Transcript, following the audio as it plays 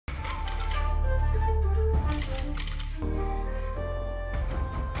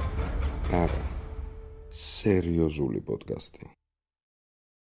არა, სერიოზული პოდკასტი.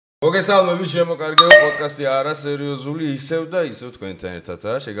 მოგესალმებით შემოკარგებო პოდკასტი არა სერიოზული ისევ და ისევ თქვენთან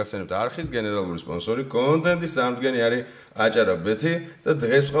ერთადაა შეგახსენებთ არხის გენერალური სპონსორი კონტენტის სამდგენი არის აჭარაბეთი და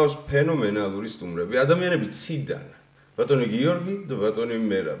დღეს ყავს ფენომენალური სტუმრები ადამიანები ციდან ბატონი გიორგი და ბატონი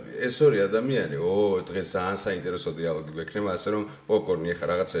მერაბი ეს ორი ადამიანი დღეს ძალიან საინტერესო დიალოგი გვექნება ასე რომ პოპკორნი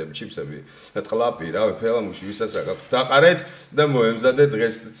ახლა რაღაცეები ჩიფსები ტყლაპი რავი ფელამუში ვისაც რა გაქვთ დაყარეთ და მოემზადეთ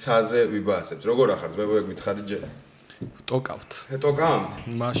დღეს ცაზე ვიბაასებთ როგორ ახართ მე მითხარი ჯერ ტოკავთ. ტოკავთ?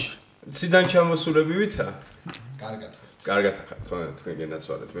 მაშინ. ციდან ჩამოსულებივითა? კარგად. კარგად ახართ, თქვენ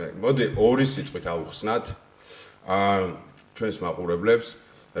გენაცვალეთ. მე მოდი ორი სიტყვით ავუხსნათ. ჩვენს მაყურებლებს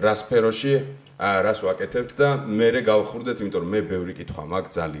რა სფეროში, რას ვაკეთებთ და მე გავხურდეთ, იმიტომ რომ მე ბევრი კითხვა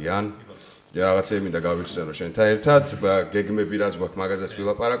მაქვს ძალიან. რაღაცეები მინდა გავიხსენო შენთან ერთად, გეგმები რაც გვაქვს მაგაზეც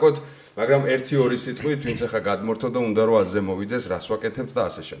ვილაპარაკოთ, მაგრამ 1-2 სიტყვით ვინც ახლა გადმორთო და უნდა რომ აზზე მოვიდეს, რას ვაკეთებთ და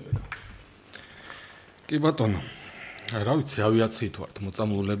ასე შემდეგ. კი ბატონო. რა ვიცი, ავიაციით ვართ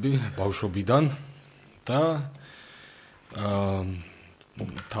მოწამლულები ბავშვობიდან და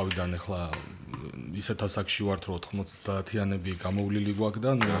თავიდან ახლა ისეთ ასაკში ვართ, რომ 90-იანები გამოვლილი გვაქვს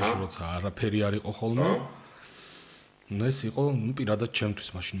და ნუაში როცა არაფერი არ იყო ხოლმე. ეს იყო, პირადად ჩემთვის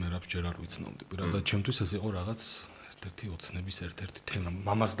მაშინ მერაბს ჯერ არ ვიცნობდი. პირადად ჩემთვის ეს იყო რაღაც ერთ-ერთი ოცნების ერთ-ერთი თემა.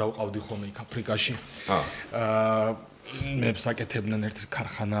 მამას დავყავდი ხოლმე იქ აფრიკაში. მე ვსაკეთებდნენ ერთი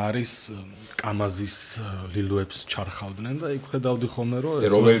ქარხანა არის კამაზის ლილოებს ჩარხავდნენ და იქ ხედავდი ხოლმე რომ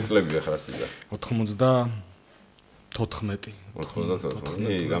ეს რომელი წლებია ხარ სიდა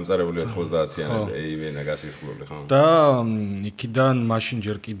 94 გამწარებული 90-იანები ეიმენა გასისხლული ხო და იქიდან მაშინ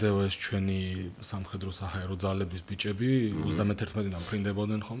ჯერ კიდევ ეს ჩვენი სამხედრო საჰაერო ძალების ბიჭები 31-დან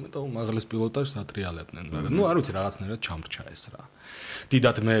მფრინდებოდნენ ხოლმე და უმაღლეს პილოტაჟს ატრიალებდნენ ნუ არ ვიცი რაღაცნაირად ჩამრჩა ეს რა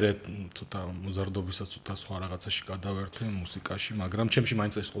დიდად მე ცოტა მოზარდობისას ცოტა სხვა რაღაცაში გადავერთვე მუსიკაში მაგრამ ჩემში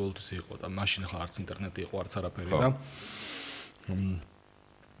მაინც ეს ყოველთვის იყო და მაშინ ახლა არც ინტერნეტი იყო არც არაფერი და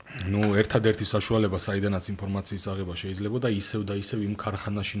ნუ ერთადერთი საშუალება საიდანაც ინფორმაციის აღება შეიძლება და ისევ იმ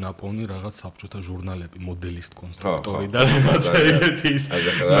ქარხანაში ნაპოვნი რაღაც საბჭოთა ჟურნალები მოდელისტ კონსტრუქტორი და რაღაცა ეგეთი ის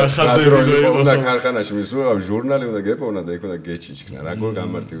ხაზები უნდა ქარხანაში მისულა ჟურნალი უნდა გეპოვნა და იქ უნდა გეჩიჩქნა როგორ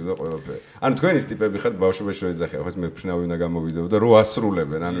გამარტივდა ყველაფერი ანუ თქვენის ტიპები ხართ ბავშვობაში რო ეძახია ხო მე მფრინავი უნდა გამოვიდეო და რო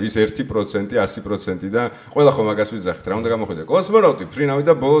ასრულებენ ანუ ის 1% 100% და ყველა ხო მაგას ვიძახით რა უნდა გამოხედე კოსმონავტი მფრინავი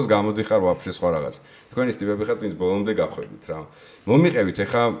და ბოლოს გამოდიხარ ვაფშე სხვა რაღაც თქვენის ტიპები ხართ ვინც ბოლომდე გახვედით რა მომიყევით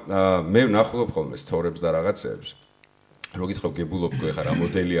ეხა მე ვნახულობ ხოლმე სტორებს და რაღაცეებს რო გითხრობ გებულობ ხო ეხა რა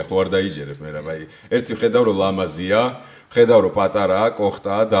მოდელია ხო არ დაიჯერებ მე რა აი ერთი ხედავ რომ ლამაზია ხედავ რომ პატარაა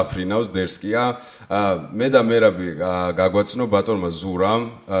კოხტაა დაფრინავს დერსკია მე და მერაბი გაგვაცნო ბატონმა ზურამ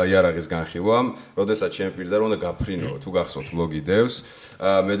იარაღის განხილვამ როდესაც ჩემ პირდა რომ უნდა გაფრინო თუ გახსოვთ ვლოგიდევს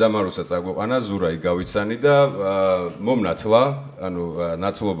მე და მარუცა წაგვეყანა ზურა იგავიცანი და მომნათლა ანუ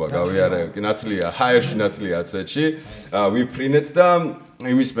ნათლობა გავიარე ნათლია ჰაერში ნათლია აცეთში ვიფრინეთ და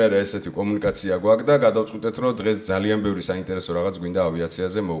იმის მერე ესეთი კომუნიკაცია გვაქვს და გადავწყვიტეთ რომ დღეს ძალიან ბევრი საინტერესო რაღაც გვინდა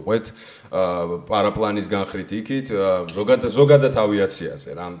ავიაციაზე მოვყვეთ პარაპლანის განხრით იქით ზოგადად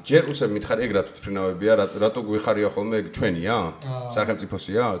ავიაციაზე რა ჯერ უცებ მითხარი ეგ რა თვითმფრინავებია რატო გვიხარია ხოლმე ეგ ჩვენია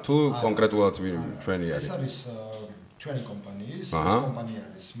სახელმწიფოსია თუ კონკრეტულად ჩვენი არის ეს არის ჩვენი კომპანიის ეს კომპანია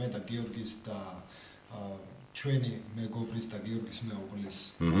არის მე და გიორგის და ჩვენი მეგობრის და გიორგის მეუღლის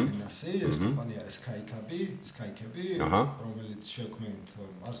კომპანიასი ეს კომპანია არის სკაიკები რომელიც შექმნით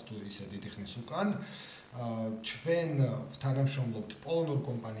არც თუ ისე დიდი ხნის უკან ჩვენ თანამშრომლობთ პოლონურ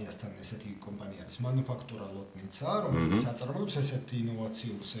კომპანიასთან ესეთი კომპანია არის მანუფაქტურა ლოტნიცა რომელიც აწარმოებს ესეთი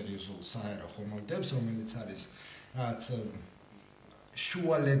ინოვაციურ სერიოზულ საჰაერო ხომალდებს რომელიც არის რაც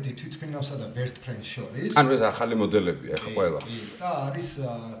შუალედი თვითმფრინავსა და ბერტფრენს შორის ანუ ეს ახალი მოდელებია ხო ყველა და არის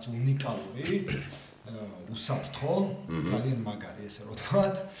უნიკალური უსაფრთხო ძალიან მაგარი ესე რომ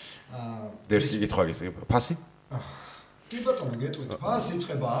ვთქვათ დერსკი კითხვა გითხრით ფასი კი ბატონო გეტყვით ფასი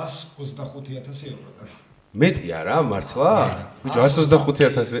იწყება 125,000 ევროდან მეტი არა მართლა ბიჭო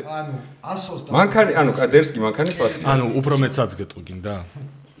 125,000 ანუ 120 მანქანი ანუ დერსკი მანქანის ფასია ანუ უფრო მეცაც გეტყვი გინდა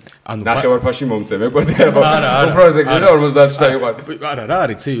ანუ ნახევარფაში მომწე მეკვეთე უფრო ესე გინდა 50 დაიყვან არა რა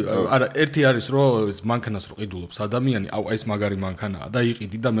არის არა ერთი არის რომ მანქანას რო ყიდულობს ადამიანი აუ ეს მაგარი მანქანაა და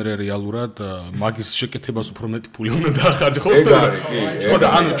იყიდი და მე რეალურად მაგის შეკეთებას უფრო მეტი ფული უნდა დაახარჯო ხო ხო და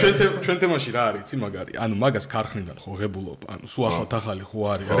ანუ ჩვენ თემაში რა არის იცი მაგარი ანუ მაგას ქარხნიდან ხო ღებულობ ანუ სულ ახალი ხო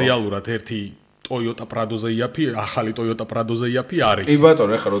არის რეალურად ერთი Toyota Pradoზე იაფი, ახალი Toyota Pradoზე იაფი არის. კი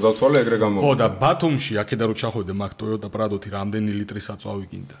ბატონო, ეხლა რო დავთვალე ეგრე გამოვიდა. ხო და ბათუმში აქედან რო ჩახვიდე მაგ Toyota Pradoთი რამდენი ლიტრი საწვავი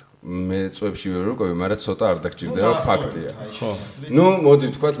გინდა? მე წვებში ვერ ვიყავი, მაგრამ ცოტა არ დაგჭირდება, ფაქტია. ხო. ნუ მოდი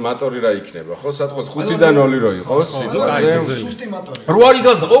ვთქვათ მოტორი რა იქნება, ხო? სადღაც 5-დან 2 რო იყოს, სიტყვაზე. სუსტი მოტორი. 8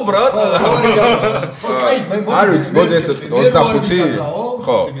 გაზაო, ბრატ. ხო, კაი, მე არ ვიცი, მოდი ესე 25.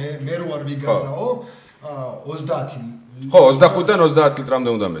 მე რო არ ვიგაზაო 30 ხო 25-დან 30 ლიტრამდე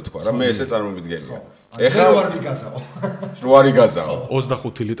უნდა მეთქვა რა მე ესე წარმომიდგენია ეხლა რო არ ვიგაზაო რო არ იგაზაო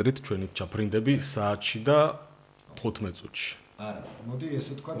 25 ლიტრით ჩვენი ჩაფრინდები საათში და 15 წუთში არა, მოდი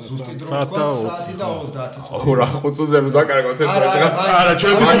ესე თქვა ზუსტი დრო თქვა საათი და 30 წუთი. ო რა ხუცუზე ნუ დაკარგოთ ეს რა. არა,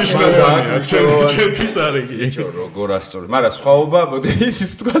 ჩვენთვის მნიშვნელოვანია, ჩვენთვის არის კი. ბიჭო, როგორ ასწორი. მაგრამ სხვაობა, მოდი ის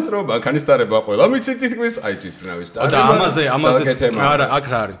თქვათ რომ ბანკანისტარება ყველა მიცით თითქმის აი თვითმფრინავის და და ამაზე არა, აქ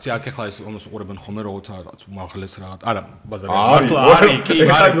რა არის? აქ ახლა ეს ამას უყურებენ ხოლმე როგორც რაღაც უმაღლეს რაღაც. არა, ბაზარი. არის, კი,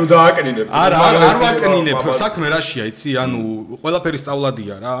 არა, ნუ დააკნინებ. არა, არ ვაკნინებ. საქმე რაშია, იცი? ანუ ყველაფერი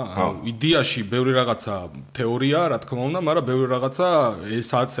სწავლადია რა. ანუ იდეაში ბევრი რაღაცა თეორია, რა თქმა უნდა, მაგრამ ბევრი რაღაცა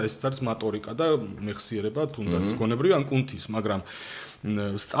ესაც არის მატორიკა და მეხსიერება თუნდაც გონებრივი ან კუნთის, მაგრამ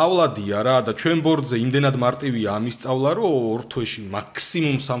სწავლადია რა და ჩვენ ბორდზე იმდენად მარტივია ამის სწავლა, რომ 2 თვეში,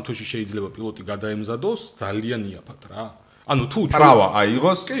 მაქსიმუმ 3 თვეში შეიძლება პილოტი გადაემზადოს ძალიან იაფად რა. ანუ თუ პრავა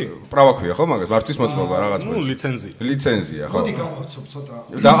აიღოს, პრავა ქვია ხო მაგას, მართვის მოწმობა რაღაც ნუ ლიცენზია. ლიცენზია ხო? მოდი გავაცნობ ცოტა.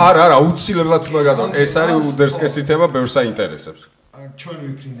 და არა, აუცილებლად უნდა გადავა. ეს არის უდერსკესითება, ბევრს აინტერესებს. ჩვენ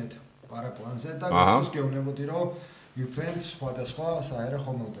ვიფრინეთ პარაპლანზე და გასოს გეუბნებოდი რომ ვიფრენთ სხვადასხვა საერა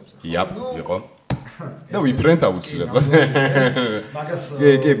ხომალდებზე. იაპ, იყო. და ვიფრენთ აუცილებლად. მაგას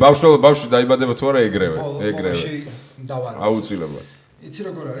კი, ბავშვი დაიბადება თუ არა ეგრევე. დავარ. აუცილებლად. იცი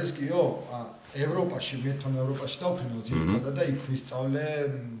როგორ არის კიო? ევროპაში, მე თვითონ ევროპაში დავფრინო ძირითადად და იქ ვისწავლე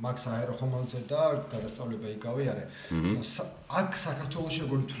მაგ საერა ხომალდზე და გადასწავლება იგავე არის. აქ საქართველოში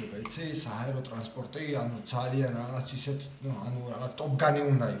როგორ ითვლება, იცი? საერა ტრანსპორტი, ანუ ძალიან რაღაც ისეთ, ანუ რაღაც ტოპგანი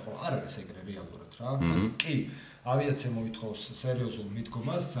უნდა იყოს. არ არის ეგრე რეალურად რა. კი ავიაცია მოითხოვს სერიოზულ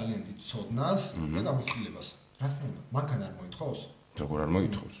მიდგომას, ძალიან დიდ ცოდნას და გამოცდილებას. რა თქმა უნდა, მანქან არ მოითხოვს? როგორ არ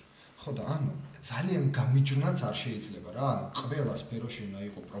მოითხოვს? ხო და ანუ ძალიან გამიჯნაც არ შეიძლება რა. ანუ ყველა სფეროში უნდა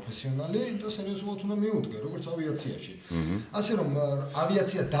იყოს პროფესიონალი და სერიოზულად უნდა მიუდგე, როგორც ავიაციაში. ასე რომ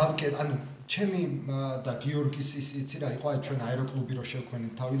ავიაცია დავკე, ანუ ჩემი და გიორგის იცი რა იყო, აი ჩვენ აეროკლუბი რო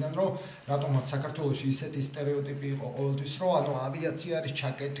შევქმნით თავიდან, რომ რატომაც საქართველოში ისეთი სტერეოტიპი იყო ყოველთვის, რომ ანუ ავიაცია არის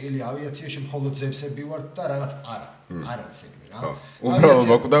ჩაკეტილი, ავიაციაში მხოლოდ ზევსები ვართ და რაღაც არა არის ეგრე რა. უბრალოდ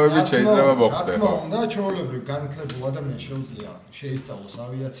მოკვდავებით შეიძლება მოხდეს. რა თქმა უნდა, ჩვეულებრივ განათლებულ ადამიანს შეუძლია შეისწავლოს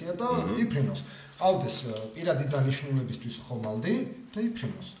ავიაცია და იფრინოს. ყავდეს პირადი დანიშნულებისთვის ხომალდი და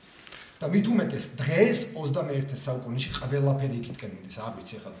იფრინოს. და მით უმეტეს დღეს 21 საუკუნეში ყველაფერი იქითკენ მიდის. არ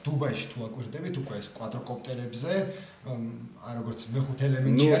ვიცი ახლა დუბაიში თუ აკვირდებით უკვე ეს კვადროკოპტერებზე როგორც მეხუთე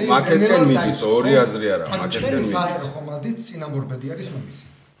ელემენტი არის. ნუ მაკეტკენ მიდის ორი აზრი არა, მაკეტკენ მიდის. საერა ხომალდით წინამორბედი არის მაგისი.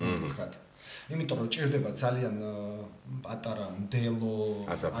 გითხრათ. იმიტომ რომ ჭირდება ძალიან პატარა მდელო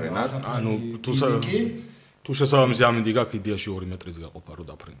ასაფრენად. ანუ თუ შესაბამისი ამინდი გაქვს იდეაში 2 მეტრიც გაყოფა რომ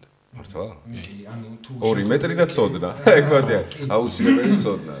დაფრინდე. მართლა? კი, ანუ თუ 2 მეტრი და ცოდნა. ეგ ვთქვი, აუცილებელი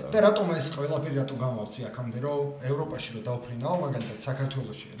ცოდნა რა. და რატომ ეს ყველაფერი რატომ გამავცი აქამდე რომ ევროპაში რომ დავფრინაო, მაგალითად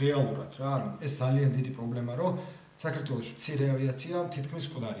საქართველოში რეალურად რა, ანუ ეს ძალიან დიდი პრობლემა რომ საქართველოში მცირე ავიაცია თითქმის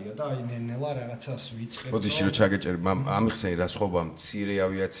მკვდარია და აი ნელა რაღაცას ვიწყებ. ბოდიში რომ ჩაგეჭერი, ამიხსენი რა სხვაობა მცირე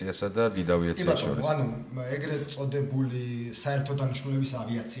ავიაციასა და დიდ ავიაციას შორის. ანუ ეგრეთ წოდებული საერთო დანიშნულების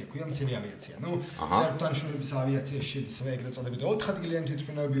ავიაცია ქვია მცირე ავიაცია. ნუ საერთო დანიშნულების ავიაციაში შედის ეგრეთ წოდებული 4 ადგილიანი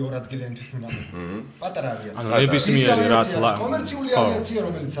თვითმფრინავები, 2 ადგილიანი თვითმფრინავები. პატარა ავიაცია. ანუ ნებისმიერი რაც კომერციული ავიაცია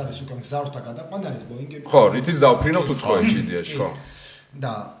რომელიც არის უკვე მგზავრთა გადაყვანა ეს ბოინგები. ხო, რითიც დავფრინავთ უცხოეთში იდეაში, ხო.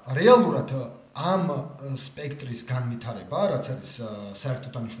 და რეალურად ამ სპექტრის განვითარება, რაც არის საერთო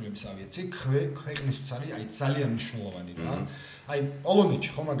დანიშნულების ავიაცია, ქვეყნისთვის არის აი ძალიან მნიშვნელოვანი რა. აი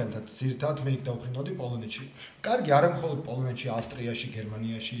პოლონეთში ხო მაგალითად ძირითადად მე იქ დავფრინავდი πολონეთში. კარგი, არა მხოლოდ πολონეთში, ავსტრიაში,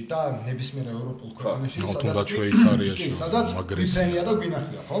 გერმანიაში და ნებისმიერ ევროპულ ქვეყანაში, სადაც შვეიცარიაში, სადაც ვიფრენია და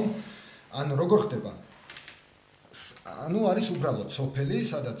გვინახია, ხო? ანუ როგორ ხდება? ანუ არის უბრალოდ სოფელი,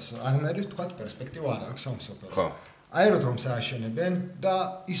 სადაც არანაირი თქვა პერსპექტივა არ აქვს ამ სოფელს. ხო. აეროდრომს ააშენებენ და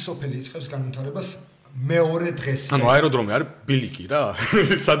ის სოფელი იწყებს განვითარებას მეორე დღეს. ანუ აეროდრომი არის ბილიკი რა.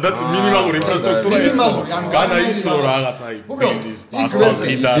 სადაც მინიმალური ინფრასტრუქტურა მინიმალური, ანუ განაიცნო რაღაც აი ბილდის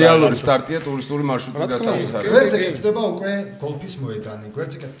ასფალტი და იდეალური სტარტია ტურისტული მარშრუტის დასამთავრებლად. გვერდზე კეთდება უკვე გოლფის მოედანი,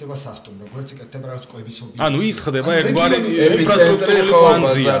 გვერდზე კეთდება სასტუმრო, გვერდზე კეთდება რაღაც კვების ობიექტი. ანუ ის ხდება ერთგვარი ინფრასტრუქტურული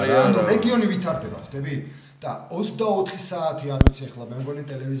პლანზია რა. ანუ რეგიონი ვითარდება, ხდები? და 24 საათი არ ვიცი ახლა მე მგონი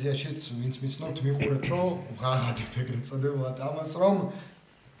ტელევიზიაშიც ვინც მიცნობთ მიყურეთ რომ ვღაღადებ ეგრეთ წოდებულად ამას რომ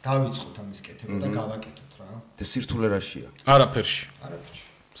დავიწყოთ ამის კეთება და გავაკეთოთ რა. და სირთულე რაშია? არაფერში. არაფერში.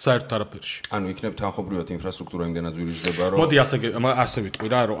 საერთოდ არაფერში. ანუ იქნებ თანხობრივად ინფრასტრუქტურა იმდენად ძვირიჭდება რომ მოდი ასე ვიტყვი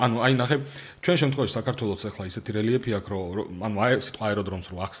რა რომ ანუ აი ნახე ჩვენ შემთხვევაში საქართველოს ახლა ისეთი რელიეფი აქვს რომ ანუ სიტყვა აეროდრომს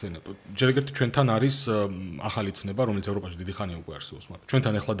რო ახსენებ ჯერ ეგრეთ ჩვენთან არის ახალი ცნება რომელიც ევროპაში დიდი ხანია უკვე არსებობს მაგრამ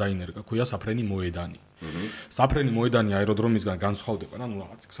ჩვენთან ახლა დაინერგა ქვია საფრენი მოედანი. საფრენი მოედანი აეროდრომისგან განსხვავდება ანუ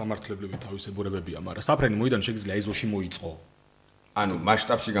რაღაც სამართლებრივი თავისებურებებია მაგრამ საფრენი მოედანი შეიძლება ეზოში მოიწყო. ანუ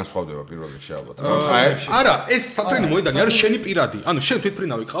მასშტაბში განსხვავდება პირველ რიგში ალბათ. არა, ეს საფრენი მოედანი არის შენი პირადი. ანუ შენ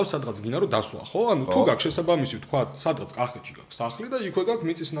თვითმფრინავი ყავს სადღაც გინდა რომ დასვა, ხო? ანუ თუ გაქვს შესაბამისი, თქვა, სადღაც კახეთში გაქვს სახლი და იქვე გაქვს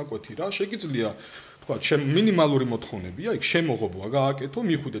მიწის ნაკვეთი რა, შეგიძლია თქვა, შენ მინიმალური მოთხოვნებია, იქ შემოღობვა გააკეთო,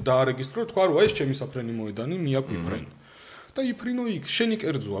 მიხვიდე დაარეგისტრო, თქვა რომ ეს ჩემი საფრენი მოედანი, მიაკვიფრენ. და იფრინო იქ, შენი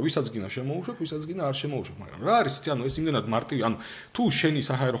კერძოა, ვისაც გინდა შემოუშვებ, ვისაც გინდა არ შემოუშვებ, მაგრამ რა არის იცი, ანუ ეს იმდენად მარტივი, ანუ თუ შენი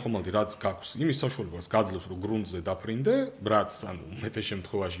საჰაერო ხომალდი რაც გაქვს, იმის საშუალებას გაძლევს, რომ გრუნტზე დაფრინდე, რაც ანუ მეტეს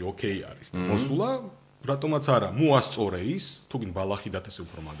შემთხვევაში ოკეი არის და მოსულა, რატომაც არა, მოასწორე ის, თუ გინ ბალახი დათესე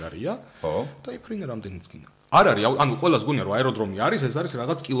უფრო მაგარია, და იფრინე რამდენიც გინდა. არ არის, ანუ ყველას გონია რომ აეროდრომი არის, ეს არის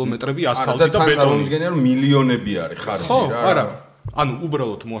რაღაც კილომეტრები ასფალტი და ბეტონი. წარმოვიდგენია რომ მილიონები არის ხარჯი ხო, რა. არა. ანუ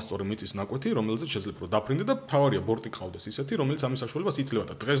უბრალოდ მოასწორე მიწის ნაკვეთი, რომელზეც შეიძლება რომ დაფრინდე და თავარია ბორტი ყავდეს ისეთი, რომელიც ამის საშუალებას იძლევა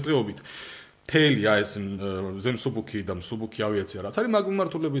და დღესდღეობით თელი ეს ზემსუბუქი და მსუბუქი ავიაცია რაც არის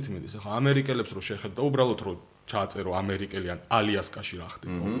მაგმართულებით მიდის. ახლა ამერიკელებს რო შეხედა და უბრალოდ რო ჩააწერო ამერიკელი ან ალიასკაში რა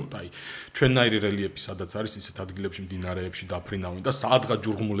ხდება, უბრალოდ აი ჩვენნაირი რელიეფი სადაც არის ისეთ ადგილებში მდინარეებში დაფრინავენ და სადღაც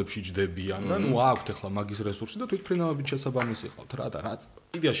ჯურღმულებში ჯდებიან და ნუ აქვთ ახლა მაგის რესურსი და თვითმფრინავებით შესაბამისი ყავთ რა და რაც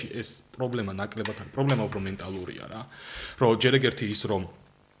იდეაში ეს პრობლემა ნაკლებად არის. პრობლემა უფრო მენტალურია რა. რომ ჯერ ეგერთი ის რომ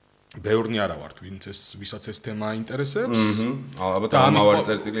ბევრნი არა ვართ, ვისაც ეს თემა აინტერესებს. ალბათ ამავე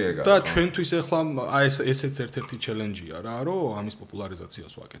წერტილი ეგაა. და ჩვენთვის ახლა აი ესეც ერთ-ერთი ჩელენჯია რა, რომ ამის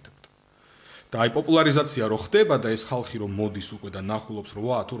პოპულარიზაციას ვაკეთებთ. და აი პოპულარიზაცია რო ხდება და ეს ხალხი რომ მოდის უკვე და ნახულობს რომ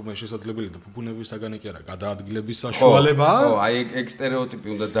ვა თურმე შესაძლებელია და ფუფუნებისაგანი კი არა, გადაადგილების საშუალება. ხო, აი ეგ სტერეოტიპი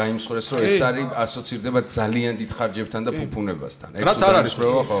უნდა დაიმსხვრეს, რომ ეს არის ასოცირდება ძალიან დიდ ხარჯებთან და ფუფუნებასთან. რაც არ არის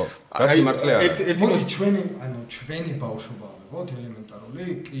ხო. რაც მართლია. მოდი ჩვენი ბავშვობა ვიყოთ ელემენტარული,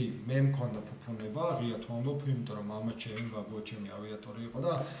 კი, მე მქონდა ფუფუნება, ღია თუ ამბობ, იმიტომ რომ მამა ჩემი, ბაბუა ჩემი ავიატორი იყო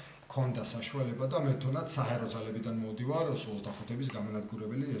და ქონდა საშუალება და მე თუნდაც საჰაერო ძალებიდან მოვდივარ, 25-ების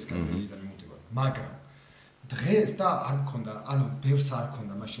გამანადგურებელი ესკადრილიდან მოვდივარ. მაგრამ დღეს და არ მქონდა, ანუ ბევრს არ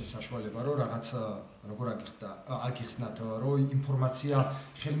მქონდა მაშინ საშუალება, რომ რაღაც როგორ აგიხსნათ, რომ ინფორმაცია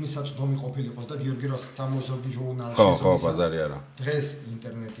ხელმისაწვდომი ყოფილიყოს და გიორგი როსაც ამოზოგი ჟურნალში ხო, ბაზარი არა. დღეს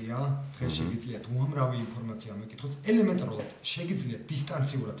ინტერნეტია, დღეს შეგიძლიათ უამრავი ინფორმაცია მეკითხოთ, ელემენტარულად შეგიძლიათ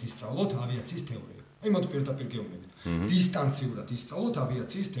დისტანციურად ისწავლოთ ავიაციის თეორია. აი მოდი პირდაპირ გეუბნებით. დისტანციურად ისწავლოთ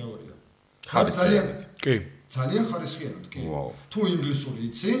ავიაციის თეორია. ხარისხიანად. კი. ძალიან ხარისხიანად, კი. თუ ინგლისური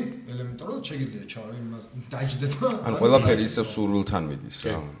იცი, ელემენტარულად შეგიძლია დაიჯდეთ და ან ყველაფერი ისევ სურვილთან მიდის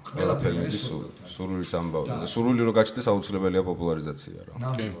რა. ყველაფერი მიდის სურვილის ამბავი და სურვილი რო გაჩნდეს აუცილებელია პოპულარიზაცია რა.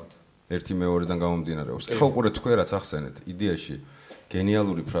 ნამდვილად. ერთი მეორედან გამომდინარეობს. ეხლა უკვე თქვენ რაც ახსენეთ, იდეაში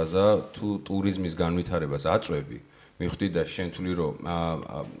გენიალური ფრაზა თუ ტურიზმის განვითარებას აწვევი მიხვდი და შენ თვლი რომ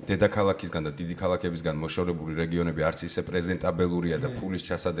დედაქალაქისგან და დიდი ქალაქებისგან მოშორებული რეგიონები არც ისე პრეზენტაბელურია და ფულის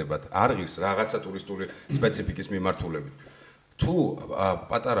ჩასადებად არ ღირს რაღაცა ტურისტული სპეციფიკის მიმართულებით. თუ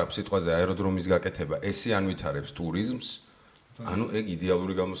პატარა სიტყვაზე აეროდრომის გაკეთება ესე ანვითარებს ტურიზმს, ანუ ეგ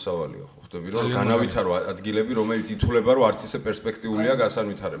იდეალური გამოსავალია, ხო ხტები რომ განავითარო ადგილები, რომელიც ითვლება რომ არც ისე პერსპექტიულია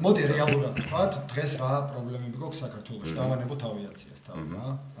გასანვითარებლად. მოდი რეალურად ვთქვათ, დღეს რა პრობლემები გვაქვს საქართველოში, დავანებოთ ავიაციას თავი რა.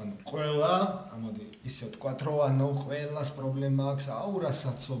 ანუ ყველა, მოდი ისე ვთქვათ, რომ ანუ ყველას პრობლემა აქვს, აუ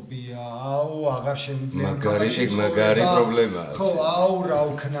რასაცობია, აუ აღარ შემიძლია მაგარი პრობლემაა. ხო, აუ რა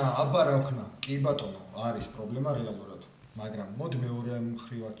ვქნა, აბა რა ვქნა. კი ბატონო, არის პრობლემა რეალურად. მაგრამ მოდი მეორე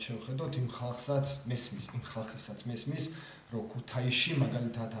მხრივად შევხედოთ იმ ხალხსაც მესმის, რომ ქუთაისში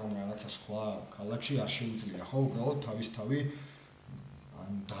მაგალითად ამ რაღაცა სხვა ქალაქში არ შეუძლია, ხო, უბრალოდ თავისთავი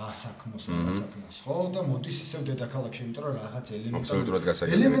ან დაასაქმოს რაღაცას, ხო, და მოდის ისევ დედაქალაქში, იმიტომ რომ რაღაც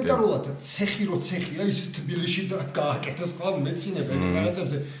ელემენტარულად ცეხია, ის თბილისში გააკეთეს სხვა მეცინება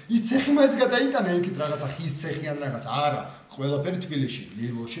რაღაცებზე. ის ცეხი მაინც გადაიტანა იქით რაღაცა ხის ცეხი ან რაღაც, არა, ყველაფერი თბილისში,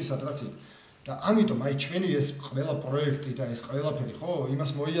 ლილოში, სადღაც იქ. და ამიტომ აი ჩვენი ეს ყველა პროექტი და ეს ყველაფერი, ხო,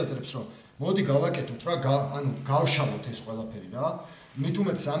 იმას მოიაზრებს, რომ მოდი გავაკეთოთ რა, ანუ გავშალოთ ეს ყველაფერი რა. მით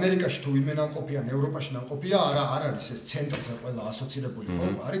უმეტეს ამერიკაში თუ ვინმე ნამყოფია, ევროპაში ნამყოფია, არა არის ეს ცენტრზე ყველა ასოცირებული, ხო?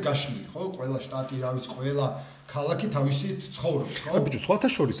 არის გაშლილი, ხო? ყველა შტატი, რა ვიცი, ყველა ქალაქი თავისით ცხოვრობს, ხო? ბიჭო, სხვათა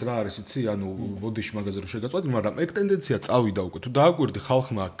შორის რა არის, იცი, ანუ ბოდიში მაგაზე რო შეგაწვადი, მაგრამ ეგ ტენდენცია წავიდა უკვე. თუ დააკვირდი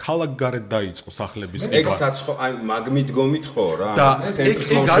ხალხმა ქალაქგარეთ დაიწყო სახლების ეგ საცხო, აი მაგმიდგომით ხო რა?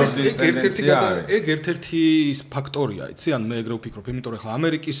 ეგ ერთ-ერთი ფაქტორია, იცი, ან მე ეგრე ვფიქრობ, იმიტომ რომ ხა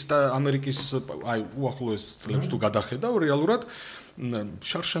ამერიკის აი უახლოეს წლებს თუ გადახედავ რეალურად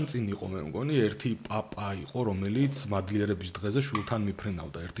შარშანწინ იყო მე მგონი ერთი პაპა იყო რომელიც მადლიერების დღეზე შულთან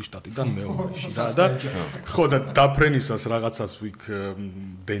მიფრინავდა ერთი შტატიდან მეორეში და ხო და დაფრენისას რაღაცას ვიქ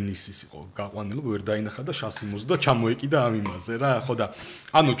დენისის იყო გაყვანილი ვერ დაინახა და შასიმოს და ჩამოეკიდა ამ იმაზე რა ხო და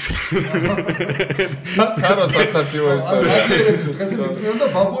ანუ თარო სასაცილო მადლიერების დღეზე მიფრინავდა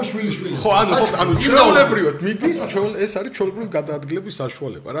ბაბუა შვილი ხო ანუ ჩვეულებრივად მიდის ეს არის ჩვეულებრივ გადაადგილების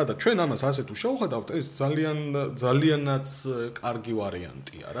საშუალება რა და ჩვენ ამას ასე თუ შევხედავთ ეს ძალიანაც კარგი კარგი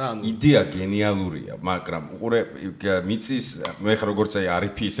ვარიანტია რა. ანუ იდეა გენიალურია, მაგრამ უყურე მიწის მე ხა როგორც აი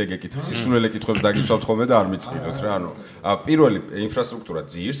არიფი ისე გეკითხე, სისულელე კითხვებს დაგისვამთ ხოლმე და არ მიწყიდოთ რა. ანუ პირველი ინფრასტრუქტურა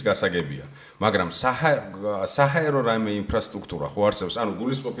ძირს გასაგებია, მაგრამ საჰაერო რაიმე ინფრასტრუქტურა ხო არსებობს? ანუ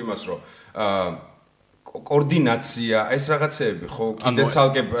გულისხმობ იმას, რომ კოორდინაცია, ეს რაღაცეები ხო კიდე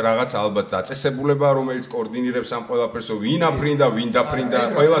ცალკე რაღაც ალბათ დაწესებულება, რომელიც კოორდინირებს ამ ყველაფერს, ვინ აფრინდა, ვინ დაფრინდა,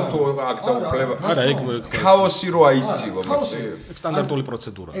 ყველას თუ აქტა უფლება. არა, ეგ ქაოსი რო აიცილო, ეგ სტანდარტული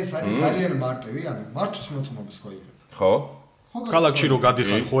პროცედურაა. ეს არის ძალიან მარტივი, ანუ მართვის მოწმობის ხო იგებ. ხო? ქალაქში რო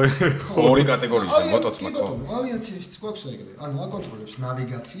გადიხარ ხო? ორი კატეგორიაა მოტოცმა ხო? ავიაციაშიც გვაქვს ეგრე. ანუ აკონტროლებს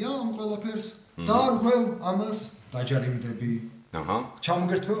ნავიგაცია ამ ყველაფერს და რღვევ ამას დაჯარიმდები. აჰა.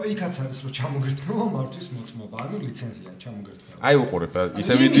 ჩამოგერთმევა იქაც არის რომ ჩამოგერთმევა მართვის მოწმობა, ანუ ლიცენზია ჩამოგერთმევა. აი უყურებ,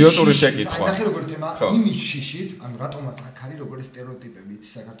 ისე იდიოტური შეკითხვა. ნახე როგორ თემა იმის შიშით, ანუ რატომაც აქ არის როგორი სტერეოტიპები იცი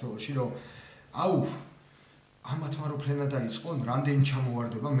საქართველოში, რომ აუ ამათმა რო ფრენა დაიწყო, რამდენი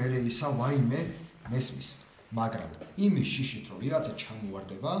ჩამოვარდება, მე ისა ვაიმე მესმის. მაგრამ იმის შიშით რომ ვიღაცა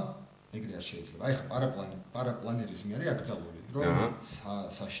ჩამოვარდება, ეგრე არ შეიძლება. აი ხა პარაპლანერიზმი არის აკრძალული, რომ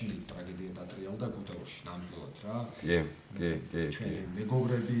საშინელი ტრაგედია დატრიალდა გუდაოში ნამდვილად რა. კი. ჩვენი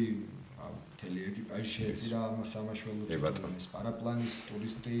მეგობრები მთელი ეკიპაჟი შეეწირა ამას სამაშველოდ ეს პარაპლანის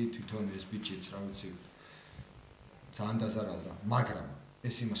ტურისტი თვითონ ეს ბიჭიც რა ვიცი ძალიან დაზარალდა, მაგრამ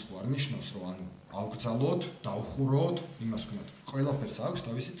ეს იმას ხო არ ნიშნავს, რომ ანუ ავგზავნოთ, დავხუროთ, იმას ვქნათ. ყველაფერს აქვს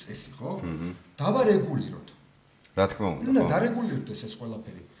თავისი წესი, ხო? დავარეგულიროთ. რა თქმა უნდა. უნდა დარეგულირდეს ეს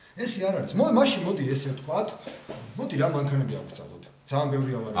ყველაფერი. ესე არ არის. მაშინ მოდი ესე ვთქვათ, მოდი რა მანქანები ავგზავნოთ. ძალიან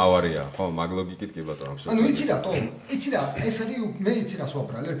ბევრი ავარია, ხო, მაგ ლოგიკით კი ბატონო, აბსოლუტურად. ანუ იცი რატო? იცი რა, ეს არის მე იცი რას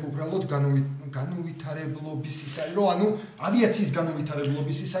ვაბრალებ, უბრალოდ განუვითარებლობის ის არის, რომ ანუ ავიაციის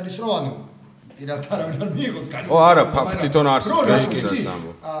განუვითარებლობის ის არის, რომ ანუ პირად არავინ არ მიიღოს განუვითარებლობა. ო არა, თვითონ არის ეს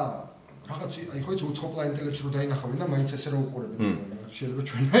ამბო. რაღაც აი ხო იცი უცხო პლანეტელებს რო დაინახავენ და მაინც ესე რო უყურებენ. შეიძლება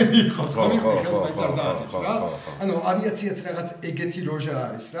ჩვენ იყოს ხომ ხალხს მაინც არ დაახებს რა. ანუ ავიაციაც რაღაც ეგეთი როჟა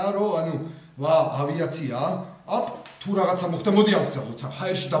არის რა, რომ ანუ ვა ავიაცია აპ თუ რაღაცა მოხდა მოდი ავგზავნოთ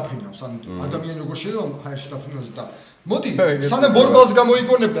ჰაერში დაფრინავს ანუ ადამიანი როგორ შეიძლება ჰაერში დაფრინავს და მოდი სანამ ბორბალს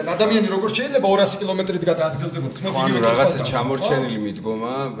გამოიგონებდნენ ადამიანი როგორ შეიძლება 200 კილომეტრით გადაადგილდებოდეს მოდი ანუ რაღაცა ჩამორჩენილი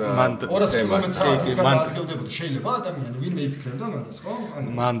მიდგომა მან 200 კილომეტრით გადაადგილდებოდეს შეიძლება ადამიანი ვინმე იფიქრებდა მაგას ხო ანუ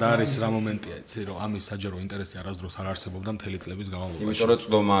მან და არის რა მომენტია იცი რომ ამის საჯარო ინტერესი არასდროს არ არსებობდა მთელი წლების განმავლობაში იმიტომ რომ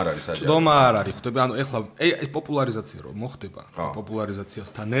წდომა არ არის საჯარო წდომა არ არის ხდება ანუ ეხლა ეს პოპულარიზაცია რომ მოხდება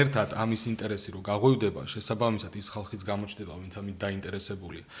პოპულარიზაციასთან ერთად ამის ინტერესი რომ გაღვივდება შესაბამისად ის ხალხიც გამოჩნდება ვინც ამით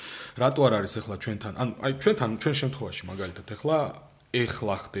დაინტერესებულია რატო არ არის ეხლა ჩვენთან ანუ აი ჩვენ შემთხვევაში მაგალითად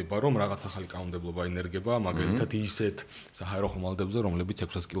ეხლა ხდება რომ რაღაც ახალი კანონმდებლობა ინერგება მაგალითად ისეთ საჰაერო ხომალდებზე რომლებიც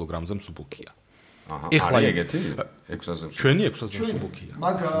 600 კილოგრამზე მსუბუქია ეხლა ეგეთი 600-ზე ჩვენი 600-ზე მსუბუქია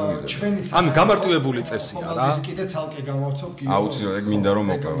მაგ ჩვენი ანუ გამარტივებული წესია რა ის კიდე ცალკე გამოვცობ კი აუცილებლად ეგ მინდა რომ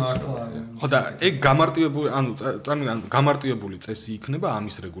მოკავოს ხო და ეგ გამარტივებული ანუ გამარტივებული წესი იქნება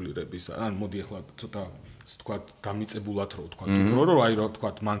ამის რეგულირების ანუ მოდი ეხლა ცოტა თქვათ დამიწებულად რო თქვათ უფრო რომ აი რო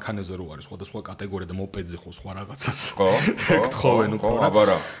თქვათ მანქანეზე რო არის სხვადასხვა კატეგორია და მოპედზე ხო სხვა რაღაცას ხო გთხოვენ უფრო რა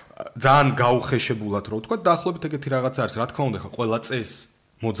აბარა ძალიან გაუხეშებულად რო თქვათ დაახლოებით ეგეთი რაღაც არის რა თქმა უნდა ხა ყველა წეს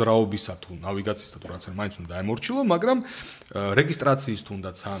მოძრაობისა თუ ნავიგაციისა თუ რაღაცა მაინც უნდა დაემორჩილო მაგრამ რეგისტრაციის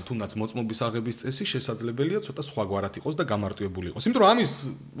თუნდაც მოწმობის აღების წესი შესაძლებელია ცოტა სხვაგვარად იყოს და გამარტივებული იყოს იმიტომ რომ ამის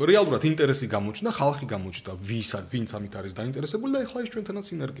რეალურად ინტერესი გამოჩნდა ხალხი გამოჩნდა ვინც ამით არის დაინტერესებული და ეხლა ის ჩვენთანაც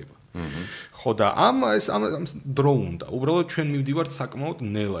ინერგება ხო და ამ დრო უნდა უბრალოდ ჩვენ მივდივართ საკმაოდ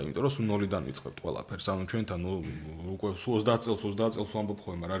ნელა იმიტომ რომ სულ ნოლიდან ვიწყებთ ყველაფერს ანუ ჩვენთან უკვე 30 წელს ვამბობ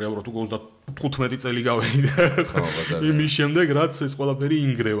ხოლმე მაგრამ რეალურად უკვე 35 წელი გავეიდა იმის შემდეგ რაც ეს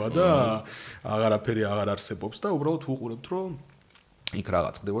ყველაფერი ინგრევა და აღარაფერი აღარ არსებობს და უბრალოდ ვუყურებთ რომ იქ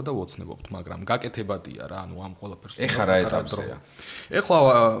რაღაც ხდება და ვოცნებობთ მაგრამ გაკეთებადია რა ანუ ამ ყველაფერს ეხლა რა ეტაპზეა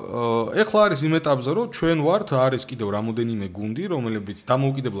ეხლა არის იმ ეტაპზე რომ ჩვენ ვართ არის კიდევ რამოდენიმე გუნდი რომლებიც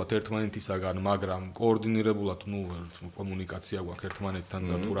დამოუკიდებლად ერთმანეთისაგან მაგრამ კოორდინირებულად კომუნიკაცია გვაქვს ერთმანეთთან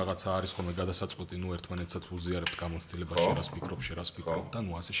და თუ რაღაცა არის ხოლმე გადასაწყვეტი ერთმანეთსაც უზიარებთ გამოცდილებაში რას ფიქრობ და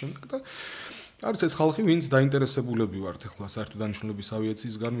ასე შემდეგ და არის ეს ხალხი ვინც დაინტერესებულები ვართ ახლა საერთო დანიშნულების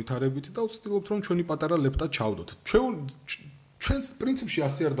ავიაციის განვითარებით და ვცდილობთ რომ ჩვენი პატარა ლეპტა ჩავდოთ ჩვენს პრინციპში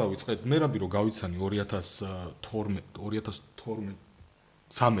ასე არ დავიწყეთ მერაბი რო გავიცანი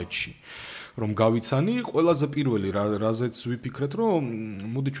 2012-13-ში რომ გავიცანი ყველაზე პირველი რაზეც ვიფიქრეთ რომ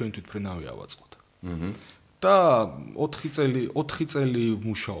მოდი ჩვენ თვითმფრინავი ავაწყოთ და 4 წელი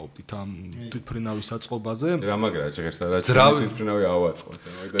ვმუშაობდით ამ თვითმფრინავის აწყობაზე რა მაგრა ჭერს და თვითმფრინავი ავაწყოთ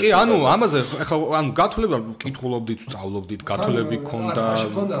კი ანუ ამაზე ახლა ანუ გათვლება კითხულობდით სწავლობდით გათვლები ქონდა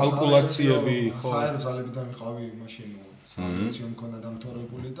კალკულაციები ხო საერთო ძალებიდან ვიყავი მაშინ საავიაციო მქონა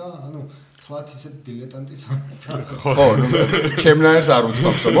დამთავრებული და ანუ თქვათ ისეთ დილეტანტის ხო, ჩემნაირს არ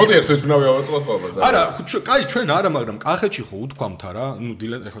უთქვამსო. მოდი ერთ თვითმფრინავი ავაწყოთ ყობას. არა, კაი ჩვენ არა, მაგრამ კახეთში ხო უთქვამთ არა, ნუ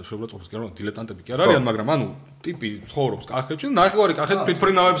ეხლა შეგვაწყვეტს კი არა, დილეტანტები კი არ არიან, მაგრამ ანუ ტიპი ცხოვრობს კახეთში, ნახევარი კახეთი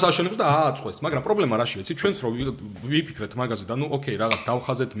თვითმფრინავებს აშენებს და ააწყვეს. მაგრამ პრობლემა რაშია, იცი, ჩვენც რო ვიფიქრეთ მაგაზე და ნუ ოკეი, რაღაც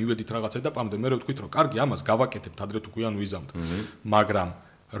დავხაზეთ, მივედით რაღაც ეტაპამდე, მე ვთქვით, რომ კარგი, ამას გავაკეთებთ, ადრე თუ გვიან ვიზამთ. მაგრამ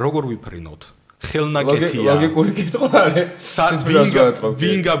როგორ ვიფრინოთ? ხელნაკეთია. ლოგიკური კითხვა არის.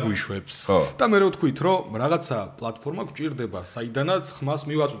 ვინ გაგვიშვებს? და მე ვთქვით, რომ რაღაცა პლატფორმა გვჭირდება, საიდანაც ხმას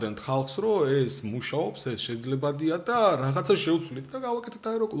მივაწვდენთ ხალხს, რომ ეს მუშაობს, ეს შეძლებადია და რაღაცა შევცვლით და გავაკეთეთ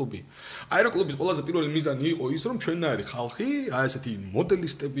აეროკლუბი. აეროკლუბის ყველაზე პირველი მიზანი იყო ის, რომ ჩვენნაირი ხალხი, აი ესეთი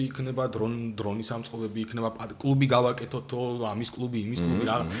მოდელისტები იქნება, დრონის ამწყობები იქნება, კლუბი გავაკეთოთო, ამის კლუბი, იმის კლუბი,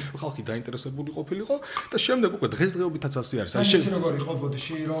 რაღაც ხალხი დაინტერესებული ყოფილიყო და შემდეგ უკვე დღესდღეობითაც ასე არის. აი ეს როგორ იყო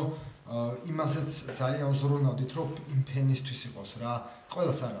ბოდიში, რომ იმასაც ძალიან უზრუნავდით, რომ იმ ფენისთვის იყოს რა.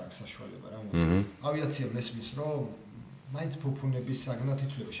 ყველას არ აქვს საშუალება რა. ავიაცია მესმის, რომ მაინც ფუფუნების საგნად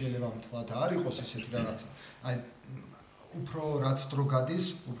ითვლება, შეიძლება მთლად არ იყოს ესეთი რაღაცა. აი უფრო რაც დრო გადის,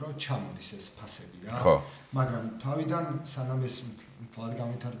 უფრო ჩამოდის ეს ფასები რა. მაგრამ თავიდან სანამ ეს მთლად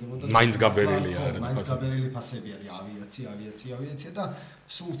გამithარდებოდა, მაინც გაბერილია რა. მაინც გაბერილი ფასები არის ავიაცია და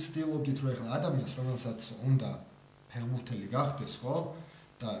სულ ცდილობდით, რომ ეხლა ადამიანს რომელსაც უნდა ფეხბურთელი გახდეს, ხო?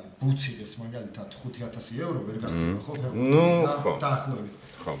 და ბუცილებს მაგალითად 5000 евро ვერ გახდება ხო ფეხბურთი დაახლოებით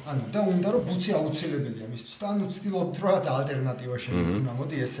ანუ და უნდა რომ ბუცი აუცილებელია მისთვის და ანუ ცდილობთ რომ რაღაც ალტერნატივა შევიქმნა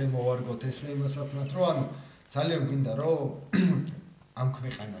მოდი ესე მოვარგოთ ესე იმასაფრად რომ ანუ ძალიან გვინდა რომ ამ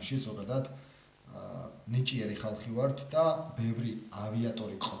ქვეყანაში ზოგადად ნიჭიერი ხალხი ვართ და ბევრი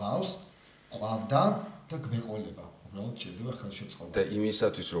ავიატორი ყავდა და გვეყოლება უბრალოდ შეიძლება ხელშეწყობა და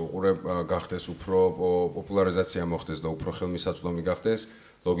იმისათვის რომ უყურებ გახდეს უფრო პოპულარიზაცია მოხდეს და უფრო ხელმისაწვდომი გახდეს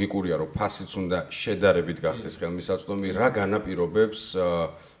ლოგიკურია რომ ფასიც უნდა შედარებით გახდეს ხელმისაწვდომი რა განაპირობებს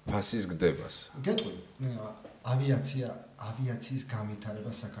ფასის გდებას გეტყვი ავიაციის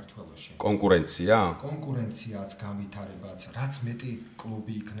განვითარება საქართველოში კონკურენციაც განვითარებაც რაც მეტი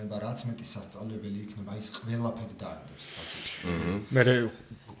კლუბი იქნება რაც მეტი სასწავლებელი იქნება ის ყველაფერი დაადებს ფასებს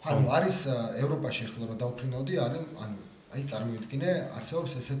ანუ არის ევროპაში ახლა რომ დავფრინავდი ანუ აი წარმოვიდგინე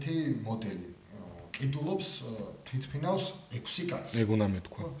არსებობს ესეთი მოდელი ყიდულობს თვითფრინავს 6 კაცი ეგ უნდა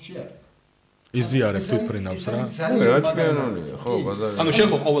მეთქვა შეარ იზი არის თვითფრინავს რა რა ჭკვიანია ხო ბაზარი ანუ შენ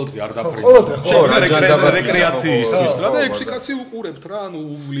ხო ყოველდღე არ დაფრინავ შენ რეკრეაციისთვის რა და 6 კაცი უყურებთ რა ანუ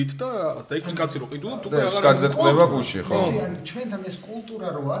უვლით და რაღაც და 6 კაცი რო ყიდულობთ უკვე აღარ 6 კაცზე წდება გუში ხო ანუ ჩვენთან ეს კულტურა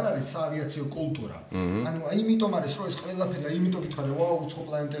რო არ არის საავიაციო კულტურა ანუ აი იმიტომ არის რომ ეს ყველაფერი აი იმიტომ გითხარი ვაუ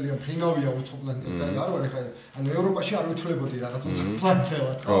უცხოპლანეტელია ფრინავია უცხოპლანეტელი არ ვარ ეხა ანუ ევროპაში არ ვითვლებოდი რაღაც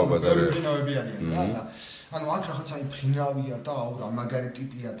უცხოპლანეტელად ხო ბაზარი ფრინავები არიან რა და ანუ აქ რაღაცა აი ფრინავია და აურა მაგარი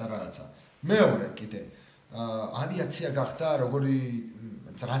ტიპია და რაღაცა მეორე კიდე ავიაცია გახდა როგორი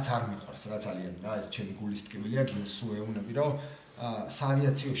რაც არ მიყვარს რა ძალიან რა ეს ჩემი გულის ტკივილია გილსუ ეუნები რომ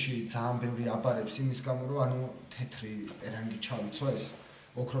საავიაციაში ძალიან ბევრი აბარებს იმის გამო რომ ანუ თეთრი პერანგი ჩავიცვა ეს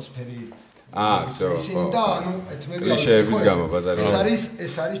ოქროსფერი ისინი და ანუ კლიშეების გამო ბაზარი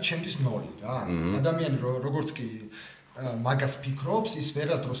ეს არის ჩემთვის ნოლი რა ადამიანი როგორც კი მაგას ფიქრობს ის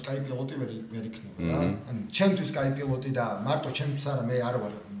ვერასდროს კაი პილოტი ვერ იქნება რა ანუ ჩემთვის კაი პილოტი და მარტო ჩემთვის არა მე არ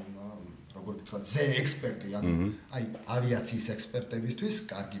ვარ როგორ გითხრათ ზე ექსპერტი ანუ აი ავიაციის ექსპერტებისთვის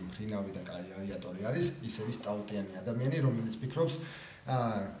კარგი მფრინავი და კაი ავიატორი არის ისევ სტაუტიანი ადამიანი რომელიც ფიქრობს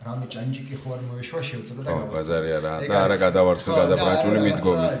რამე ჭანჭიკი ხო არ მოეშვა შევწოდა და გავასწორე ბაზარი არა და არა გადავარცხე გადაბრაჭული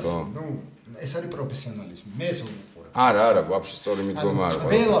მიდგომით ხო ნუ ეს არის პროფესიონალიზმი მე ეს ვუყურებ არა ვაფშე სწორი მიდგომა არ ყავს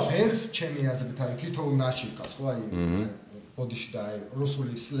ყველაფერს ჩემი აზრით არის თითოეულ ნაშიკას ხო აი ბოდიში და აი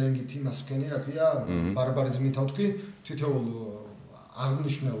რუსული სლენგით იმას ვქენი რა ქვია ბარბარიზმით ავთქვი თითოეულ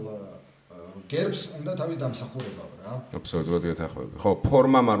აღნიშნულ გერბს უნდა თავის დამსახურება რა. აბსოლუტურად გეთახმები. ხო,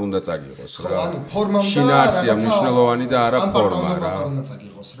 ფორმამ არ უნდა წაგიღოს რა. ხო, ანუ ფორმამ და შინაარსია მნიშვნელოვანი და არა ფორმა რა. არ უნდა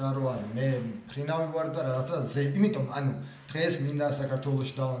წაგიღოს რა, რომ ანუ მე მფრინავი ვარ და რაღაცა იმიტომ ანუ დღეს მინდა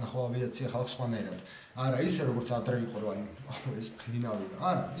საქართველოში დავანახო ავიაცია ხალხს სხვანაირად. არა ისე როგორც ადრე იყო რომ აი ეს მფრინავი რა.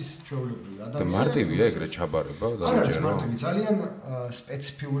 არა, ის ჩვეულებრივი ადამიანი. და მარტივია ეგრე ჩაბარება და არა, ეს მარტივი ძალიან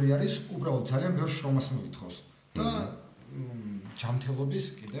სპეციფიური არის, უბრალოდ ძალიან ბევრ შრომას მოითხოვს. და ჯანმრთელობის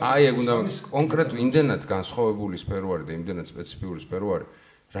კიდევ აი ეგ უნდა კონკრეტულ იმდენად განსხვავებული სფერო არის და იმდენად სპეციფიური სფერო არის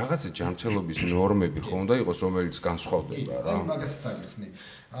რაღაცა ჯანმრთელობის ნორმები ხო უნდა იყოს რომელიც განსხვავდება რა აი მაგასაც აღიხსნი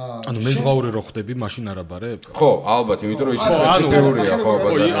ანუ მე ზღაური რო ხდები მაშინ არ აბარებ ხო ალბათ იმიტომ რომ ის სპეციფიურია ხო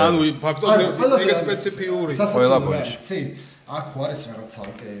ბაზარი ანუ ფაქტობრივად ეგ სპეციფიური ყველა პონჩი აქ არის რაღაც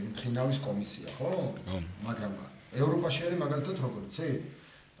ცალკე მფრინავის კომისია ხო მაგრამ ევროპაში არის მაგალითად როგორ იცი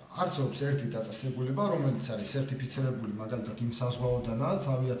არსებობს ერთი დაწესებულება, რომელიც არის სერტიფიცირებული მაგალითად იმ საზღვაოდანაც,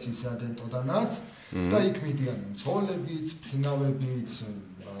 ავიაციის აგენტოდანაც და იქ მიდიან მძღოლებიც, მფრინავებიც,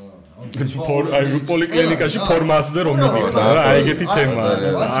 პოლიკლინიკაში ფორმასზე რომ მიდიხარ რა, ეგეთი თემა.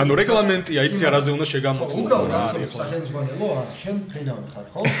 ანუ რეგლამენტია, იცი არაზე უნდა შეგამოწმო. უბრალოდ არსებობს სახელმძღვანელო, შენ მფრინავი ხარ,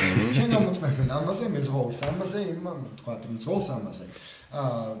 ხო? შენ გამოწმებენ ამაზე, მეზღვაურს ამაზე, იმ თქვა მძღოლს ამაზე.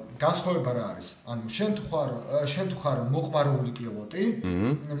 განსხვავება რა არის? ანუ შენ თუ ხარ მოყვარული პილოტი,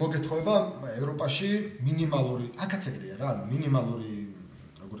 მოგეთხოვება ევროპაში მინიმალური, აქაც ეგრეა რა, მინიმალური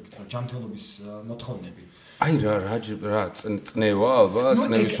როგორ გითხრა, ჯანმრთელობის მოთხოვნები. აი რა წნევა ალბათ,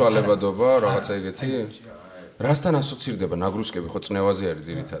 წნევის სვალებადობა, რაღაცა ეგეთი. რასთან ასოცირდება ნაგრუსკები ხო წნევაზე არის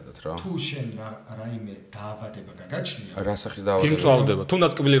ძირითადად რა. თუ შენ რაიმე დაავადება გაგაჩნია, რა სახის დაავადება? იმწვალდება,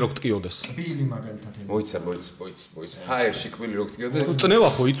 თუნდაც კბილი რო გტკიოდეს. კბილი მაგალითად ელოდება. მოიცა. ჰაერში კბილი რო გტკიოდეს. წნევა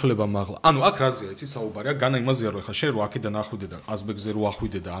ხო იცვლება მაღლა. ანუ აქ რაზეა იცი საუბარი? აქ განა იმაზეა რომ ხა შენ რო აქედან ახვიდე და ყაზბეგზე რო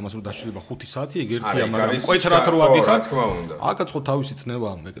ახვიდე და ამას რო დაშვება 5 საათი, ეგ ერთია, მაგრამ ყვეთრად რო ადიხარ, აქაც ხო თავისი წნევა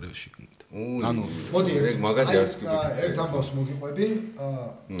მეგრეში. ანუ მოდი მაგაზე არის კი. ერთ ამბავს მოგიყვები,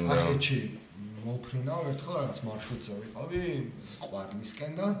 ახეთში მოფრინავ ერთხელ რაღაც მარშრუტზე ვიყავი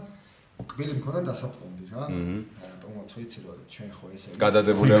ყვარლისკენ და კბილი მქონდა დასაფლავდი რა. რატომაც ვიცი რომ ჩვენ ხო ესე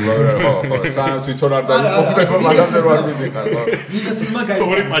გადადებული ამბავი ხო სანამ თვითონ არ დაიწყო მაგაზე რო არ მიდიხარ ხო. ნიმესილმა გაიგო.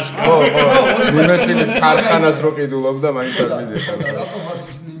 ორი პაშკა. ნიმესილის ხალხანას რო ყიდულობდა მაინც არ მიდიხარ. რატომაც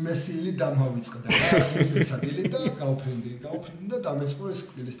ნიმესილი დამავიწყდა რა. მეცადილი და გავფრინდი და დამეწყო ეს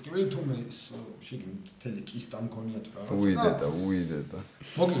კბილის ტკივილი თუ მე შიგნით თელი კისტა მქონია თუ რაღაცა. უიდე.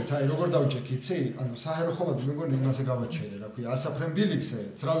 მოკლედ აი როგორ დავჭექი იცი? ანუ საჰერო ხომად მეგონი იმაზე გავაჩერე რა ქვია ასაფრენ ბილიქზე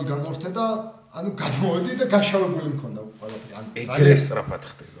ძრავი გამორთე და ანუ გადმოვედი და გაშავებული მქონდა ყველაფერი. ანუ ეგრე სწრაფად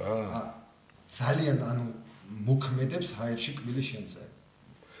ხდება. ძალიან ანუ მოქმედებს ჰაერში კბილი შენზე.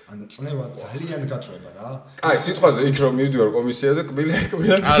 ანუ წნევა ძალიან გაწვება რა. აი სიტყვაზე იქ რომ მივდივარ კომისიაზე კბილი.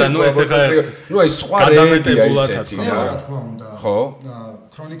 არა, ნუ ეს ახლა ნუ აი სხვა გადამეტებულადაც რა თქმა უნდა. ხო?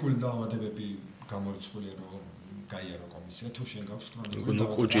 ქრონიკული დაავადებები გამორიცხულია რომ გაიარო კომისია თუ შენ გაქვს ქრონიკული ნუ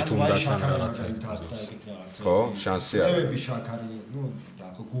ყუჭით უნდაც ან რაღაცა. ხო, შანსი არის. წნევები შაქარი, ნუ რა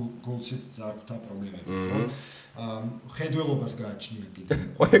გულსის ზარგთა პრობლემები, ხო? ხედველობას გააჩნია კიდე.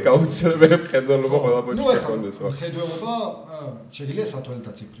 ყველა გაუცილებელი ხედველობა ყველა პოჩი კონდეს ხო? ხედველობა შეიძლება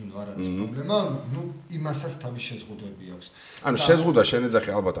სათვალითაც იფრინო, არ არის პრობლემა, ნუ იმასაც თავის შეზღუდვები აქვს. ანუ შეზღუდა შენ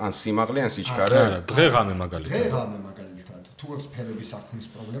ეძახი ალბათ ან სიმაღლე ან სიჩქარე? არა, დღე-ღამე მაგალითად. დღე-ღამე მაგალითად. თუ აქვს ფერების საქმის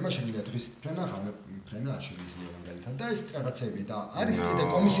პრობლემა, შეიძლება დღის ფრენა, ღამე ფრენა არ შეიძლება მაგალითად და ეს რაღაცები და არის კიდე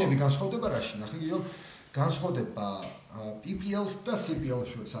კომისიები განსხვავდება რაში? ნახე გიო, განსხვავდება PPL-ს და CPL-ს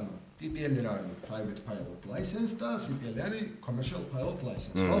შორის, ანუ PPL არის private pilot license და CPL არის commercial pilot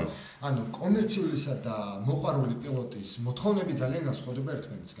license, ხო? ანუ კომერციულისა და მოყვარული პილოტის მოთხოვნები ძალიან განსხვავდება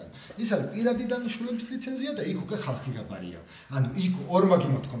ერთმანეთისგან. ის არის პირადი დანიშნულების ლიცენზია და იქ უკვე ხალხი გაბარია. ანუ იქ ორმაგი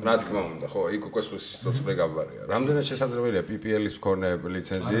მოთხოვნა. რა თქმა უნდა, ხო, იქ უკვე სიცოცხლე გაბარია. რამდენად შესაძლებელია PPL-ის მქონე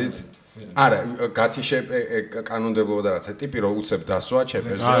ლიცენზიით? არა, გათიშე კანონმდებლობა და რაღაცა ტიპი რო უცებ დასვა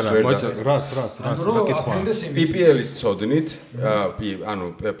ჩეფერს და ვერ და რას რა კითხვა. PPL-ის წოდნით, ანუ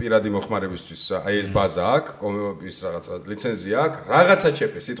პირადი მოხმარებისთვის აი ეს ბაზა აქვს, ის რაღაცა ლიცენზია აქვს, რაღაცა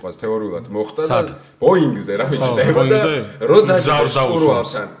ჩეფე სიტყვას თეორიულად მოხდა და ბოინგზე რა მიჩნდება და რო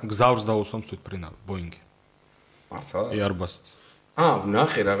დაუსვამს. გზავს დაუსვამს თვითმფრინავი ბოინგი. მართლა? Airbus-ს.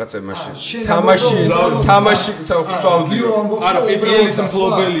 ნახე რაღაცა მაშინ თამაში ხსავდიო. არა,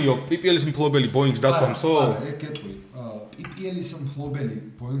 PPL-ის მფლობელი ბოინგს დასვამსო? არა, ეგ გეტყვი. PPL-ის მფლობელი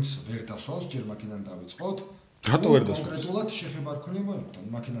ბოინგს ვერ დასვავს, ჯერ მაქინან დავიწყოთ. რატო ვერ დასვავს? კონკრეტულად შეხება არ ქონია ბოინგთან,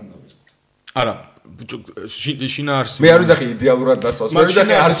 მაქინან დავიწყოთ. არა, შინაარსი. მე არ ვიძახი იდეალურად დასვავს. მე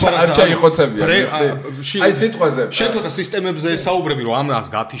ვიძახი არ ჩაიხოცებია. აი სიტყვაზე. შენ თუ ხა სისტემებზე საუბრები რომ ამას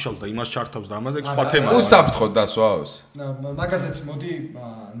გათიშავს და იმას ჩართავს და ამაზე სხვა თემაა. უსაფრთხოდ დასვავს. მაგაზეც მოდი,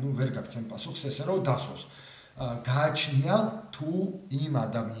 ნუ ვერ გაგცემ პასუხს ესე რომ დასვავს. გააჩნია თუ იმ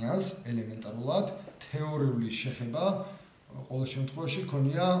ადამიანს ელემენტარულად თეორიული შეხება ყოველ შემთხვევაში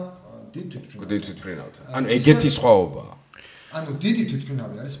ქონია დიდ თვითმფრინავთან. ანუ ეგეთი სხვაობაა. ანუ დიდი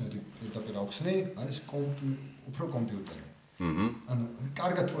თვითმფრინავი არის, მოდი პირდაპირ ავხსნი, არის უფრო კომპიუტერი. ანუ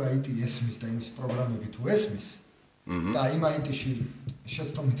კარგად თუ IT ესმის და იმის პროგრამები თუ ესმის და იმ IT-ში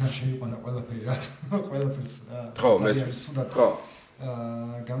შეცდომით არ შეიყვანა ყველაფერი, რაც ყველაფერს ხო, მესმის. ხო.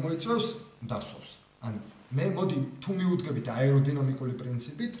 გამოიწვევს დასვავს. ანუ მე მოდი თუ მიუდგებით აეროდინამიკული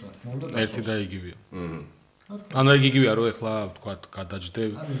პრინციპით, რა თქმა უნდა, დასვავს. ერთი და იგივეა. ანუ ეგ იგივეა რომ ეხლა ვთქვათ გადაჯდე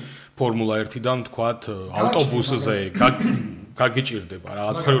ფორმულა 1-დან ვთქვათ ავტობუსზე გაგიჭირდება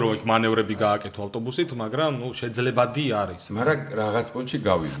რაღაც ხეროვან მანევრები გააკეთო ავტობუსით, მაგრამ შეძლებადი არის. მაგრამ რაღაც პონჩი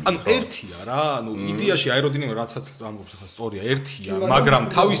გავიდი. ერთია რა, იდეაში აეროდინამიკა რაცაც ამბობს ხა სწორია, ერთია, მაგრამ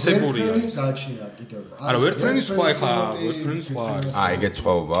თავისებური არის. გააჩნია კიდევ. არა, ვერტფრენი სხვა ხა, ვერტფრენი სხვა არის. ეგეც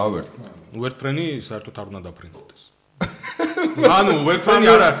სხვაობაა ვერტფრენი საერთოდ არ უნდა დაფრინდეს. ვერტფრენი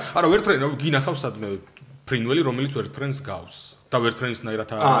არა, ვერტფრენი გინახავს სადმე ფრინველი, რომელიც ვერტფრენს გავს. და ვერტფრენისნაირად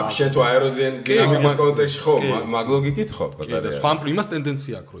შენ თუ აეროდინამიკის კონტექსტში ხო მაგ ლოგიკით ხო ბაზარია. სხვა იმას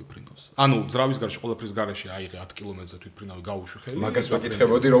ტენდენცია აქვს რომ იფრინოს. ძრავის გარშე ყველაფრის გარშე აიღე 10 კილომეტრზე თვითფრინავი გაუშვი ხელი. მაგას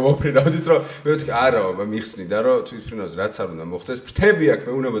ვაკითხებოდი რომ მოფრინავდით რომ მე ვთქვი არა მიხსნიდა რომ თვითფრინავზე რაც არ უნდა მოხდეს ფრთები აქვს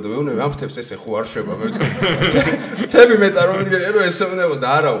მეუნება და მეუნება ამ ფრთებს ესე ხო არ შვება მე ვთქვი ფრთები მე წარმოვიდგენე რომ ესე უნდა იყოს და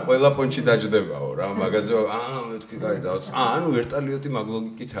არა ყველა პონჩი დაждდებაო რა მაგაზე მე ვთქვი კაი დავც ვერტალიოტი მაგ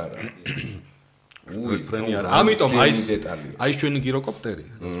ლოგიკით არა. ვერტფრენი არა. ამიტომ აი ჩვენი გიროკოპტერი,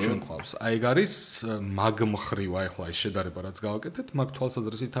 ჩვენ ყავს. აი ეგ არის მაგმხრივ, აი ახლა ეს შედარება რაც გავაკეთეთ, მაგ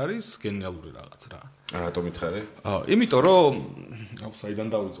თვალსაზრისით არის გენიალური რაღაც რა. რატომ ითხარე? იმიტომ რომ საიდან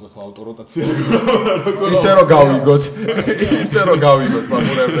დავიწყე ხო ავტოროტაცია. ისე რომ გავიგოთ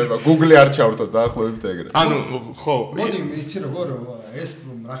მაგურებდება. Google-ი არ ჩავთო დაახლოებით ეგრე. ხო. მოდი იცი როგორ ეს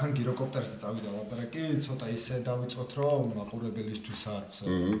რახან გიროკოპტერზე წავიდა ლაპარაკი, ცოტა ისე დავიწყოთ რომ მაყურებელისთვისაც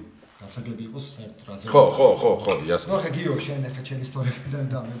გასაგები იყოს საერთოდ რაზე. ხო, იასნა. ნუ ხა გიო შენ ახლა ჩემი ისტორიებიდან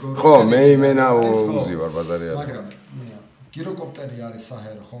და მეგობრებო. ხო, მე იმენა უზივარ ბაზარი არის. მაგრამ გიროკოპტერი არის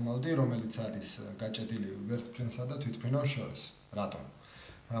საჰაერო ხომალდი, რომელიც არის გაჭედილი ვერტფრენსა და თვითფრინავს შორის. რატომ?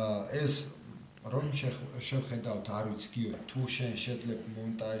 ეს რომ შევხედავთ, არ ვიცი გიო, თუ შენ შეძლებ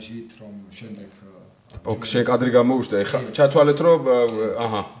მონტაჟით, რომ შემდეგ შენ კადრი გამოუშვდა, ეხა ჩათვალეთ რომ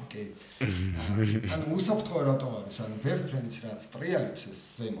აჰა. კი. უსაფრთხო რატო არის? ვერტფრენიც რაც ტრიალებს ეს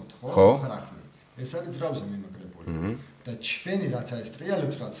ზემოთ, ხო? ხრახლი. ეს არის ძრავზე მიმაგრებული. და ჩვენი რაც არის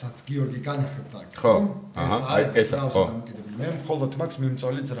ტრიალებს, რაცაც გიორგი განახებდა აქ, ხო? ეს ძრავზე დამოკიდებული. მე მხოლოდ მაქვს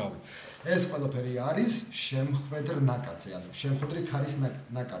მიმწოლი ძრავი. ეს ყველაფერი არის შემხვედრ ნაკადზე, შემხვედრი ქარის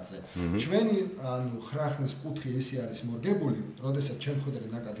ნაკადზე. ჩვენი ხრახლის კუთხე ისე არის მორგებული, როდესაც შემხვედრი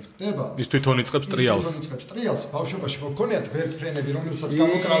ნაკადი ხდება, ის თვითონ იწყებს ტრიალს. ბავშვობაში გქონიათ ვერტფრენები, რომელსაც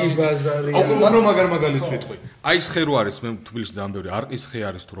გამოკრავდით. უფრო მაგალითს ვიტყვი. აი ეს ხე რო არის, მე თბილისში ძალიან ბევრი არყის ხე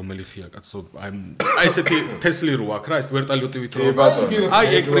არის თუ რომელი ხეა კაცო, აი ესეთი თესლი რო აქვს რა, ეს ვერტალიოტივით რო. აი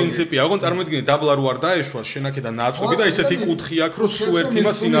ეგ პრინციპია, ოღონდ წარმოიდგინე დაბლა რო არ დაეშვა, შენ აქედან ნაწყვი და ესეთი კუთხე აქვს, რომ სულ ერთი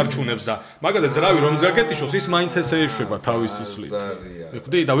მას ინარჩუნებს და მაგაზე ძრავი რომ ზაგეტიშოს ის მაინც ესე ეშვება თავის სისვლით.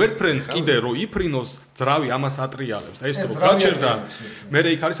 ხვდი და ვერტფრენს კიდე რო იფრინოს ძრავი ამას ატრიალებს და ეს რო გაჩერდა მე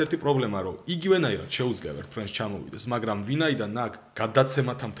იქ არის ერთი პრობლემა რომ იგივენაირად შეუძლია ვერტფრენს ჩამოვიდეს მაგრამ ვინაიდან აქ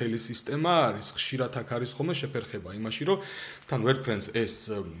გადაცემათა მთელი სისტემა არის ხშირად აქ არის ხოლმე შეფერხება იმაში რომ თან ვერტფრენს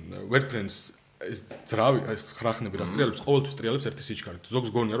ეს ძრავი ეს ხრახნები რა ტრიალებს ყოველთვის ტრიალებს ერთი სიჩქარით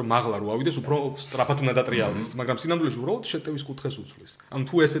ზოგს გონია რომ მაღლა რო ავიდეს უფრო სწრაფად უნდა დატრიალდეს მაგრამ სინამდვილეში უბრალოდ შეტევის კუთხეს უცვლის ანუ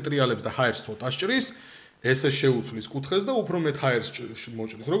თუ ესე ტრიალებს და ჰაერს ცოტა სჭრის ესე შეუცვლის კუთხეს და უფრო მეტ ჰაერს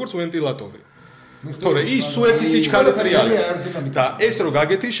მოჭრის როგორც ვენტილატორი თორე ის ერთი სიჩქარე ტრიალებს და ეს რო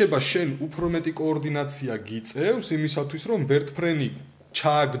გაგეთიშება შენ უფრო მეტი კოორდინაცია გიწევს იმისათვის რომ ვერტფრენი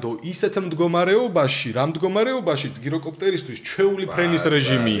ჩააგდო ისეთ მდგომარეობაში რა მდგომარეობაშიც გიროკოპტერისთვის ჩვეული ფრენის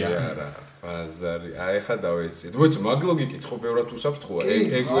რეჟიმია ბაზარი აი ხა დავეციეთ მოიცა მაგ ლოგიკით ხო ბევრად უსაფრთხოა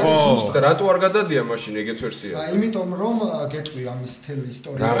ეგ ზუსტად რატო არ გადადია მაშინ ეგეთ ვერსია იმიტომ რომ გეტყვი ამის თელი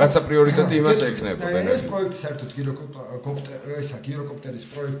ისტორია რაღაცა პრიორიტეტი იმას ექნება ეს პროექტი საერთოდ გიროკოპტერის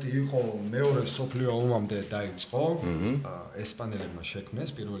პროექტი იყო მეორე სოფლიო ომამდე დაიწყო ესპანელებმა შექმნეს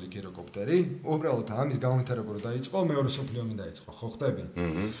პირველი გიროკოპტერი უბრალოდ ამის განვითარება რო დაიწყო მეორე სოფლიო ომი დაიწყო ხო ხდები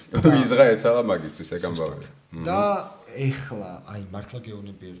იზღა ეცალა მაგისთვის ეგ ამბავი და ეხლა აი მართლა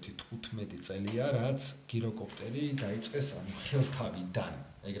გეუბნები 15 წელია რაც გიროკოპტერი დაიწყეს ანუ ხელთავიდან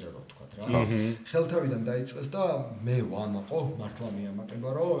ეგრე რო ვთქვათ რა ხელთავიდან დაიწყეს და მე ვამაყო მართლა მიამაყება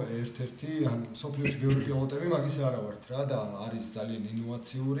რომ ერთ-ერთი ანუ სოფლიოში ბევრი პილოტები მაგის არა ვართ რა და არის ძალიან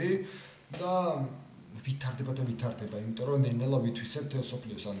ინოვაციური და ვითარდება იმიტომ რომ ნენელა ვითვისებთ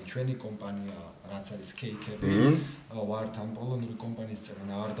სოფლიოს ანუ ჩვენი კომპანია რაც არის KK-ები ვართ ამ პოლონური კომპანიის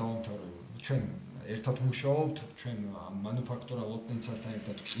წერნა არ დავამთავრე ჩვენ ერთად მუშაობთ ჩვენ მანუფაქტურა ლოტნიცასთან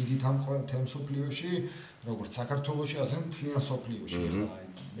ერთად ყიდით ამ თემ სოფლიოში როგორც საქართველოში ასე მთლიან სოფლიოში ახლა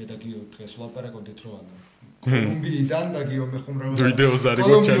მე და გიო დღეს ვლაპარაკობდით რომ ანუ კოლუმბიიდან და გიო მეხუმრება ვიდეოზარი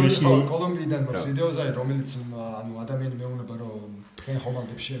მოჩანიშნულ კოლუმბიიდან მაქვს ვიდეოზარი რომელიც ანუ ადამიანი მეუბნება რომ თქვენ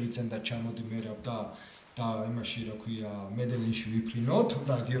ხომალდებს შევიცენ და ჩამოდი მერაბ და იმაში რა ქვია მედელინში ვიფრინოთ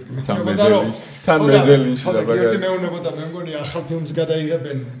და გიორგი მეუბნება რომ თან მედელინში და გიორგი მეუბნება და მე მგონი ახალ ფილმს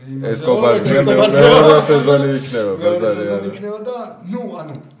გადაიღებენ ეს კოპარცია სეზონი იქნება ბაზარი სეზონი იქნება და ნუ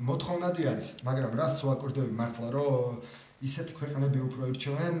ანუ მოთხოვნადი არის მაგრამ რას ვაკურდები მართლა რომ ისეთი ქვეყნები უფრო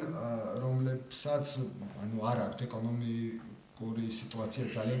ირჩევენ რომლებსაც ანუ არ აქვთ ეკონომიკური სიტუაცია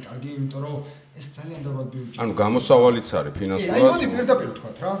ძალიან კარგი, იმიტომ რომ ეს ძალიან დაბალ ბიუჯეტი. ანუ გამოსავალიც არის ფინანსურად. აი, მოდი პირდაპირ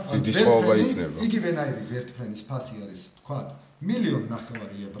ვთქვათ რა. დიდი სხვაობა იქნება. იგივენაირი ვერტფრენის ფასი არის, ვთქვათ,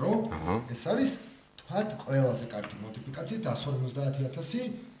 1,900,000 ევრო. ეს არის თქვათ ყველაზე კარგი მოდიფიკაცია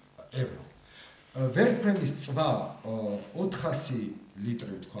 150,000 ევრო. ვერტფრენის წვა 400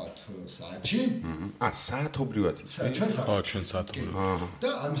 ლიტრი ვთქვათ საათში. საათობრივად იცი? ჩვენ საათობრივად. და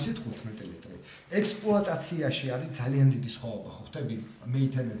ამისით 15 ლიტრი. ექსპლუატაციაში არის ძალიან დიდი სხვაობა, ხო ხტები?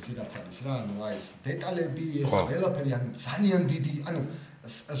 მეინტენენსი რაც არის რა, ანუ აი ეს დეტალები, ეს ყველაფერი, ანუ ძალიან დიდი, ანუ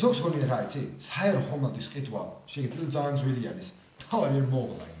ზოგს გონია რა იცი? საერო ხომალდის ყიდვა შეიძლება ძალიან ძველი არის. თავი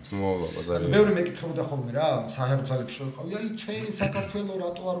მოვლა იმის. მოვლა ბაზარი. მეორე მეკითხებოდა ხოლმე რა, საერთო ძალებში შევყავი, აი ჩვენ საქართველოს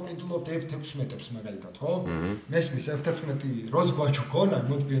რატო არ ვყიდულობთ F-16-ს მაგალითად, ხო? მესმის F-16 როც გვაჩუქონ, აი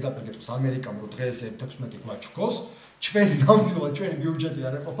მოდი პირდაპირ გეტყვის ამერიკამ რო დღეს F-16 გვაჩუქოს, ჩვენი ნამდვილად ჩვენი ბიუჯეტი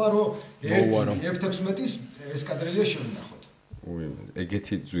არ ეყოფა, რომ F-16-ის ესკადრილია შევინახოთ.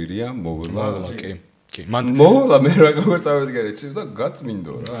 ეგეთი ძვირია, მოვლა კი. კი, მოვლა მე როგორ წავედგარი, იცი და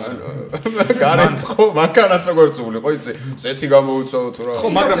გაწმინდო რა. გარეცხო, მანქანას როგორ წულიყო, იცი? ზეთი გამოუცვალო თუ რა. ხო,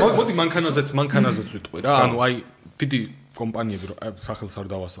 მაგრამ მოდი მანქანაზეც ვიტყვი რა. ანუ აი დიდი კომპანიები რო სახელს არ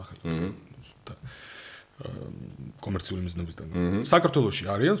დავასახე. კომერციული მიზნებისგან. საქართველოში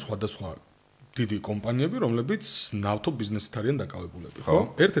არიან სხვადასხვა დიდი კომპანიები, რომლებიც ნავთო ბიზნესით არიან დაკავებულები,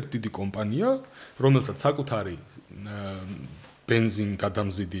 ხო? ერთ-ერთი დიდი კომპანია, რომელსაც საკუთარი ბენზინ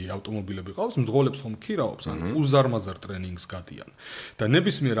გადამზიდი ავტომობილები ყავს, მძღოლებს ხომ ქირაობს, ან უზარმაზარ ტრენინგს გადიან. და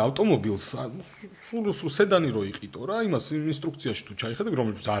ნებისმიერ ავტომობილს სულ სედანი რო იყიდო რა, იმას ინსტრუქციაში თუ ჩაიხედები,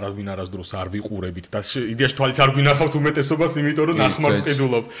 რომელიც არავინ არასდროს არ ვიყურებით და იდეაში თვალიც არ გვინახავთ უმეტესობას, იმიტომ რომ ნახმარს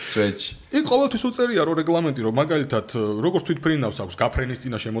ყიდულობ. იქ ყოველთვის უწერია რომ რეგლამენტი რომ მაგალითად როგორც თვითფრინავს აქვს გაფრენის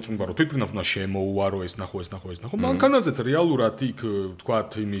წინა შემოწმება რომ თვითფრინავს უნდა შემოუარო ეს ნახო. მანქანაზეც რეალურად იქ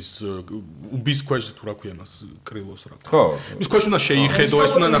თქვათ იმის უბის ქვეშ თუ რა ქვია მას კრილოს რა. ხო. ის ქვეშ უნდა შეიხედო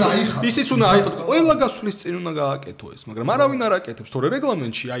ეს უნდა ნახო. ისიც უნდა აიხო ყველა გასვლის წინ უნდა გააკეთო ეს, მაგრამ არავინ არ აკეთებს, თორე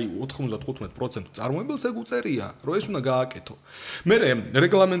რეგლამენტში აი 95% წარმოებელს ეგ უწერია, რომ ეს უნდა გააკეთო. მე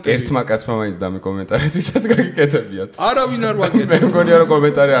რეგლამენტები ერთმა კაცმა მაინც დამი კომენტარით ვისაც გაგიკეთებიათ. არავინ არ ვაკეთებ. მე მგონია რომ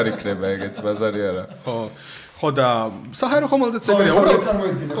კომენტარი არ იქნება ეგეც ბაზარი არა. ხო და საჰაერო ხომალდეც ეგრეა, უბრალოდ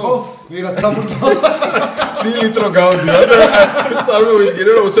წარმოედგინე, ხო? ვიღაც სამოცავს. დილიტრო გავდია და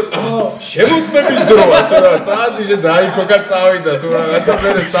წარმოიდგინე რომ შემოწმების დროა, რა, წაადიჟე დაიქოკა წავიდა თუ რაღაცა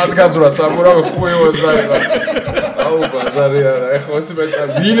მე სადგაზრა საბურავი ხუევას დაიღო. აუ ბაზარი არა, ეხლა მოსმეცა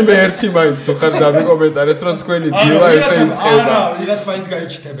ვინმე ერთი მაინც თუ ხარ დამიკომენტარეთ რომ თქვენი დილა ესე იწყება. არა, ვიღაც მაინც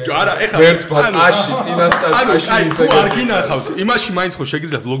გაიჩნდება. არა, ეხლა ერთ ბატაში წინასწარში იწყება. არ გინახავთ, იმაში მაინც ხო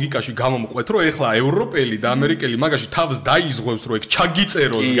შეგიძლიათ ლოგიკაში გამომყვეთ რომ ეხლა ევროპელი და ამერიკელი მაგაში თავს დაიზღვევს რომ ეგ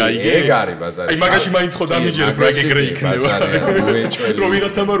ჩაგიწეროს გაიგე. ეგ არის ბაზარი. აი მაგაში მაინც ხო დამიჯერებ რა ეგრე იქნება. რომ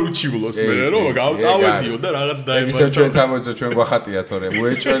ვიღაცამ არ უჩივლოს მე რომ წავედიო და რაღაც დაემართა. ისე ჩვენ თამოძო ჩვენ გვახატია თორე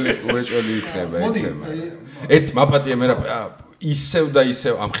უეჭველი იქნება ეს თემა. ერთ მაპატია მერაბი ისევ და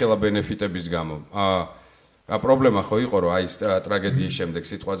ისევ ამ ხელა ბენეფიტების გამო. პრობლემა ხო იყო რომ აი ეს ტრაგედიის შემდეგ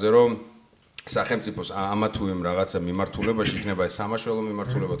სიტყვაზე რომ სახელმწიფოს ამა თუ იმ რაღაცა მიმართულებაში იქნება ეს სამაშველო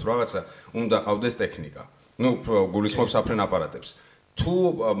მიმართულება თუ რაღაცა უნდა ყავდეს ტექნიკა. ნუ გულისხმობს საფრენ აპარატებს.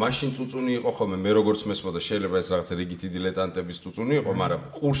 თუ მაშინ წუწუნი იყო ხოლმე მე როგორც მესმოდა შეიძლება ეს რაღაც რიგითი დილეტანტების წუწუნი იყო, მაგრამ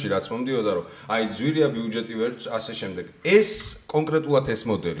ყურში რაც მომდიოდა რომ აი ძვირია ბიუჯეტი ვერ ასე შემდეგ. ეს კონკრეტულად ეს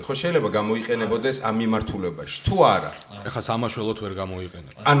მოდელი ხო შეიძლება გამოიყენებოდეს ამ მიმართულებაში თუ არა? ეხლა სამაშველოდ ვერ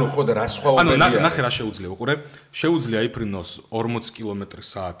გამოიყენება. ანუ ხო და რა სხვაობებია? ანუ ნახე რა შეუძლია უყურე. შეუძლია იფრინოს 40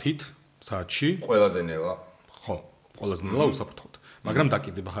 კმ/საათით საათში. ყველაზე ნელა. ხო, ყველაზე ნელა უსაფრთხოდ. მაგრამ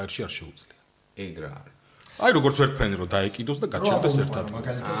დაკიდება ჰაერში არ შეუძლია. ეგ რა არის? აი როგორც ვერტფრენი რომ დაეკიდოს და გაჩერდეს ერთად.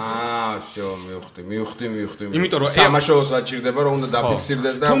 მივხვდი. იმიტომ რომ სამაშველოს აჭირდება რომ უნდა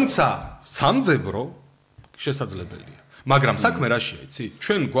დაფიქსირდეს და თუმცა სამძებრო შესაძლებელია. მაგრამ საქმე რაშია, იცი?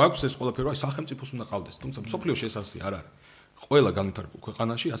 ჩვენ გვაქვს ეს ყველაფერი, აი სახელმწიფოს უნდა ყავდეს, თუმცა მსოფლიოში ეს ასე არ არის. ყველა განვითარებულ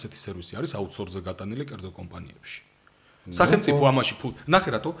ქვეყანაში ასეთი სერვისი არის აუთსორსზე გატანილი კერძო კომპანიებში. სახელმწიფო ამაში ფულ ნახე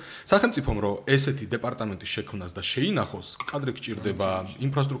რატო სახელმწიფომ რომ ესეთი დეპარტამენტი შექმნას და შეინახოს კადრი გჭირდება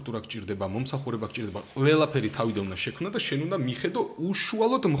ინფრასტრუქტურა გჭირდება მომსახურება გჭირდება ყველაფერი თავიდან უნდა შექმნა და შენ უნდა მიხედო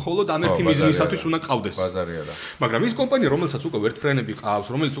უშუალოდ მხოლოდ ამ ერთი მიზნისათვის უნდა ყავდეს ბაზარი არა მაგრამ ის კომპანია რომელსაც უკვე ვერტფრენები ყავს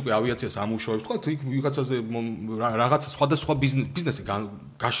რომელიც უკვე ავიაციას ამუშავებს თქვა იქ ვიღაცაზე რაღაცა სხვადასხვა ბიზნესი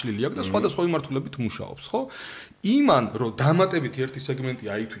გაშლილი აქვს და სხვადასხვა მიმართულებით მუშაობს ხო იმან რომ დამატებით ერთი სეგმენტი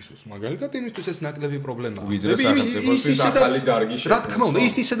აითვისოს მაგალითად იმისთვის ეს ნაკლები პრობლემაა რა თქმა უნდა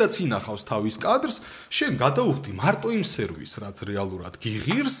ის ისედაც ინახავს თავის კადრს შენ გადაუხდი მარტო იმ სერვისს რაც რეალურად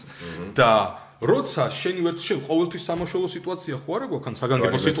გიღირს და როცა შენი ვერტ შენ ყოველთვის სამაშველო სიტუაცია ხო არა გვაქვს ან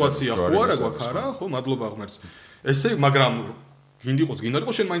საგანგებო სიტუაცია ხო არა გვაქვს არა ხო მადლობა ღმერთს ესე მაგრამ გინდიყოს გინდა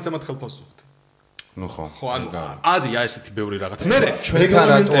იყოს შენ მაინც ამათ ხელფასს უხდი ნუ ხო. ხო, ანუ არია ესეთი ბევრი რაღაც. მე ჩვენთან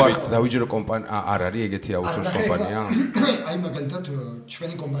რატო არ დავიჯერო კომპანია არ არის ეგეთი აუთსორს კომპანია? აი მაგალითად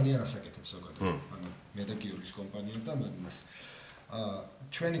ჩვენი კომპანია რას აკეთებს ზოგადად? ანუ მე და გიორგის კომპანია და მაგას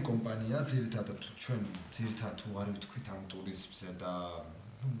ჩვენი კომპანია ძირითადად უარი ვთქვით ამ ტურიზმზე და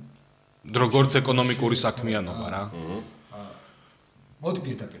როგორც ეკონომიკური საქმიანობა რა. მოდი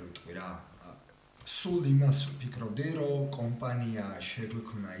პირდაპირ ვიტყვი რა. სულ იმას ვფიქრობდი, რომ კომპანია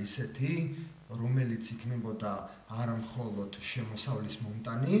შეგვექმნა ისეთი, რომელიც იქნებოდა არა მხოლოდ შემოსავლის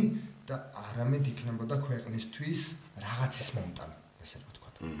მომტანი და არამედ იქნებოდა ქვეყნისთვის რაღაცის მომტანი, ესე რა ვთქვა.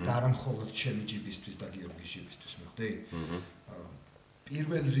 და არა მხოლოდ ჩემი ჯიბისთვის და გიორგის ჯიბისთვის, მიხვდი?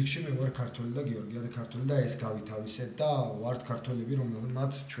 პირველ რიგში მე ვარ ქართველი და გიორგი არის ქართველი და ეს გავითავისეთ და ვართ ქართველები,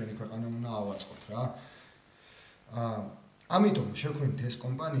 რომელმაც ჩვენი ქვეყანა უნდა ავაწყოთ რა. ამიტომ შევქმნით ეს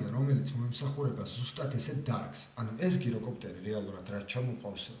კომპანია, რომელიც მოემსახურება ზუსტად ესეთ დარგს. ანუ ეს გიროკოპტერი რეალურად რაც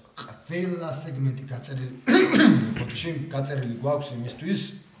ჩამოყავს, ყველა სეგმენტი გაწერილი გვაქვს იმისთვის,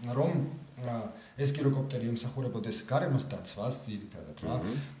 რომ ეს გიროკოპტერი ემსახურებოდეს გარემოს დაცვას ძირითადად რა.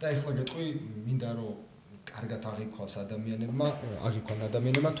 და ეხლა გეტყვი, მინდა რომ კარგად აღიქვას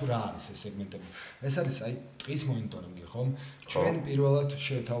ადამიანებმა თუ რა არის ეს სეგმენტები. ეს არის აი ტყის მონიტორინგი, ხომ? ჩვენ პირველად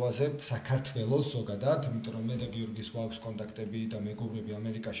შევთავაზებთ საქართველოს ზოგადად, იმიტომ რომ მე და გიორგის გვაქვს კონტაქტები და მეგობრები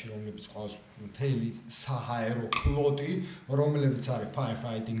ამერიკაში, რომლებიც ყავს მთელი საჰაერო ფლოტი, რომლებიც არის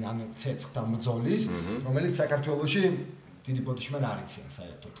firefighting, ანუ ცეცხლთა მძოლის, რომელიც საქართველოში დიდი ბოდიშმან არ იციან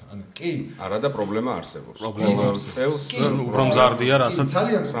საერთოდ. ანუ კი, არა და პრობლემა არსებობს. პრობლემა წელს რომ ზარდია რასაც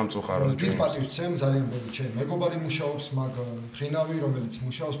სამწუხაროდ. დიდ პატივს ვცემ ძალიან ბევრი ჩემი მეგობარი მუშაობს, მფრინავი, რომელიც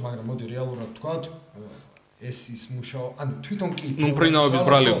მუშაობს, მაგრამ მოდი რეალურად ვთქვათ, ეს ის მუშაო, ანუ თვითონ კი. ნუ მფრინავების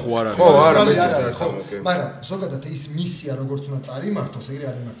ბრალი ხო არ არის. ხო, არა, ხო, მაგრამ ზოგადად ის მისია როგორც უნდა წარიმართოს, ეგრე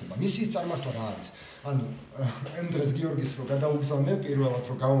არ იმართება. მისიის წარმართვა რა არის? ანუ ამ დღეს გიორგის რო გადაუგზავნე პირველად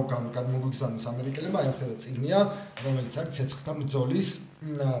რო გამოგვიგზავნეს ამერიკელებმა, აი ახლა წიგნია, რომელიც არის ცეცხლთა მძოლის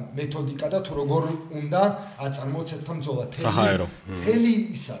მეთოდიკა და თუ როგორ უნდა აწარმოოს ცეცხლთა მძოლა. თელი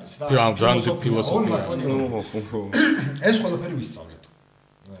ის არის რა. ძალიან ფილოსოფია. ეს ყველაფერი ვისწავლეთ.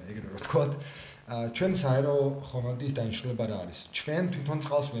 ეგრე რო ვთქვათ, ჩვენ საერო ხომალდის დანიშნულება რა არის? ჩვენ თვითონ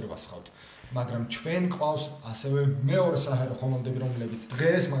წყალს ვერ ვასხავთ. მაგრამ ჩვენ ყავს ასევე მეორე საჰაერო ხომალდები, რომლებიც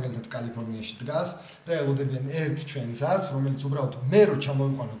დღეს მაგალითად კალიფორნიაში დგას და ელოდებიან ერთ ჩვენს არს, რომელიც უბრალოდ მე რო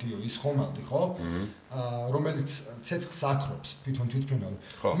ჩამოვიყვანო გიო ის ხომალდი, ხო? რომელიც ცეცხლს აკრობს თვითონ თვითმფრინავი.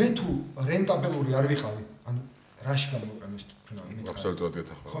 მე თუ რენტაბელური არ ვიყავი, ანუ რაში გამოვიყენო ეს თვითმფრინავი? აბსოლუტურად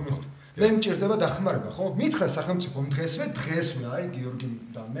გეთახმება. ხო, მე მჭირდება დახმარება, ხო? მითხრა სახელმწიფომ დღესვე, აი გიორგი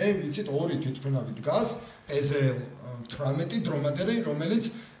და მე ვიცით ორი თვითმფრინავი დგას, პეზელ 18 დრომადერი,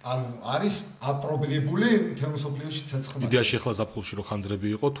 რომელიც ანუ არის აპრობირებული მთელ მსოფლიოში ცეცხლმა. იდეაში ახლა ზაფხულში რო ხანძრები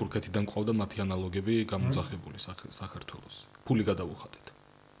იყო, თურქეთიდან ყავდა მათი ანალოგები გამოძახებული საქართველოს. ფული გადავუხადეთ.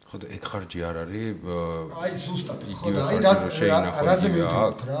 ხო და ეგ ხარჯი არ არის აი ზუსტად, ხო და აი რაზე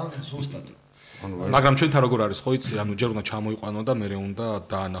მივიდოთ რა, ზუსტად. მაგრამ ჩვენთან როგორ არის, ხო იცი, ანუ ჯერ უნდა ჩამოიყვანო და მე უნდა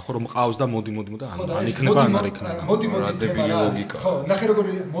დაანახო, რომ ყავს და მოდი და ან იქნება ან არ იქნება. მოდი თემა რა არის. ხო, ნახე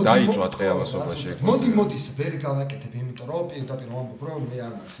როგორი დაიწვა ტყეავასობაში. მოდის ვერ გავაკეთებ, იმიტომ რომ პირდაპირ ვამბობ, რომ მე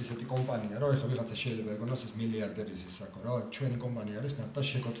არ მაქვს ისეთი კომპანია, რომ ეხლა ვიღაცა შეიძლება ეგონოს ეს მილიარდერის ის საკო რა, ჩვენი კომპანია არის მართლა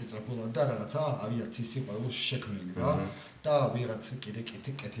შეკოწიწებულად და რაღაცა ავიაციის სიყვარულს შექმნილი რა. და ვიღაც კიდე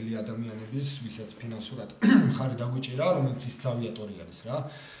კეთილი ადამიანების, ვისაც ფინანსურად ხარი დაგვიჭირა, რომელიც ის ავიატორი არის რა.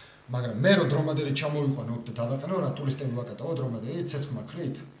 მაგრამ მე რო დრომადერი ჩამოვიყვანო და დავაყენო რა ტურისტები ვაკატაო დრომადერი ცეცხლმა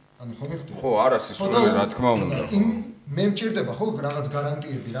ქრით? ანუ ხო მიხდი? ხო, არა სისულელი რა თქმა უნდა. მე მჭირდება ხო რაღაც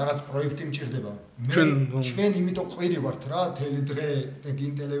გარანტიები, რაღაც პროექტი მჭირდება. ჩვენ იმიტომ ყვირი ვართ რა, თელი დღე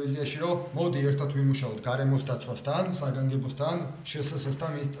გინ ტელევიზიაში რომ მოდი ერთად ვიმუშაოთ გარემოს დაცვასთან, საგანგებოსთან,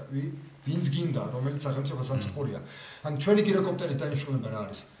 შესასესთან ვინც გინდა, რომელიც სახელმწიფო სამსახურია. ანუ ჩვენი გიროკოპტერის დანიშნულება რა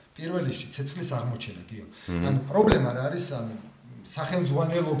არის? პირველ რიგში ცეცხლის აღმოჩენა, გიო. ანუ პრობლემა რა არის? ანუ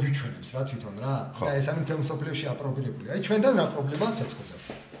სახელმძღვანელო გვიჩვენებს რა თვითონ რა და ეს არის მთელ მსოფლიოში აპრობირებული. აი ჩვენთან რა პრობლემაა ცეცხლზე?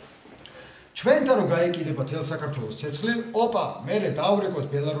 ჩვენთან რო გაეკიდება თელ საქართველოს ცეცხლი, ოპა, მე დავრეკოთ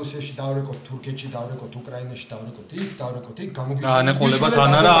ბელარუსიაში, დავრეკოთ თურქეთში, დავრეკოთ უკრაინაში, დავრეკოთ იქ, გამოგვიჩვენებს. ანეყოლება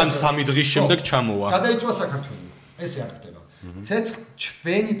თანარა ან 3 დღის შემდეგ ჩამოვა. გადაიწვა საქართველო. ესე არ ხდება. ცეცხლ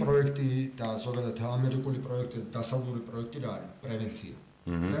ჩვენი პროექტი და ზოგადად ამერიკული პროექტი და დასავლური პროექტი რა არის? პრევენცია.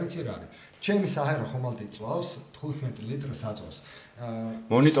 პრევენცია რა არის? ჩემი საჰაერო ხომალდი წვავს 15 ლიტრს აწვავს.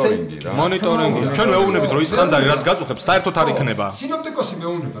 მონიტორინგი რა. მონიტორინგი. ჩვენ მეუბნებით რომ ის ხანძარი რაც გაწუხებს, საერთოდ არ იქნება. სინოპტიკოსი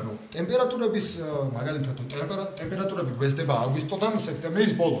მეუბნება რომ ტემპერატურების მაგალითად ტემპერატურები გვესდება აგვისტოდან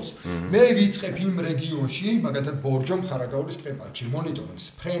სექტემბრის ბოლოს. მე ვიწყებ იმ რეგიონში, მაგალითად ბორჯომ ხარაგაულის ტყეპარკში მონიტორინგს,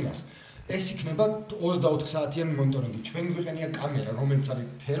 ფრენას. ეს იქნება 24 საათიანი მონიტორინგი. ჩვენ გვიყენია კამერა, რომელიც არის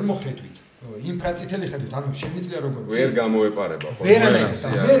თერმოხედვით. ინფრაწითელი ხედვით, ანუ შემიძლია როგორც ვერ გამოეპარება ხო?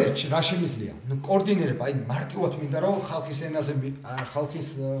 მე რა შემიძლია? ნუ კოორდინირება, აი მარტივად მინდა რომ ხალხის ენაზე ხალხის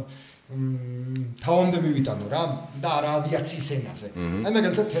თავამდე მივიტანო რა და არა ავიაციის ენაზე. აი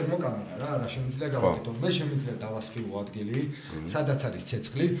მაგალითად თერმოკამერა რა შემიძლია გავაკეთო. მე შემიძლია დავასხივო ადგილი, სადაც არის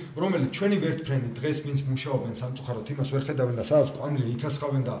ცეცხლი, რომელიც ჩვენი ვერტფრენი დღეს ვინც მუშაობენ სამწუხაროდ იმას ვერ ხედავენ და სადაც კვამლია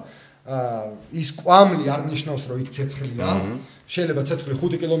იქასხავენ და ის კვამლი არ ნიშნავს რომ იქ ცეცხლია. შეიძლება ცეცხლი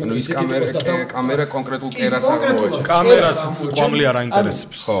 5 კილომეტრის სიგრძეს და კამერა კონკრეტულ კერას აღმოაჩენს. კამერას კვამლი არ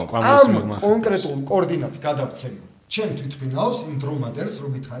აინტერესებს. კვამლის მიღმა. კონკრეტულ კოორდინატს გადავცემ. ჩემ თვითფრინავს იმ დრომადერს რო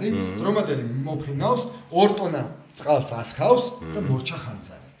გითხარი, დრომადერი მოფრინავს 2 ტონა წყალს ასხავს და მორჩა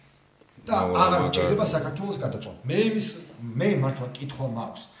ხანძარი. და აღარ ჭირდება საქართველოს გადაწვა. მე მართლა კითხვა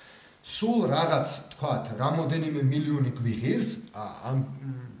მაქვს. სულ რაღაც თქვათ, რამოდენიმე მილიონი გვიღირს ამ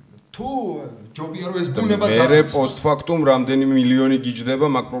თუ ჯობია რომ ეს ბუნება მე პოსტფაქტუმ რამდენი მილიონი გიჯდება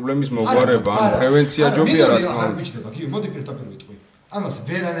მაგ პრობლემის მოგვარება, ან პრევენცია ჯობია რა თქმა უნდა. არ გიჯდება, კი, მოდი პირდაპირ ვიტყვი. ამას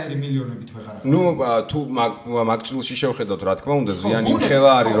ვერანაირი მილიონებით ვეღარ აქვს. ნუ თუ მაგ ჭილში შევხედავთ რა თქმა უნდა ზიანი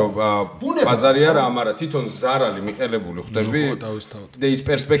იმხელა არის რომ ბაზარი არა, მაგრამ თვითონ ზარალი მიყელებული ხვდები და ის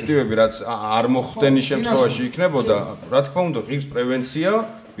პერსპექტივები რაც არ მოხდენის შემთხვევაში იქნებოდა, რა თქმა უნდა ღირს პრევენცია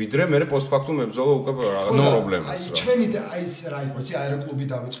ვიდრე მე პოსტფაქტუმ ებრძოლა უკვე რაღაც პრობლემას. აი ჩვენი აი ეს რა იყო, იცი აეროკლუბი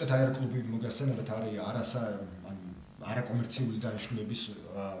დავიწყეთ, აეროკლუბი მოგასცემებთ არის არაკომერციული დანიშნულების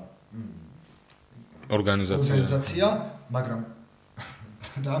ორგანიზაცია, მაგრამ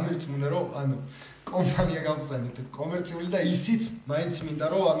დამირწმუნე რომ ანუ კომპანია გავხსენეთ კომერციული და ისიც მაინც მინდა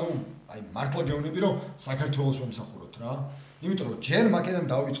რომ ანუ აი მართლა გეუბნები რომ საქართველოს ვემსახუროთ რა. იმიტომ რომ ჯერ მაგედან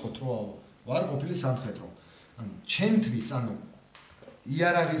დავიწყოთ რომ ვარ ყოფილი სამხედრო. ანუ ჩემთვის ანუ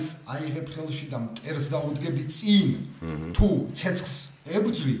იარაღის აიღებ ხელში და მტერს დაუდგები წინ თუ ცეცხლს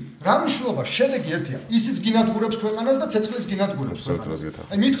ებძვი რა მნიშვნელობა შედეგი ერთია ისიც გინადგურებს ქვეყანას და ცეცხლის გინადგურებს ქვეყანას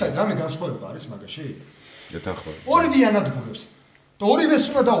აი მითხარით რამე განსხვავება არის მაგაში ეთანხმები ორივე ანადგურებს და ორივეს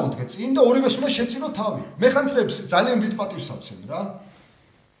უნდა დაუდგე წინ და ორივეს უნდა შეწირო თავი მე ხანძრებს ძალიან დიდ პატივს ავცემ რა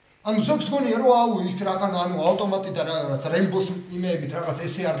ანუ ზოგს გონია რომ აუ იქ რაღაც ანუ ავტომატი და რაღაც რემბოს იმეებით რაღაც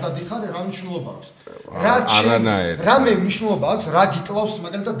ესე არ დადიხარე რა მნიშვნელობა აქვს რამე მნიშვნელობა აქვს რა გიკლავს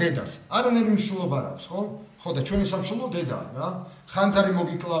მაგალითად დედას არანაირი მნიშვნელობა არ აქვს ხო და ჩვენი სამშობლო დედაა რა ხანძარი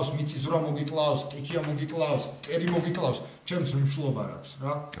მოგიკლავს მიწისძვრა მოგიკლავს ტიქია მოგიკლავს ტერი მოგიკლავს ჩემს მნიშვნელობა არ აქვს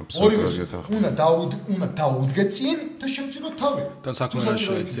რა ორივეს უნდა დაუდგე წინ და შევწირო თავი და საქმე რა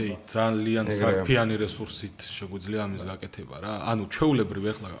შეიძლება ძალიან სარფიანი რესურსით შეგვიძლია ამის გაკეთება რა ანუ ჩვეულებრივ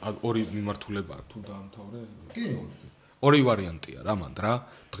ეხლა ორი მიმართულება თუ დაამთავრე კი ორი ვარიანტია რა მანდ რა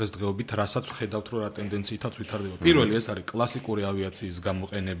დღესდღეობით რასაც ვხედავთ რომ რა ტენდენციითაც ვითარდება. პირველი ეს არის კლასიკური ავიაციის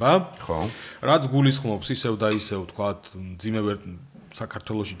გამოყენება. ხო. რაც გულისხმობს ისევ და ისევ თქვათ ძიმე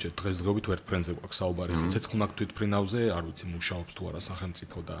საქართველოში დღესდღეობით ვერტფრენზე გვაქვს საუბარი. ცეცხლმაგ თვითფრინავზე არ ვიცი მუშაობს თუ არა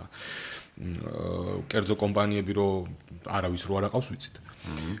სახელმწიფო და კერძო კომპანიები რომ არავის რო არ აყავს ვიცით.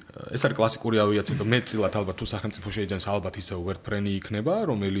 ეს არის კლასიკური ავიაცია და მეტწილად ალბათ თუ სახელმწიფო შეიძენს ალბათ ისევ ვერტფრენი იქნება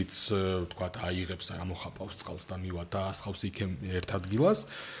რომელიც თქვათ აიღებს ამოხაპავს წყალს და მივა და ასხავს იქ ერთ ადგილას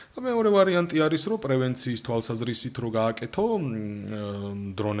და მეორე ვარიანტი არის რომ პრევენციის თვალსაზრისით რო გააკეთო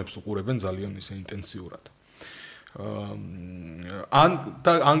დრონებს უყურებენ ძალიან ისე ინტენსიურად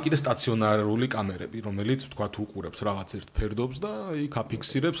ან კიდე სტაციონარული კამერები რომელიც თქვათ უყურებს რაღაც ერთ ფერდობს და იქ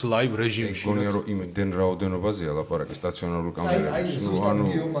აფიქსირებს ლაივ რეჟიმში გონია რომ იმდენ რაოდენობაზეა ლაპარაკი სტაციონარულ კამერებში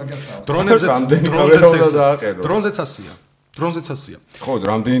დრონზეც ასია ხო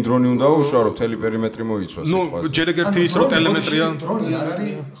რამდენი დრონი უნდა უშვა რომ მთელი პერიმეტრი მოიცვა სიტყვაზე ნუ ჯერ ერთი ის რომ ტელემეტრია დრონი არ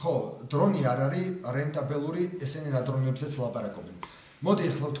არის ხო დრონი არ არის რენტაბელური ესენი რა დრონებზეც ლაპარაკობენ მოდი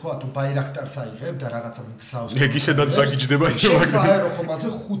ახლა თქვა თუ ბაირაქტარს აიღებ და რაღაცა გსავს ეგ ისედაც დაგიჯდება იმ მაგას აეროხომაზე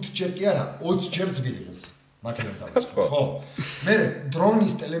 5 ჯერ კი არა 20 ჯერ ძვირებას მაგერად დავიწყო ხო მე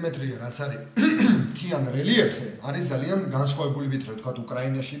დრონის ტელემეტრია რაც არის თიან რელიეფზე არის ძალიან განსხვავებული ვიდრე თქვა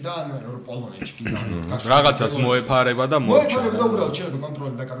უკრაინაში და პოლონეთში კიდე რაღაცას მოეფარება და მორჩა მოეფარება და უბრალოდ შეიძლება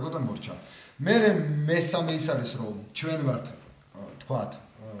კონტროლი დაკარგო და მორჩა მე მესამე ის არის რომ ჩვენ ვართ თქვა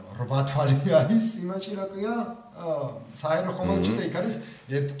 8 თვალი არის იმაში რა ქვია საერო ხომალდში და იქ არის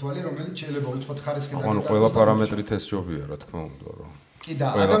ერთი თვალი რომელიც შეიძლება უცხოთ ხარისხიდან ანუ ყველა პარამეტრით ეს ჯობია რა თქმა უნდა რომ კი და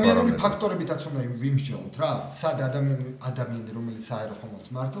ადამიანური ფაქტორებითაც უნდა ვიმსჯელოთ რა სად ადამიანი რომელიც საერო ხომალდს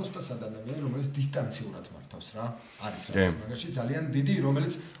მართავს და სად ადამიანი რომელიც დისტანციურად მართავს რა არის რა მაგაში ძალიან დიდი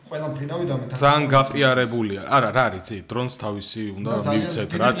რომელიც ყველა მფრინავი დამეთანხმდა. ძალიან გაპიარებულია. არა, რა არის, დრონს თავისი უნდა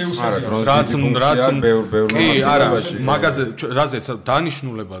მივცეთ, რაც კი, არა, მაგაზე რაზეც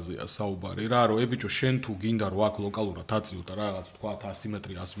დანიშნულებაზეა საუბარი რა, რომ ებიჭო შენ თუ გინდა რომ აქ ლოკალურად აწიო და რაღაც თქვა 100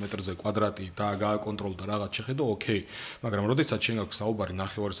 მეტრი, 100 მეტრზე კვადრატი და გააკონტროლო და რაღაც შეხედო, ოკეი. მაგრამ როდესაც შენ აქვს საუბარი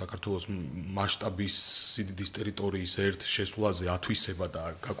ნახევარი საქართველოს მასშტაბის სიდიდის ტერიტორიის ერთ შესვლაზე ათვისება და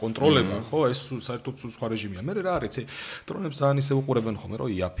გაკონტროლება, ხო, ეს საერთოდ სხვა რეჟიმია. მე რა არის, დრონებს ძალიან ისე უყურებენ ხოლმე, რომ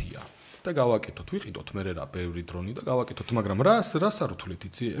იაფია. და გავაკეთოთ, ვიყიდოთ მე რა ბევრი დრონი და გავაკეთოთ, მაგრამ რას არ უთვლით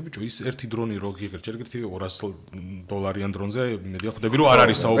იცი? ებიჭო, ის ერთი დრონი რო ღიღებ, ჯერ ერთი $200 დრონზე იმედია ხვდები, რომ არ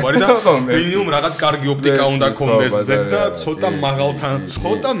არის საუბარი და მინიმუმ რაღაც კარგი ოპტიკა უნდა ქონდეს ზედ და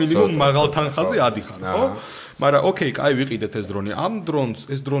ცოტა მინიმუმ მაღალ თანხაზე ადიხარ, ხო? მაგრამ ოკეი, კაი, ვიყიდეთ ეს დრონი. ამ დრონს,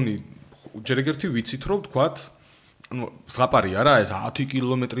 ეს დრონი ჯერ ერთი ვიცით, რომ ვთქვათ, ანუ ზღაპარია რა, ეს 10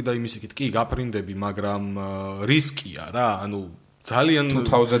 კილომეტრი და იმის იქით, კი, გაფრინდები, მაგრამ რისკია რა, ანუ ძალიან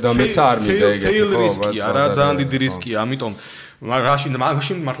თუთავზე და მეც არ მიდე ეგეთი ხო რისკია რა, ძალიან დიდი რისკია, ამიტომ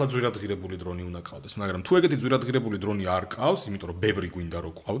მაშინ მართლა ძვირადღირებული დრონი უნდა ყავდეს, მაგრამ თუ ეგეთი ძვირადღირებული დრონი არ ყავს, იმიტომ რომ ბევრი გვინდა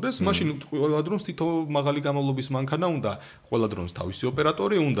რომ ყავდეს, მაშინ ყველა დრონს თითო მაღალი გამავლობის მანქანა უნდა, ყველა დრონს თავისი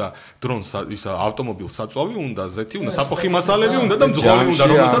ოპერატორი უნდა, დრონს ის ავტომობილს საწვავი უნდა, ზეთი უნდა, საფოხი მასალები უნდა და მძღოლი უნდა,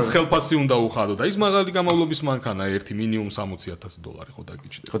 რომელსაც ხელფასი უნდა უხადო და ის მაღალი გამავლობის მანქანა ერთი მინიმუმ $60,000 ხო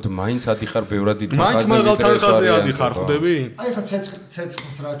დაგიჭირდა. ხო და მაინც ადიხარ ბევრად დიდ ხაზზე. მაინც მაღალ თანხაზე ადიხარ, ხვდები? აი ხა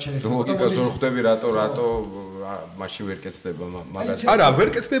ცეცხლს რა შეიძლება. ლოგიკას ვერ ხვდები რატო მაშინ ვერ კეთდება მაგას. არა, ვერ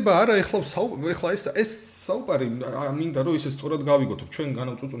კეთდება, არა, ეხლა ეს საუბარი მინდა რომ ისე სწორად გავიგოთ, ჩვენ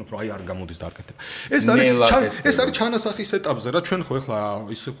განავწუწუნოთ, რომ აი არ გამოდის და არ კეთდება. ეს არის ჩანასახის ეტაპზე რა, ჩვენ ხო ეხლა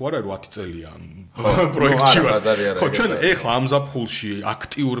ისე ხო არა რომ 10 წელია პროექტში ვარ. ხო, ჩვენ ეხლა ამ ზაფხულში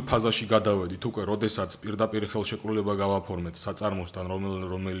აქტიურ ფაზაში გადავედით უკვე, როდესაც პირდაპირ ხელშეკრულება გავაფორმეთ საწარმოსთან,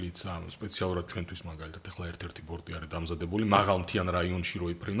 რომელიც სპეციალურად ჩვენთვის მაგალითად ეხლა ერთ-ერთი ბორტი არის დამზადებული მაღალმთიან რაიონში რო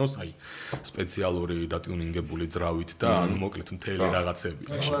იფრინოს, აი სპეციალური დატიუნინგებული ძრავით და ანუ მოკლედ მთელი რაღაცები.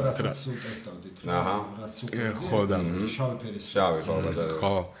 ეხლა რასაც უტესტავდით რა. ხო და შავი ფერის.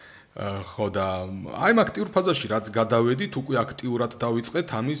 ხო და აი აქტიურ ფაზაში რაც გადავედით, უკვე აქტიურად დავიწყეთ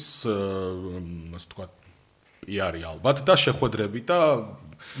ამის ასე ვთქვათ PR-ი ალბათ და შეხვედრები და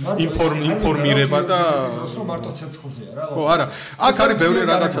ინფორმირება და რომ მარტო ცეცხლზეა რა. ხო, არა. აქ არის ბევრი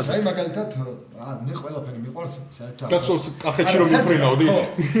რაღაცა. აი მაგალითად მე ყველაფერი მიყვარს საერთოდ. გახსოვს კახეთში რომ ვიფრინავდით?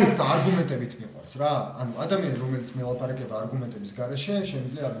 საერთოდ არგუმენტებით მიყვარს რა. ანუ ადამიანი რომელიც მელაპარაკება არგუმენტების გარეშე,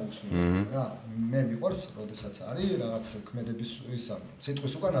 შემიძლია არ მოусმინო რა. მე მიყვარს, როდესაც არის რაღაც ქმედების ისა,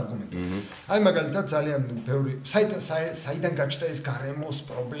 სიტყვის უკან არგუმენტები. აი მაგალითად ძალიან ბევრი საიდან გაჩნდა ეს გარემოს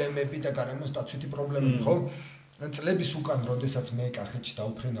პრობლემები და გარემოს დაცვითი პრობლემები, ხო? წლების უკან, როდესაც მე კახეთში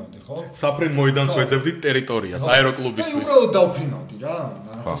დავფრინავდი, ხო? საფრენ მოედანს ვეძებდით ტერიტორიას, აეროკლუბისთვის. უბრალოდ დავფრინავდი რა,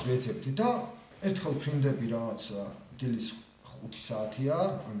 რაღაცას ვეძებდი და ერთხელ ფრინდები რაღაც დილის 5 საათია,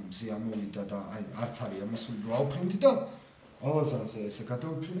 ან მზე ამოვიდა და აი არც არის ამასული რომ ავფრინდი და ალაზანზე ესე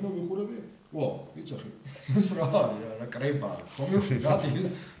გადავფრინო ვიყურები. ვა, იცოხი. ეს რა არის რა კრება, ხო მივხვდი.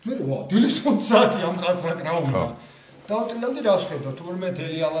 მე რა, დილის 5 საათი ამ ხალხს რა უნდა. დავტილანდი რას ხედავ, თურმე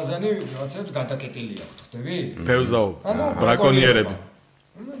თელი ალაზანი რაღაცებს გადაკეტილი აქვს, ხვდები? ფევზაო, ბრაკონიერები.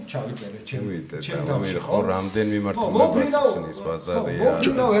 ჩავიწერე ჩემ ხო რამდენ მიმართულებას ისნის ბაზარია.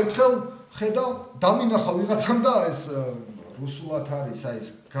 მოვჩინო ერთხელ ხედავ, დამინახა ვიღაცამ და ეს რუსულად არის აი ეს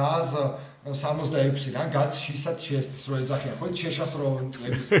გაზ 66 რა გაზ შისად შეესწს რო ეძახიან ხო შეშასრო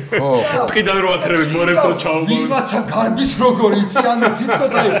წლების ხო ტყიდან რო ათრევენ მორებს რო ჩაუბოვენ ვიღაცა გარბის როგორ იცი ანუ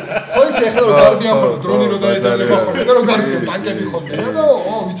თითქოს აი ხო იცი ახლა რო გარბი ახლა დრონი რო დაედანება ხოლმე და რო გარბი ტანკები ხოლმე რა და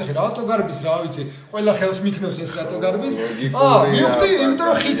ვიცი რატო გარბის რა ვიცი ყველა ხელს მიქნევს ეს რატო გარბის მივხვდი იმიტომ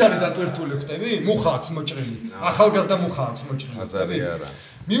რომ ხით არის დატვირთული ხვდები მუხა აქვს მოჭრილი ახალგაზრდა მუხა აქვს მოჭრილი ხვდები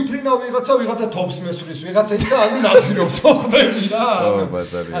მიფრინავ ვიღაცა თობს მესვრის ვიღაცა ისა ანუ ნათირობს ხვდები რა ხო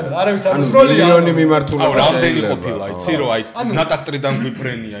ბაზარია ანუ არავის არ უსროლია მილიონი მიმართულება რამდენი ყოფილა იცი რომ აი ნატახტრიდან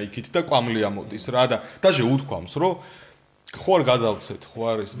გვიფრენია იქით და კვამლი ამოდის რა და დაჟე უთქვამს რომ ხო არ გადავცეთ ხო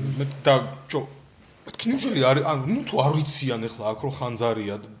არის მე და კნიუჟელი არის ანუ ნუ თუ არ ვიციან ახლა აქ რო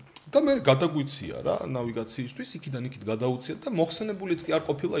ხანძარია და მე გადაგვიცია რა ნავიგაციისთვის იქიდან იქით გადაუცია და მოხსენებულიც კი არ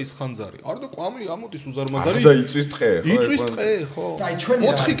ყოფილა ის ხანძარი არ და კვამლი ამოდის უზარმაზარი და იწვის ტყე ხო იწვის ტყე ხო და აი ჩვენი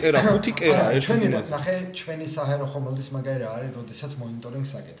 4 კერა 5 კერა ჩვენი ნახე ჩვენი საჰაერო ხომალდის მაგარი არის როდესაც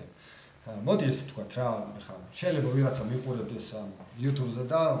მონიტორინგს აკეთებ მოდი ეს თქვათ რა ხა შეიძლება ვიღაცა მიყურებდეს YouTube-ზე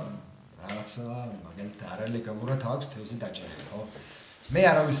და რაღაცა მაგალითად არალეგალურად აქვს თევზი დაჭერილი ხო მე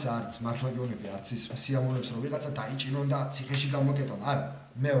არავის არც მართლა გეუბნები არც ის სიამოვნებს რომ ვიღაცა დაიჭინონ და ციხეში გამოკეტონ არა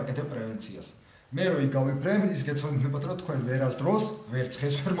მე ვაკეთებ პრევენციას მე რო იგავიფრენ, ის გეცნობათ რომ თქვენ ვერასდროს, ვერც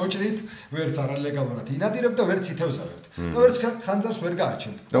ხეს ვერ მოჭრით, ვერც არალეგალურად ინადირებთ და ვერც ითევზავებთ. და ვერც ხანძარს ვერ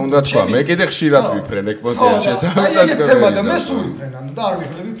გააჩენთ. და უნდა თქვა, მე კიდე ხშირად ვიფრენ ეგ პოდკასტი შესაძლოა. აი ეგ თემა და მე სულ ვიფრენ, ანუ და არ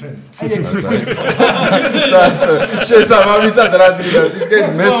ვიხლები ფრენ. აი ეგ შესაბამისად რაც გინდათ, ის კიდე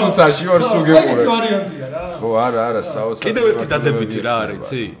მე სუცაში ვარ სულ გეყურე. ეგ ვარიანტია რა. ხო, არა, საოცარი. კიდევ ერთი დადებითი რა არის,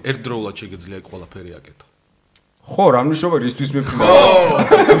 იცი? ერთდროულად შეგეძლია ეგ ყველაფერი აკეთო. ხო, რა მნიშვნელობა ისთვის მიფრინავ.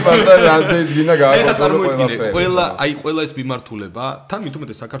 ბაზარი ამდენიც გინდა გააკეთო. ეხლა წარმოიდგინე, ყველა ეს მიმართულება, თან მით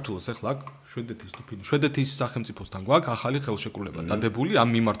უმეტეს საქართველოს ეხლა აქ შვედეთის სახელმწიფოსთან გვაქვს ახალი ხელშეკრულება დადებული ამ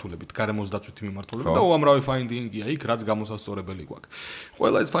მიმართულებით, გარემოს დაცვითი მიმართულება და უამრავი ფაინდინგია იქ, რაც გამოსასწორებელი გვაქვს.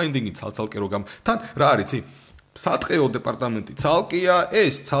 ყველა ეს ფაინდინგი ცალ-ცალკე რომ თან რა არის, იცი? სატყეო დეპარტამენტი ცალკეა,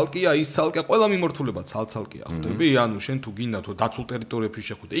 ის ცალკეა, ყველა მიმართულება ცალ-ცალკეა, ხვდები? ანუ შენ თუ გინდა თუ დაცულ ტერიტორიებში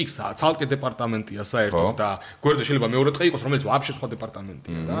შეხვიდე, იქ ცალკე დეპარტამენტია საერთოდ და გვერდზე შეიძლება მეორე ტყე იყოს, რომელიც ვაფშე სხვა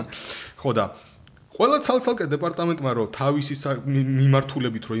დეპარტამენტია რა. ხო და ყველა ცალ-ცალკე დეპარტამენტმა რო თავისი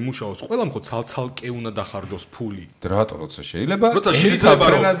მიმართულებით რო იმუშაოს, ყველამ ხო ცალ-ცალკე უნდა დახარჯოს ფული. რატო როცა შეიძლება? როცა შეიძლება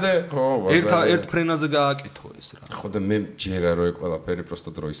ფრენაზე, ხო, ერთ ფრენაზე გააკეთო ეს რა. ხო და მე ჯერა რო ეგ ყველაფერი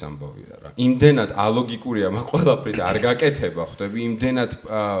პროსტო დროის ამბავია რა. იმდენად ალოგიკურია მაგ ყველაფრის არ გაკეთება, ხვდები? იმდენად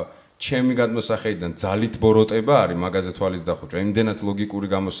ჩემი გადმოსახედიდან ძალით ბოროტება არის მაგაზე თვალის დახუჭვა. იმდენად ლოგიკური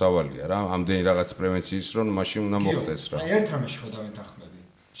გამოსავალია რა. ამდენი რაღაც პრევენციის რომ მაშინ უნდა მოხდეს რა. აი ერთ რამეში ხო დავეთანხმები.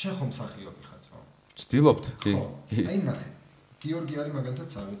 შენ ხომ მსახიობი ხარ ძმა? ვცდილობთ? კი. აი ნახე. გიორგი არის მაგალითად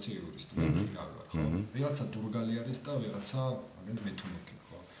სავიაციო იურისტი, მე მფრინავი ვარ, ხო? ვიღაცა დურგალი არის და ვიღაცა მაგალითად მეთუნექი,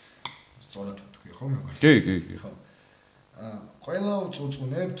 ხო? სწორად ვთქვი, ხო მეგობრებო? კი. ხო. ყველა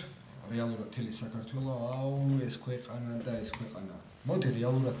უწუწუნებთ რეალურად თელი საქართველო, აუ ეს ქვეყანა და ეს ქვეყანა. მოდი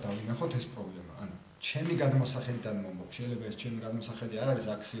რეალურად დავინახოთ ეს პრობლემა. ანუ ჩემი გადმოსახედიდან მომბობ, შეიძლება ეს ჩემი გადმოსახედი არ არის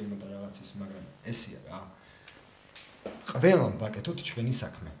აქსიომა და რაღაც ის, მაგრამ ესია რა. ყველამ ვაკეთოთ ჩვენი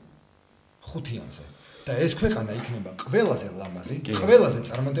საქმე. ხუთიანზე. და ეს ქვეყანა იქნება ყველაზე ლამაზი, ყველაზე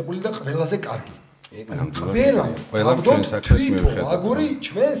წარმატებული და ყველაზე კარგი. ყველა ჩვენ საქმეს მივხედავთ. აგური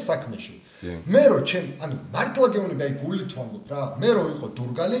ჩვენ საქმეში. მე რო ჩემ, ანუ მართლა გეუბნები, აი გულით ვამბობ რა. მე რო ვიყო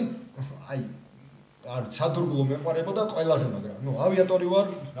დურგალი, აი არ სადურგლო მეყარებოდა ყველაზე, მაგრამ ნუ ავიატორი ვარ,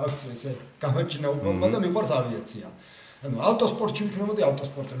 რა ვიცი ესე, გამაჩინა უკოლმა და მიყვარს ავიაცია. ანუ ავტოსპორტში ვიქნებოდი,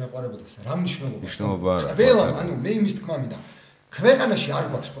 ავტოსპორტი მეყარებოდა. რა მნიშვნელობა? ყველა, ანუ მე იმის თქმა მინდა. ქვეყანაში არ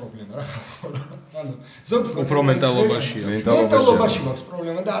გვაქვს პრობლემა რა ხალხო რა. ანუ ზოგს უფრო მენტალობაშია. მენტალობაში გვაქვს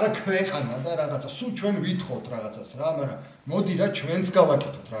პრობლემა და არა ქვეყანა და რაღაცა. სულ ჩვენ ვითხოვთ რაღაცას რა, მაგრამ მოდი რა ჩვენც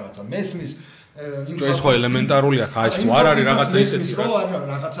გავაკეთოთ რაღაცა. მესმის ეს ხო ელემენტარულია ხა ეს არ არის რაღაცა ისეთი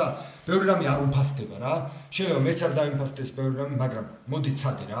რაღაცა ბევრი რამე არ უფასდება რა. შეიძლება მეც არ დაიმფასდეს ბევრი რამე, მაგრამ მოდი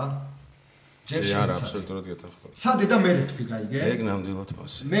ცადე რა. ჯერ არა, აბსოლუტურად გეთანხმები. ცადე და მე თქვი, გაიგე? ეგ ნამდვილად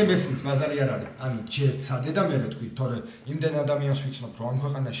ფასი. მე მესმის მაზარი არ არის. ანუ ჯერ ცადე და მე თქვი, თორე იმდენ ადამიანს ვიცნობ, რომ ამ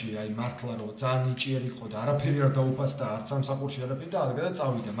ქვეყანაში აი მართლა რომ ძალიან ნიჭიერი იყო და არაფერი არ დაუფასდა, არც სამსახურში არაფერი და ალგა და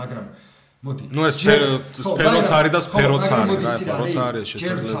წავიდა, მაგრამ მოდი. ნუ ეს სფეროც არის და სფეროც არის რა, როცა არის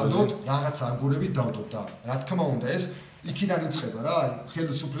შესაძლებელი. ჯერ ცადოთ, რაღაც აგურებით დავდოთ და რა თქმა უნდა ეს იქიდან იწყება რა,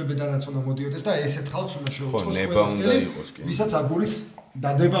 ხელისუფლებიდანაც უნდა მოდიოდეს და ესეთ ხალხს უნდა შეუწყოს ყველასკელი, ვისაც აგურის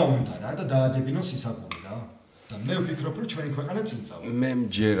დადება უნდა რა და დაადებინოს ის აგური რა. და მე ვფიქრობ, რომ ჩვენი ქვეყანა წინ წავა. მე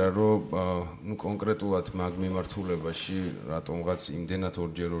მჯერა, რომ ნუ კონკრეტულად მაგ მიმართულებაში რატომღაც იმდენად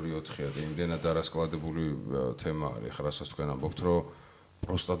 2-4-4-ია და იმდენად არასკლადებული თემა არის, ხა რასაც თქვენ ამბობთ, რომ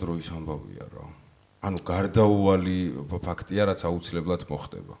პროსტა დროის ამბავია რა. ანუ გარდაუვალი ფაქტია, რაც აუცილებლად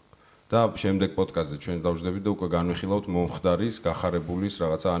მოხდება. და შემდეგ პოდკასტზე ჩვენ დავждდებით და უკვე განვიხილავთ მომხდარის, გახარებულის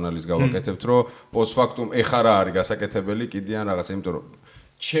რაღაცა ანალიზს გავაკეთებთ, რომ პოსტფაქტუმ ეხა რა არის გასაკეთებელი კიდიან რაღაცა, იმიტომ რომ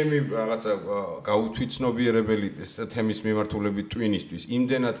ჩემი რაღაცა გაუთვითცნობიერებელი თემის მიმართულებით ტვინისთვის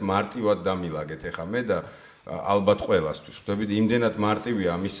იმდენად მარტივად დამილაგეთ ეხა მე და ალბათ ყველასთვის. ხვდებით, იმდენად მარტივია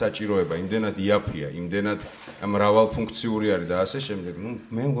ამის საჭიროება, იმდენად იაფია, იმდენად მრავალფუნქციური არის და ასე შემდეგ. ნუ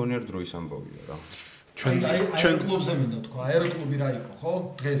მე მგონი არ დროის ამბავია რა. ჩვენ კლუბზე მინდა თქვა, აეროკლუბი რა იყო, ხო?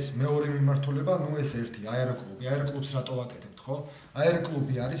 დღეს მეორე მიმართულება, ნუ ეს ერთი აეროკლუბი. აეროკლუბს რატო ვაკეთებთ, ხო?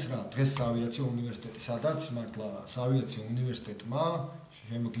 აეროკლუბი არის რა, დღეს საავიაციო უნივერსიტეტი, სადაც მართლა საავიაციო უნივერსიტეტმა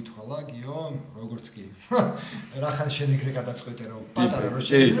შემოგითვალა, გიო, როგორც კი. რახან შენ ეგრე გადაწყვეტე, რომ პატარა რო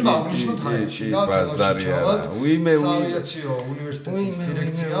შეიძლება აღნიშნოთ ჰაერში და ბაზარია. ვიმე საავიაციო უნივერსიტეტის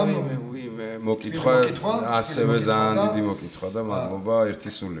დირექციამ მოკითხვა ასევე ძალიან დიდი მოკითხვა და მადლობა ერთი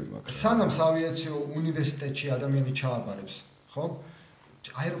სული მაქვს. სანამ საავიაციო უნივერსიტეტში ადამიანი ჩააბარებს, ხო?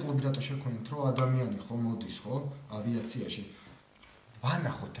 აეროკლუბი რატო შექმნით, რომ ადამიანი ხო მოდის, ხო? ავიაციაში.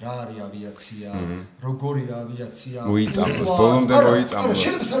 ვანახოთ რა არის ავიაცია, როგორია ავიაცია. მოიწამოს, ბოლომდე მოიწამოს.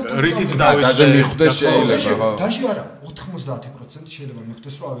 რითიც დავიწყე მიხვდეს შეიძლება, ხო? დაჟე არა, 90% შეიძლება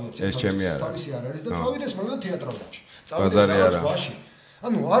მიხვდეს, რომ ავიაცია თავისი არ არის და წავიდეს მოდი თეატრალში. წავიდეს ზღვაში.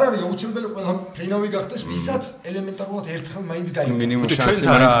 ანუ არ არის აუცილებელი ყველა მფრინავი გახდეს, ვისაც ელემენტარულად ერთხელ მაინც გაიგოს. მინიმუმ შანსი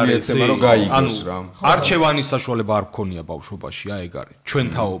მაინც მიეცემა რომ გაიგოს რა. არჩევანის საშუალება არ გქონია ბავშვობაში, ეგ არის. ჩვენ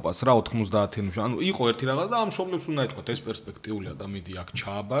თაობას რა 90-იანი. ანუ იყო ერთი რაღაც და ამ შობლებს უნდა ეთქვათ ეს პერსპექტიულია და მიდი აქ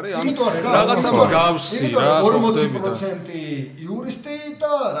ჩააბარე. ანუ რაღაცა მსგავსი რა. 40% იურისტი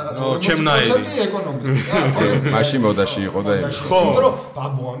და რაღაცა 40% ეკონომისტი რა. მაშინ მოდაში იყო და ეს. ხო,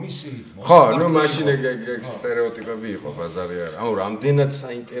 ბაბუ ამისი. ხო, ნუ მაშინ ეგ სტერეოტიპები იყო ბაზარი არა. ანუ რამდენად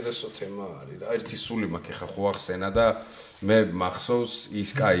საინტერესო თემა არის რა. ერთი სული მაქვს ხა ხო ახსენა და მე მახსოვს ის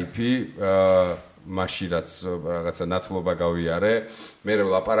кайფი მაშინ რაც რაღაცა ნათლობა გავიარე მე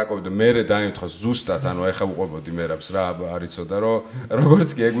ვლაპარაკობდი მე დაემთხვა ზუსტად ანუ ეხა უყვებოდი მერაბს რა არიცოდა რომ როგორც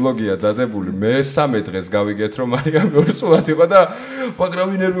კი ეგ ბლოგია დადებული მე 3 დღეს გავიგეთ რომ არიან ორსულად იყო და მაგრამ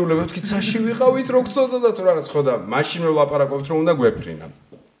ვინერვიულებ თქვი წაში ვიყავით რო გწოდა და თუ რაღაც ხო და მაშინ ვლაპარაკობთ რომ უნდა გვეფრინა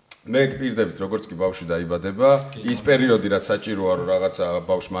მე გპირდებით როგორც კი ბავშვი დაიბადება ის პერიოდი რაც საჭიროა რომ რაღაცა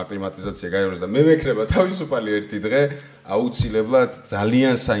ბავშვმა აკლიმატიზაცია გაიაროს და მე მეკრება თავისუფალი ერთი დღე აუცილებლად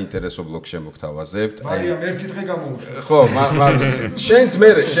ძალიან საინტერესო ბლოგ შემოგთავაზებთ მარიამ ერთი დღე გამოუშვა ხო მაგრამ შენც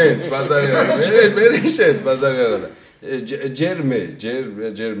შენც ბაზარი არა მე შენც ბაზარი არა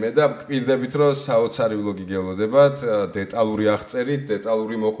ჯერ მე და გპირდებით რომ საოცარი ბლოგი გელოდებათ დეტალური აღწერით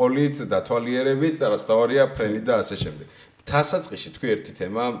დეტალური მოყოლით დათვალიერებით და რაც თავარია ფრენი და ასე შემდეგ დასაწყისში თქვი ერთი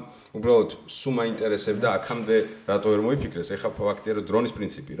თემა უბრალოდ სულ მაინტერესებდა აქამდე რატო ვერ მოიფიქრეს ეხა ფაქტია რომ დრონის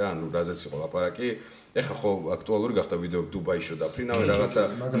პრინციპი რა ანუ რაზეც იყო ლაპარაკი ეხა ხო აქტუალური გახდა ვიდეო დუბაიშო და მფრინავი რაღაცა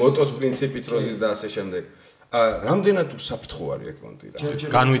მოტოს პრინციპით როზის და ასე შემდეგ რამდენად უსაფრთხოა ეკლონტი რა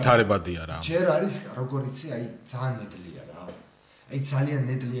განვითარებადია რა ჯერ არის როგორ იცი აი ძალიან ნედლია რა აი ძალიან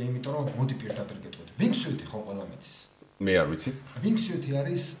ნედლია იმიტომ რომ მოდი პირდაპირ გეტყვით ვინგსუიტი ხო ყველა მეცის მე არ ვიცი ვინგსუიტი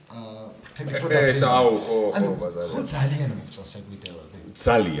არის ფრთებით რო ეს აუ ხო ბაზარი ხო ძალიან მომწონს ეგ ვიდეოები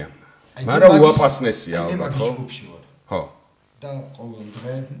ძალიან მაგრამ უაპასნესია ალბათ ხო ხო და ყოველ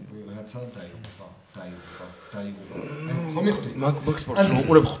დღე რაღაცა დაიღუპა ხო მიხვდი მაგ სპორტს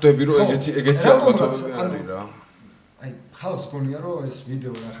უყურებ ხვდები რომ ეგეთი ალბათობები არის რა აი ხალხს გონია რომ ეს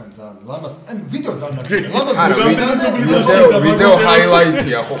ვიდეო ნახან ძალიან ლამას ან ვიდეო ძალიან ლამას ვიდეო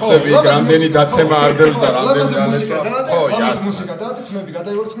ჰაილაიტია ხო ხვდები რამდენი დაცემა არ დევს და რამდენი ალეცვა ხო ლამას მუსიკა და თმები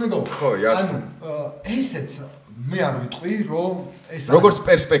გადაივარცხნეგო ხო იასნა ესეც მე არ ვიტყვი რომ ეს როგორც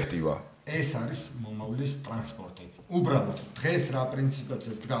პერსპექტივა ეს არის მომავლის ტრანსპორტი უბრალოდ დღეს რა პრინციპებს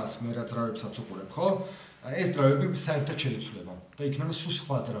ეს დგას მე რა ძრავებსაც უყურებ ხო ეს ძრავები საერთოდ შეიცვლება და იქნება სულ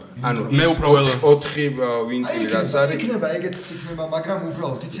სხვა ძრავები ანუ მე უფრო 4 ვინტი რაც არის იქნება ეგეთიც იქნება მაგრამ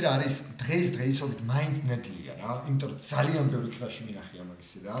უბრალოდ იცი რა არის დღეისობით მაინც ნედლია რა იმიტომ რომ ძალიან ბევრი კრაში მინახია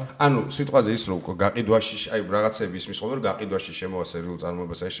მაგისი რა ანუ სიტყვაზე ის რომ გაყიდვაში აი რაღაცები ისმის ხოლმე რომ გაყიდვაში შემოვა სერიულ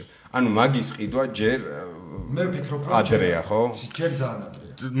წარმოებას აი ანუ მაგის ყიდვა ჯერ მე ვფიქრობ რომ ადრეა ხო ჯერ ძალიან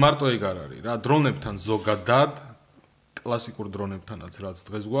ადრეა მარტო ეგ არ არის რა დრონებთან ზოგადად კლასიკურ დრონებთანაც რაც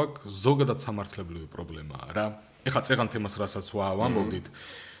დღეს გვაქვს ზოგადად სამართლებრივი პრობლემაა რა ეხლა წეღან თემას რასაც ვამბობდით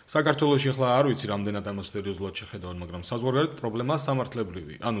საქართველოში ახლა არ ვიცი რამდენად ამას სერიოზულად შეხედავენ მაგრამ საზღვარგარეთ პრობლემაა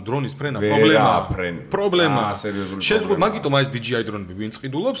სამართლებრივი ანუ დრონის ფრენა პრობლემაა სერიოზული შეზღუდვა მაგიტომ აი ეს DJI დრონები ვინც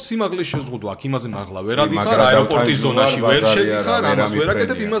ყიდულობს სიმაღლის შეზღუდვა აქ იმაზე მაღლა ვერ ადიხარ აეროპორტის ზონაში ვერ შედიხარ ამას ვერ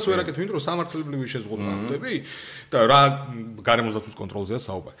აკეთებ იმას ვერ აკეთებ იმიტომ რომ სამართლებრივი შეზღუდვა ხდები და რა გარემოსდაცვის კონტროლზეა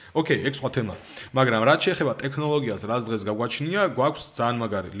საუბარი ოკეი ეგ სხვა თემა მაგრამ რაც შეეხება ტექნოლოგიას რაც დღეს გაგვაჩნია გვაქვს ძალიან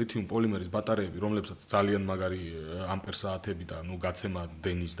მაგარი ლითიუმ პოლიმერის ბატარეები რომლებსაც ძალიან მაგარი ამპერ-საათები და ნუ გაცემა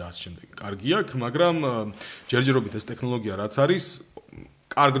დენის და ასე შემდეგ კარგი აქვს მაგრამ ჯერჯერობით ეს ტექნოლოგია რაც არის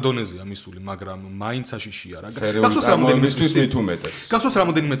კარგ დონეზეა მისული მაგრამ მაინც აშიშია რა გახსოვს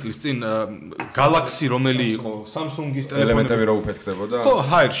რამდენიმე წლის წინ Galaxy რომელი იყო Samsung-ის ტელეფონი ელემენტები რო უფეთქდებოდა ხო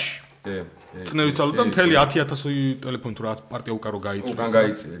ჰაერში წნევის ძალა და მთელი 10000 ტელეფონი თუ რაღაც პარტია უკარო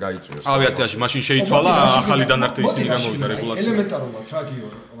გაიწვიეს ავიაციაში მაშინ შეიცვალა ახალი დანართი ისინი გამოვიდა რეგულაცია ელემენტარულად რა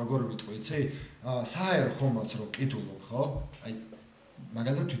გიორგი როგორ ვიტყვი იცი საერო ხომაც რო ყიდულობ ხო აი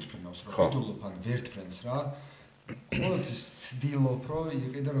მაგალითად თვითფრენავს რო ყიდულობ ან ვერტფრენს რა ყოველთვის ცდილობ რომ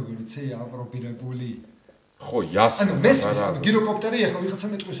იყიდა როგორ იცი აპრობირებული ხო იასნა ანუ მესმის გიროკოპტერი ახლა ვიღაცა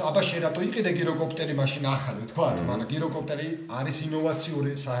მეტყვის აბა შერატო იყიდე გიროკოპტერი მაშინ ახალი თქვა მაგრამ გიროკოპტერი არის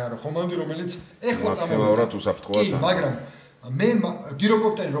ინოვაციური საერო ხომანდი რომელიც ახლა მაკსიმალურად უსაფრთხოა კი მაგრამ მე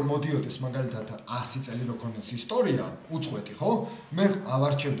გიროკოპტერი რომ მოდიოდეს მაგალითად 100 წელი რო ქონდეს ისტორია უწყვეტი ხო მე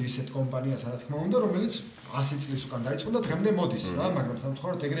ავარჩევდი ისეთ კომპანიას რა თქმა უნდა რომელიც 100 წლის უკან დაიწყო და დღემდე მოდის რა მაგრამ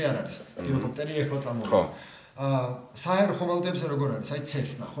სამწუხაროდ ეგრე არ არის გიროკოპტერი ახლა წამოვიდა საერო ხომალდებზე როგორ არის აი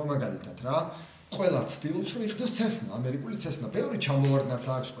ცესნა ხო მაგალითად რა ყველა ცდილობს რომ იყდეს ცესნა ამერიკული ცესნა ბევრი ჩამოვარდნაც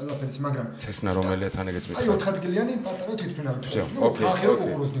აქვს ყველაფერიც მაგრამ ცესნა რომელია თან ეგეც მითხრა აი 4 ადგილიანი პატარა თვითფრინავი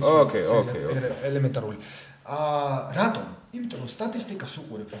ოკეი ელემენტარული რატომ იმიტომ რომ სტატისტიკას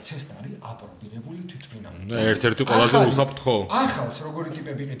უყურებ, რომ ცესნა არის აპრობირებული თვითმფრინავი. ერთ-ერთი ყველაზე უსაფრთხო. ახალს როგორი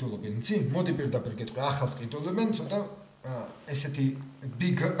ტიპები ყიდულობენ, იცი? მოდი პირდაპირ გეტყვი, ახალს ყიდულებენ, ცოტა ესეთი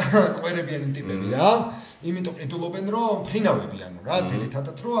big კვერებიანი ტიპები რა. იმიტომ ყიდულობენ, რომ მფრინავები ანუ რა,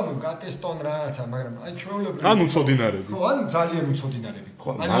 ძირითადად რომ ანუ გატესტონ რაღაცა, მაგრამ აი ჩვეულებრივ ანუ უცოდინარები. ხო, ანუ ძალიან უცოდინარები.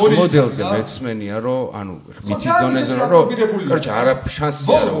 ანუ მოდელზე მეცმენია რომ ანუ მითის დონეზე რომ კორჩა არა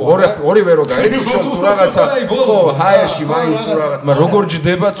შანსია რომ ორივე რო გაიწვიოს თუ რაღაცა ხო ჰაერში მაინც თუ რაღაც მაგრამ როგორ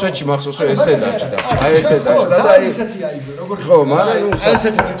ჯდება წვეთში მახსოვს რომ ესე დაჭდა აი ესე დაჭდა და აი ესეთი აი როგორ ხო მაგრამ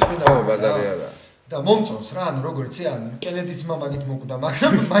ესეთი თვითმფრინავი ხო ბაზარი არა და მომწონს რა ანუ როგორც ან კენედის მამაგით მოკვდა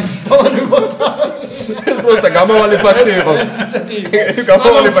მაგრამ მაინც დავარებოდა პროსტა გამავალი ფაქტი იყო ესეთი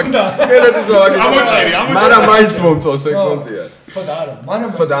გამავალი ფაქტი კენედის მამაგით ამოჭერი მაგრამ მაინც მომწონს ეგ კონტია ხო და არა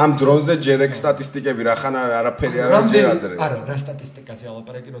მაგრამ ხო და ამ დრონზე ჯერ ეგ სტატისტიკები რა ხან არაფერი არ ჯერადრე არა რა სტატისტიკაზე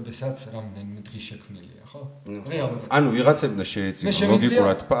ალაპარაკი როდესაც რამდენი დღის შექმნილია ხო რეალურად ანუ ვიღაცებმა შეეწინა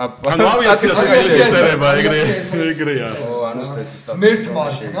ლოგიკურად ანუ ავიაციას შეეწერება ეგრეა ხო ანუ სტატისტიკა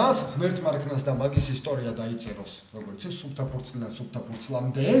მერტმარკნას და მაგის ისტორია დაიწეროს როგორც ეს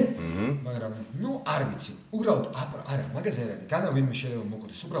სუბთაფურცლამდე მაგრამ ნუ არ ვიცი უბრალოდ არა მაგაზე არ არის განა ვინმე შეიძლება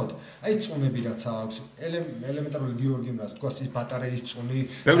მოკვდეს უბრალოდ აი წუნები რაც აქვს ელემენტარული გიორგიმ რაც თქვა ის ბატარეის წუნი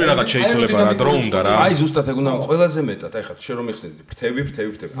ბევრი რაღაც შეიძლება რა დრო უნდა რა აი ზუსტად ეგ უნდა ყველაზე მეტად აი ხა შენ რომ იხსენდი ფრთები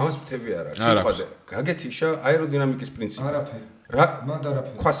ამას ფრთები არ არის სიტყვაზე გაგეთიშა აეროდინამიკის პრინციპი არაფერი რა მანდ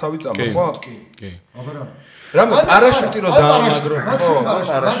არაფერი ქვასავი წამო ხო კი აბარა რამე პარაშუტი რო დაამაგრო ხო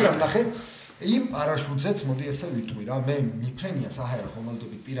მაგრამ ნახე იმ პარაშუტზეც მოდი ესე ვიტყვი რა მე მიფრენია საჰაერო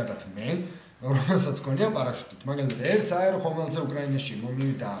ხომალდებით პირადად მე რომელსაც გქონია პარაშუტით მაგალითად ერთ საჰაერო ხომალდზე უკრაინაში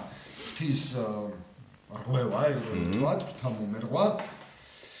მომივიდა ღვთის რღვევა ეგრე ვთქვათ ღვთა მომერღვა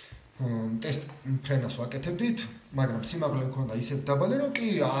ტესტ ფრენას ვაკეთებდით მაგრამ სიმაღლე მქონდა ისეთ დაბალი რომ კი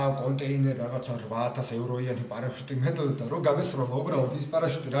კონტეინერი რაღაცა 8000 ევროიანი პარაშუტი მეთოდით და რომ გამესროლა უბრალოდ ის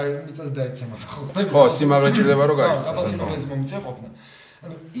პარაშუტი რა მიწას დაეცემა ხო ხდები ხო სიმაღლე ჭირდება რომ გაიქცეს კაპაციტეტის მომიწია ყოფნა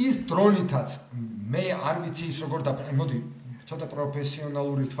ანუ ის დრონითაც მე არ ვიცი ის როგორ და მოდი ცოტა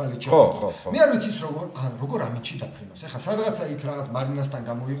პროფესიონალური თვალით ხო მე არ ვიცი ის როგორ ამინჩი დაფრინოს ეხლა სადღაცა იქ რაღაც მარინასთან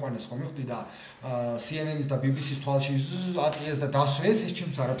გამოიყვანეს ხომ იხდი და CNN-ის და BBC-ის თვალში აწიეს და დასვეს ეს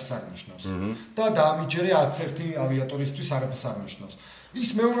ჩემს არაფერს არ ნიშნავს და დაამიჯერე 11 ავიატორისთვის არაფერს არ ნიშნავს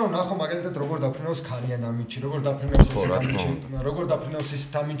ის მე უნდა ვნახო მაგალითად როგორ დაფრინავს ქარიან ამინჩი როგორ დაფრინავს ეს ამინჩი როგორ დაფრინავს ეს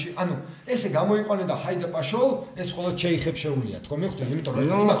ამინჩი ანუ ესე გამოიყვანე და ჰაიდა პაშოლ ეს მხოლოდ შეიხებ შეუულიათ ხო მიხვდები იმიტომ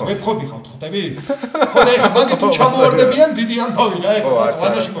რომ იმათ ვებხობი ხავთ ხვდები ხო და ეხლა მაგით თუ ჩამოვარდებიან დიდი ამბავი რა ეხლა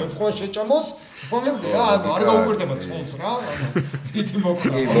საწყანაში მოეწყვა შეჭამოს მომენტი რა არ გაუკვირდება წყულს რა ითი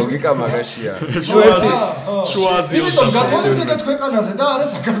მოკლა ლოგიკა მაგაშია შუაზია იმიტომ გათვალისწინეთ ქვეყანაზე და არა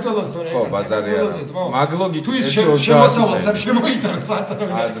საქართველოს თორე ხო ბაზარი არა მაგ ლოგიკა თუ ის შემოსავალს არ შემოიტანოს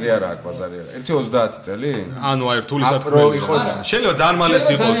აზრი არა აქვს ბაზარი არა 1.30 წელი ანუ აი რთული სათქმელი იყოს შეიძლება ძალიან მალეც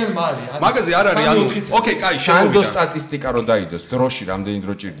იყოს მაგაზე არ არის ანუ ოკეი კაი შანდო სტატისტიკა რო დაიდოს დროში რამდენი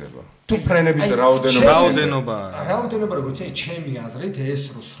დრო ჭირდება თუ ფრენების რაოდენობა როგორც აი ჩემი აზრით ეს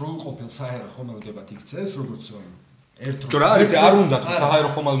რო სრულყოფილ საჰაერო ხომალდებად იქცეს როგორც ჯო რა არის არ უნდა თუ საჰაერო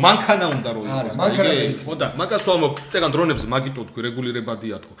ხომალ მანქანა უნდა რო იყოს ხო და მაგას ვამბობ წეგან დრონებზე მაგიტო თქვი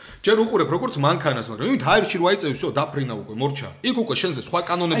რეგულირებადია თქო ჯერ უყურებ როგორც მანქანას მაგრამ იმით აერში რო აიწევი всё დაფრინა უკვე მორჩა იქ უკვე შენზე სხვა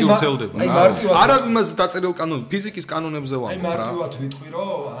კანონები ვრცელდება არა იმაზე დაწერილ კანონი ფიზიკის კანონებზე ვამბობ რა აი მარტივად ვიტყვი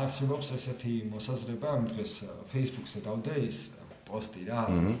რომ არსებობს ესეთი მოსაზრება ამ დღეს Facebook-ზე დავდე ის პოსტი რა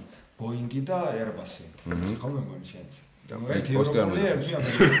ბოინგი და ერბასი იცი ხო მე მგონი შენც ერთი ევროპული ერთი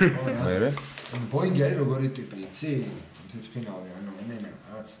ამერიკული მერე ბოინგი არის როგორი ტიპი იცი თვითმფრინავი ანუ ნენა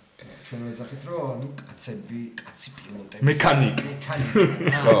რაღაც ჩვენ ვეძახით რომ ანუ კაცი პილოტები მექანიკი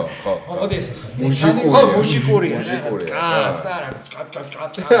ხო მოდი ესე მუჟიკურია კაც და რა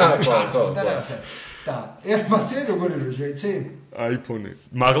და ერბასი როგორი როჟა იცი აიფონი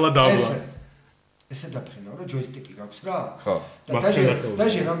მაღლა დაბლა ესე დაფრინავ რა ჯოისტიკი გაქვს რა ხო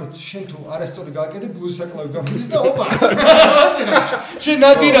დაჟე რამე შენ თუ არასწორი გააკეთე ბლუზ საკლავი გამოდის და ოპა შენ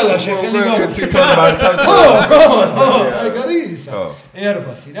ნაძირალა შენ ხელი გაქვს თვითონ მართავს აი გარის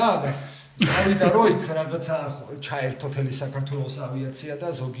ერბასი რა ავიდა რო იქ რაღაცა ჩაერთო თელი საქართველოს ავიაცია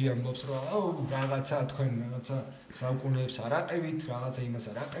და ზოგი ამბობს რომ აუ რაღაცა თქვენ რაღაცა საუკუნეებს არაყევით რაღაცა იმას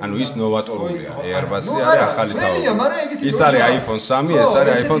არაყევით ანუ ის ნოვატორულია Airbus-ი არის ახალი თავი ის არის iPhone 3 ეს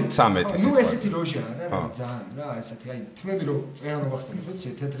არის iPhone 13 ნუ ესეთი როჟია რა ძალიან რა ესეთი აი თმები რო წეანო ვახსენებ ხო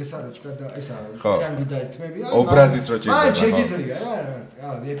თეთრი საროჭკა და ესა ერანგი და ეს თმები აი ობრაზიც რო ჭირდება მან შეგიძლია რა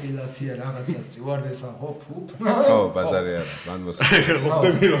რა ეპილაცია რაღაცას უარდესა ჰოპ ჰოპ ხო ბაზარი არა მან მოსა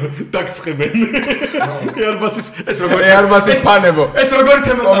ხვდები რომ დაგცხებენ Airbus-ის ეს როგორი Airbus-ის ფანებო ეს როგორი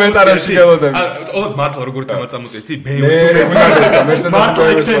თემა კომენტარებში გელოდები ოღონდ მართლა როგორი თემა წამოწია იცი BMW მარტო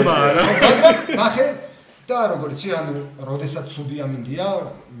ექტება რა მაგრამ ნახე და როგორც იცი, ანუ, როდესაც ცუდი ამინდია,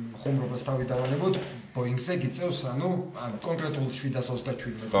 ხუმრობას თავი დავანებოთ, Boeing-ზე გიწევს, ანუ კონკრეტულ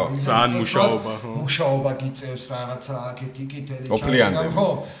 737 Boeing-ზე ძალიან მუშაობა, ხო. მუშაობა გიწევს რაღაცა აქეთ-იქით, ხო.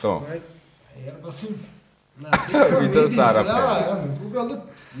 Airbus-ი ვიდეო წარაფერი. უბრალოდ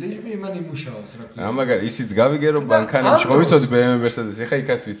ლეჟმი იმან იმუშავებს რა ქვია. ამაგარი ისიც გავიგე რომ ბანკანებში ხო ვიცოდი BMW Mercedes, ეხა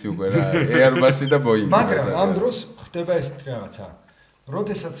იქაც ვიცი უკვე რა, Airbus-ი და Boeing-ი. მაგრამ ამ დროს ხდება ეს რაღაცა.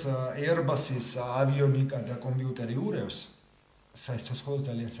 როდესაც Airbus-ის ავიონიკა და კომპიუტერი ურევს, საერთოდ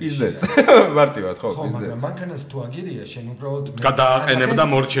ძალიან ისდეც. მარტივად ხო, ხო, მაგრამ ისდეც. მანქანას თუ აგირია, შენ უბრალოდ გადააყენებ და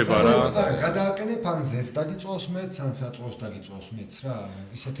მორჩება რა. არა, გადააყენებ ან ზეს დაგიწვავს მეც, ან საწვავს დაგიწვავს მეც რა.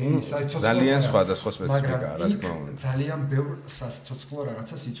 ისეთი საერთოდ ძალიან სხვადასხვა სპეციფიკაა, რა თქმა უნდა. ძალიან ბევრ სასიცოცხლო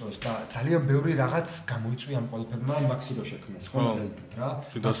რაღაცას იწვევს და ძალიან ბევრი რაღაც გამოიწვია ამ ყველაფერმა მაქსირო შექმნეს, ხო მაგალითად რა.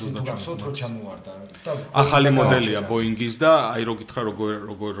 თუ გახსოვთ რომ ჩამოვარდა და ახალი მოდელია Boeing-ის და აი რო გითხრა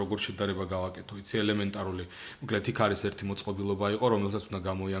როგორ შედარება გავაკეთო, იცი ელემენტარული. მოკლედ იქ არის ერთი მოწყობილობა იყო, რომელსაც უნდა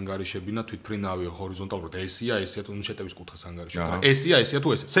გამოიანგარიშებინა თვითმფრინავი ჰორიზონტალურად ესია თუ შეტევის კუთხეს ანგარიშებინა. ესია თუ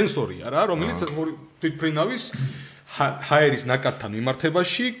ესე. სენსორია რა, რომელიც თვითმფრინავის ჰაერის ნაკადთან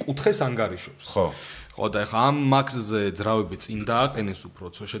მიმართებაში კუთხეს ანგარიშობს. ხო. ხო და ეხა ამ მაქსზე ძრავები წინ დააყენეს უფრო,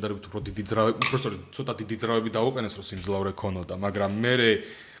 შედარებით უფრო დიდი ძრავები, უბრალოდ ცოტა დიდი ძრავები დაუყენეს, რომ სიმძლავრე ქონოდა, მაგრამ მე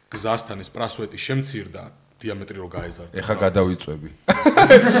გზასთან ეს პრასვეტი შემცირდა დიამეტრი რო გაეზარდა. ეხა გადავიწვევი.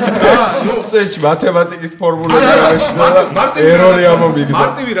 ნუ სეჩ მათემატიკის ფორმულები ერორი ამომიგდა.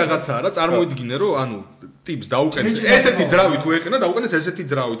 მარტივი რაღაცაა რა, წარმოიდგინე რომ ანუ ტიპს დაუყენეს ესეთი ძრავი თუ ეყენა დაუყენეს ესეთი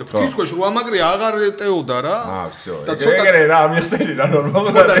ძრავი და ფთის ქვეშ რო ამაგრი აღარ ეტეოდა რა. всё. და ცოტა რა ამიხსენი რა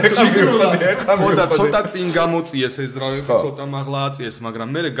ნორმალურად და ცოტა წინ გამოწიეს ეს ძრავები, ცოტა მაღლა აწიეს, მაგრამ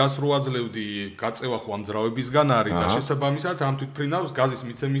მე გას რო აძლევდი გაწევა ხო ამ ძრავებისგან არის და შესაბამისად ამ თვითმფრინავს გაზის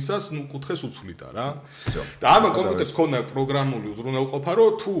მიცემისას ნუ კუთხეს უცვლიდა რა. всё. და ამ კომპიუტერს ქონდა პროგრამული უზრუნველყოფა, რომ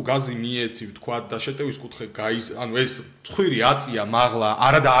თუ გაზი მიეცი, თქვა და შეტევის კუთხე ანუ ეს ცხვირი აწია მაღლა,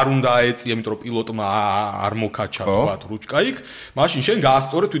 არა და არ უნდა აეწია, იმიტომ რომ პილოტმა არ მოკაჩა თქვათ რუჩკა იქ, მაშინ შენ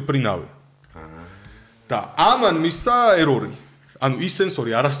გაასწორე თვითმფრინავი. და ამან მისცა ერორი. ანუ ის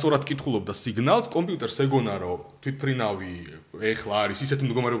სენსორი არასწორად კითხულობდა სიგნალს, კომპიუტერს ეგონა რომ თვითმფრინავი ეხლა არის ისეთ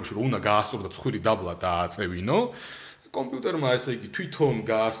მდგომარეობაში, რომ უნდა გაასწორო და ცხვირი დაბლა დააწევინო. კომპიუტერმა ესე იგი თვითონ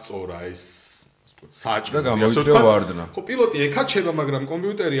გაასწორა ეს საჭირო და გამოიწვია ვარდნა. ხო პილოტი ეკაჩება, მაგრამ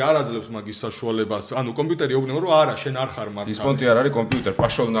კომპიუტერი არ აძლევს მაგის საშუალებას. ანუ კომპიუტერი ეუბნება რომ არა, შენ არ ხარ მართალი. ის პონტი არ არის კომპიუტერ,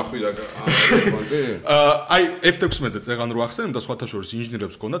 პაშოვ ნახვი და პონტი. აი F16-ზე წეღან რო ახსენებ და სხვათა შორის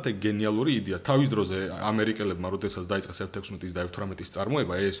ინჟინერებს ჰქონდათ ეგ გენიალური იდეა. თავის დროზე ამერიკელებმა როდესაც დაიწყეს F16-ის და F18-ის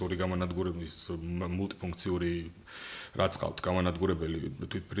წარმოება, ეს ორი გამანადგურების მულტიფუნქციური რაც ყავთ გამანადგურებელი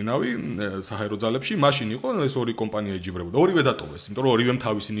თვითმფრინავი საჰაერო ძალებში, მაშინ იყო ეს ორი კომპანია იჯიბრებოდა. ორივე დატოვეს, იმიტომ რომ ორივემ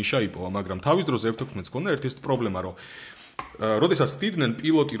თავისი ნიშა იპოვა, მაგრამ თავის დროზე F16-ს ჰქონდა ერთი პრობლემა, რომ როდესაც სტიდნენ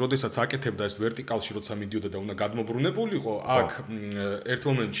პილოტი, როდესაც აკეთებდა ეს ვერტიკალში, როცა მიდიოდა და უნდა გადმობრუნებულიყო, აქ ერთ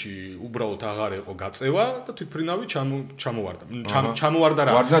მომენტში უბრალოდ აღარ იყო გაწევა და თვითმფრინავი ჩამოვარდა. ჩამოვარდა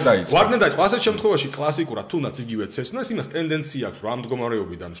რა. ვარდნა დაიწყო. ასეთ შემთხვევაში კლასიკურად თუნდაც იგივე ცესნას, იმას ტენდენცია აქვს, რომ ამ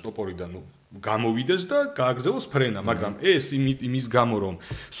მდგომარეობიდან, სტოპორიდან გამოვიდეს და გააგრძელოს ფრენა, მაგრამ ეს იმის გამო, რომ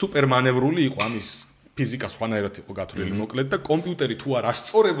სუპერმანევრული იყო, ამის ფიზიკა სხვანაირად იყო გათვლილი მოკლედ და კომპიუტერი თუ არ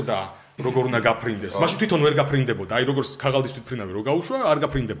ასწორებდა როგორ უნდა გაფრინდეს. მაშინ თვითონ ვერ გაფრინდებოდა. აი როგორც ქაღალდის თვითმფრინავი რო გაუშვა, არ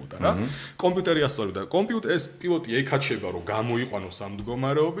გაფრინდებოდა რა. კომპიუტერი ასწორებდა. ეს პილოტი ეკაჩება რომ გამოიყვანოს ამ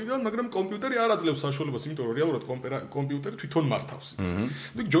მდგომარეობიდან, მაგრამ კომპიუტერი არ აძლევს საშუალებას, იმიტომ რომ რეალურად კომპიუტერი თვითონ მართავს იმას.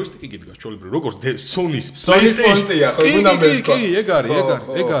 ნუ ჯოისტიკი გიდგას ჩოლებრივ, როგორც Sony-ს PlayStation-ია, ხო უნდა მეთქვა. კი, ეგ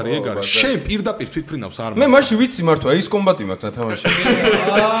არის. შენ პირდაპირ თვითმფრინავს არ მე მაშინ ვიცი მართლა ის კომბატი მაქვს ნათამაში.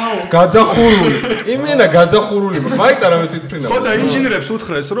 გადახურული. იმენა გადახურული. მაიტარა მე თვითმფრინავი. ხო და ინჟინერებს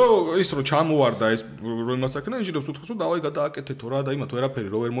უთხრეს რომ ის რო ჩამოვარდა ეს რო იმას აკეთა ინჟინერებს უთხრეს რომ დავაი გადააკეთეთო რა და იმათ ვერაფერი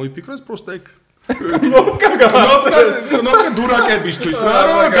რო ვერ მოიფიქრეს პროსტა ეგ კნოპკა დურაკებისთვის რა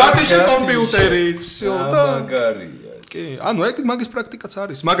რომ გათიშე კომპიუტერი всё და მაგარია კი ანუ ეგ მაგის პრაქტიკაც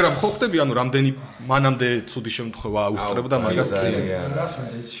არის მაგრამ ხო ხდები ანუ რამდენი მანამდე ცუდი შემთხვევა უსწრებდა მაგას წინ რას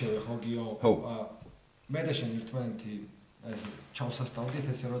მე შევეხო გიო მე და შენ ერთმანეთი ეს ჩავსასწავლდით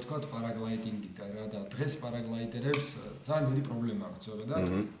ესე რომ თქვა პარაგლაიდინგიდან რა და დღეს პარაგლაიდერებს ძალიან დიდი პრობლემა აქვს ზოგადად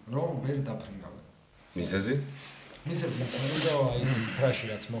რომ ვერ დაფრინავენ. მიზეზი? მიზეზი ისაა რომ ის კრაში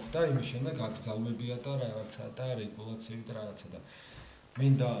რაც მოხდა იმის შემდეგ გაგრძალვებია და რაღაცა და რეგულაციები და რაღაცა და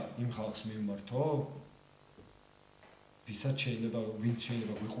მინდა იმ ხალხს მივმართო ვისაც ვინც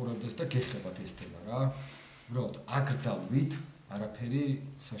შეიძლება გვიყურებდეს და გეხებათ ეს თემა რა. უბრალოდ აკრძალვით არაფერი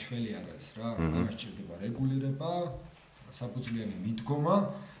საშველი არ არის რა. ამას ჭირდება რეგულირება საფუძვლიანი მიდგომა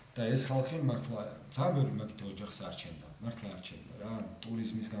და ეს ხალხი მართლა ძალიან ბევრი მაგით ოჯახს არჩენდა. მართლა არჩენდა რა,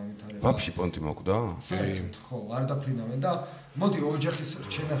 ტურიზმის განვითარება. ვაფშე პონტი მოკვდა? ხო, არ დაფრინავენ და მოდი ოჯახის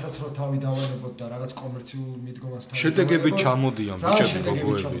რჩენასაც რო თავი დავანებოთ და რაღაც კომერციულ მიდგომასთან. შედეგები ჩამოდიან ბიჭები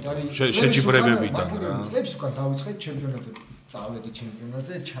გოგოები. შეჯიბრებებიდან რა. წლებს უკან დავიწყეთ ჩემპიონატზე. წავედი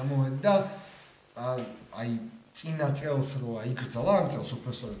ჩემპიონატზე, ჩამოვედი და აი წინა წელს რო აიგრძალა, ამ წელს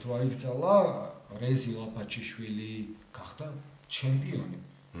უბრალოდ რო აიგრძალა, რეზი ლაფაჩიშვილი გახდა ჩემპიონი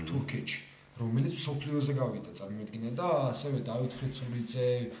თურქეთში. რომელიც სოფლიოზე გავიდა წარმოიდგინე და ასევე დავით ხეცურიძე,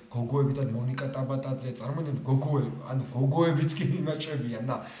 გოგოები და მონიკა ტაბატაძე, წარმოიდგინე გოგოები, ანუ გოგოებიც კი იმაჭებიან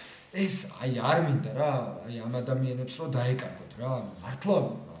და ეს აი არ მინდა რა, აი ამ ადამიანებს რო დაეკარგოთ რა, მართლა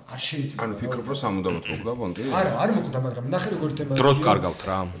არ შეიძლება. ანუ ფიქრობ რომ სამუდამოდ მოკვდა პონტი? არა, არ მოკვდა, მაგრამ ნახე როგორი თემაა. დროს კარგავთ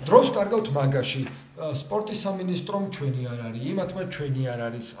რა. დროს კარგავთ მაგაში. სპორტის სამინისტრომ ჩვენი არ არის, იმათმა ჩვენი არ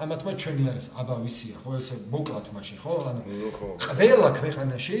არის, ამათმა ჩვენი არის. აბა ვისია, ხო, ესე მოკლათ მაშინ, ხო? ანუ ყველა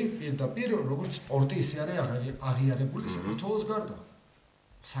ქვეყანაში პირდაპირ როგორც სპორტი ისე არის აღიარებული საქართველოს გარდა.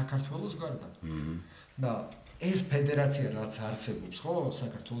 საქართველოს გარდა. და ეს ფედერაცია რაც არსებობს, ხო,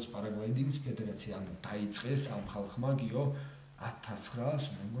 საქართველოს პარაგლაიდინგის ფედერაცია, ანუ დაიწყეს ამ ხალხმა გიო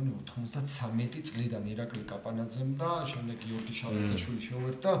 1993 წლიდან ირაკლი კაპანაძემ და შემდეგ გიორგი შავერდაშვილი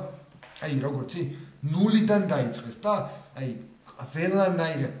შეუერთდა. აი როგორც ნულიდან დაიწყეს და აი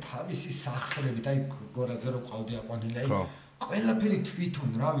ყველანაირად თავისი სახსრებით, აი გორაზე რო ყავდი აყვანილი, აი ყველაფერი თვითონ,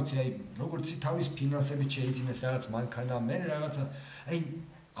 რა ვიცი, აი როგორც თავის ფინანსებით შეიძინეს რაღაც მანქანა, მე რაღაცა, აი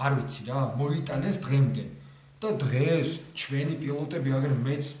არ ვიცი რა, მოიტანეს დღემდე. და დღეს ჩვენი პილოტები, აგერ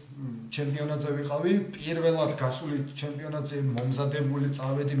მეც ჩემპიონატზე ვიყავი, პირველად გასული ჩემპიონატზე მომზადებული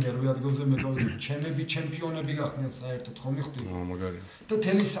წავედი მერვე ადგილზე მეკავდი, ჩემები ჩემპიონები გახდნენ საერთოდ, ხომ მიხვდი? მაგარია. და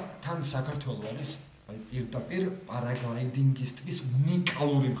თელი თან საქართველოს არის აი პირდაპირ პარაგლაიდინგისტვის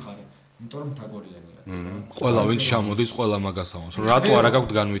უნიკალური მხარე, იმიტომ რომ თაგორიანი არის. ყველა ვინც ჩამოდის, ყველა მაგას ამბობს. რატო არა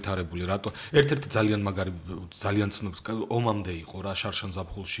გაქვთ განვითარებული? რატო? ერთ-ერთი ძალიან მაგარი, ძალიან ცნობს, ომამდე იყო რა, შარშან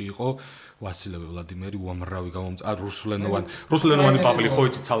ზაფხულში იყო. ვასილევი ვლადიმერი უამრავი გამომწა რუსულენოვანი პაბლი ხო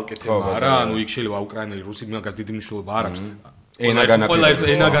იცი ცალკე თემაა რა, ანუ იქ შეიძლება უკრაინელი რუსი მაგას დიდი მნიშვნელობა არ აქვს.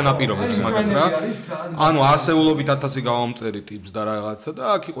 ენა განაპირობებს მაგას რა. ანუ ასეულობით 1000 გამომწერი ტიპს და რაღაცა და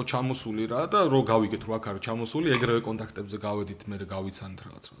აქ იყო ჩამოსული რა და რო გავიგეთ რო აქ არის ჩამოსული, ეგრევე კონტაქტებზე გავედით, მე გავიცანით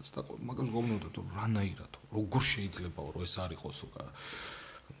რაღაც და მაგას გомნოდა თუ რანაირად, როგორ შეიძლება რომ ეს არ იყოს უკა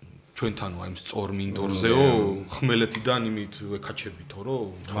ჩვენთან აი სწორ მინდორზეო ხმელეთიდან იმით ვეკაჩებითო რომ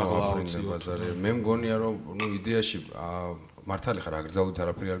ბაზარი მე მგონია რომ ნუ იდეაში მართალი ხარ აგრძალვით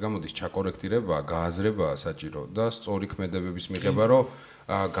არაფერი არ გამოდის ჩაკორექტირება გააზრება საჭირო და სწორი ქმედებების მიღება რომ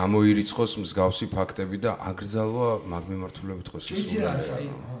გამოირიცხოს მსგავსი ფაქტები და აგრძალვა მაგ მიმართულებით ხოს ის ვიცი რა აი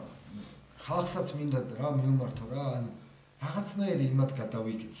ხალხსაც მინდა რა მიუმართო რა ანუ რაღაცნაირი იმათ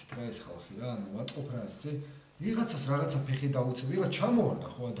გადავიკიცით რა ეს ხალხი რა ანუ ვატყობ რა ასე ვიღაცას რაღაცა ფეხი დაუწევ, ვიღაც ჩამოვარდა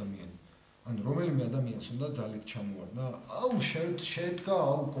ხო ადამიანი. ანუ რომელიმე ადამიანს უნდა ძალით ჩამოვარდა. აუ შედგა,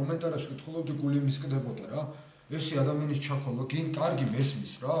 აუ კომენტარებში ვკითხულობდი გული მისკდებოდა რა. ესე ადამიანის ჩაქოლო, გინ კარგი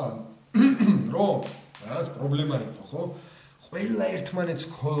მესმის რა. რომ რაღაც პრობლემა იყო, ხო? ყველა ერთმანეთს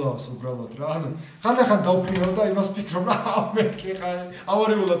ქოლავს უბრალოდ რა. ანუ ხანდახან დავფრინავ და იმას ფიქრობ რა, მეთქი ხარ.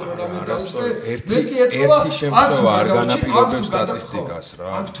 ავარებულად რომ ამეთქე. ერთი შემთხვევა არ განაპირობებს სტატისტიკას რა.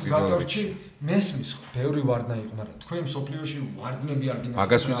 აქ თუ გადარჩი მესმის ბევრი ვარდნა იყო, მაგრამ თქვენ სოფლიოში ვარდნები არ გინახავთ.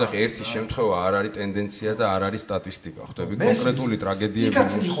 მაგას ვიზახი, ერთი შემთხვევა არ არის ტენდენცია და არ არის სტატისტიკა. ხვდები კონკრეტული ტრაგედიები.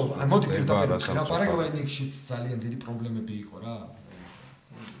 იქაც იყო, მოდი პირდაპირ პარაგლაიდინგშიც ძალიან დიდი პრობლემები იყო რა.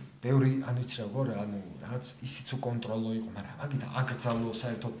 ბევრი ანუ იცი რა გორე, ანუ რაღაც ისიც უკონტროლო იყო, მაგრამ მაგით აკრძალო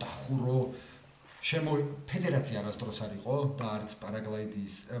საერთოდ დახურო. ფედერაცია არასდროს არ იყო და არც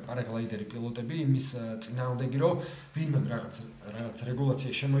პარაგლაიდერი პილოტები იმის წინააღმდეგი რომ ვინმე რაღაც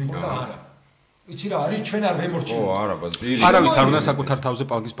რეგულაცია შემოიღო და არა. იცი რა არის ჩვენ არ ვემორჩილოთ. ო არა ბაზრი. არავის არ უნდა საკუთარ თავზე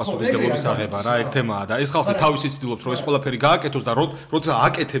პალგის პასუხისმგებლობის აღება რა, ეგ თემაა და ეს ხალხი თავისით ცდილობს რომ ეს ყველაფერი გააკეთოს და როცა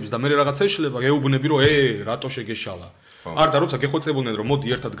აკეთებს და მე რაღაცა ეშლება, ეუბნები რომ რატო შეგეშალა. არ და როცა გეხვეწებოდნენ რომ მოდი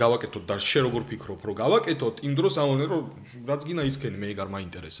ერთად გავაკეთოთ და შე როგორ ფიქრობ რომ გავაკეთოთ, იმ დროს ამოდნენ რომ რაც გინა ისქენი მე ეგ არ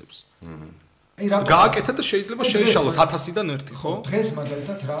მაინტერესებს. გააკეთა და შეიძლება შეეშალოს 1000-დან ერთი, ხო? დღეს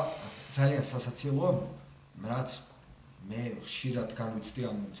მაგალითად რა ძალიან სასაცილოა, რაც მე ხშირად განვიცდი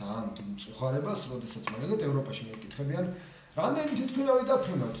ამ ძალიან მწუხარებას, როდესაც მაგალითად ევროპაში მეკითხებიან, რამდენი თვითმფრინავი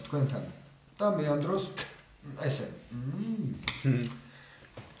დაფრინავთ თქვენთან? და მე ამ დროს ესე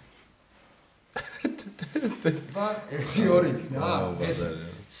და 1-2 რა, ეს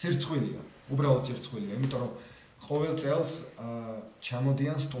სირცხვილია, უბრალოდ სირცხვილია, იმიტომ რომ ყოველ წელს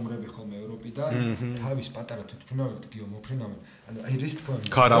ჩამოდიან სტუმრები ხოლმე ევროპიდან, თავის პატარა თვითმფრინავით გიო მოფრინავენ, ანუ აი რის თქმა უნდა,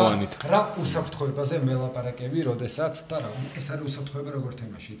 ქარავანით. რა უსაფრთხოებაზე მელაპარაკები, როდესაც და რა ეს არის უსაფრთხოება როგორ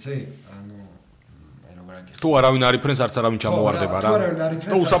თემაში, იცი? ანუ მე ლაპარაკი. თუ არავინ არ იფრენს, არც არავინ ჩამოვარდება რა. თუ არავინ არ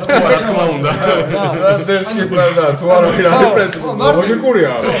იფრენს, თუ უსაფრთხოა რა თქმა უნდა. რადერსკი პრაზა, თუ არავინ არ იფრენს,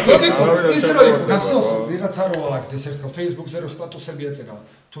 ლოგიკურია. ის რო იყო, გახსოვს, ვიღაცა რო აღდეს ერთხელ Facebook-ზე რო სტატუსები ეწერა.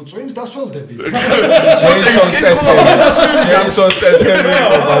 თუ წვიმს დასველდები. ჯეისონ სტეთემი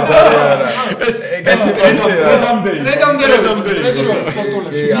ბაზარი არა. ეს ტრედამდე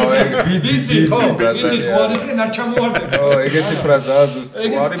სპორტულებში. ბიცი თუ არ იფრენ არ ჩამოვარდება. ეგეთი ფრაზაა ზუსტად.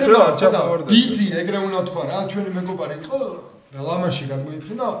 თუ არ იფრენ არ ჩამოვარდება. ბიცი ეგრე უნდა თქვა რა, ჩვენი მეგობარი იყო ლამაში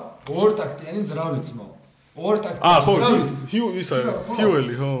გადმოიფრინა ორ ტაქტიანი ძრავიცმა. ორ ტაქტიანი ხო, ისა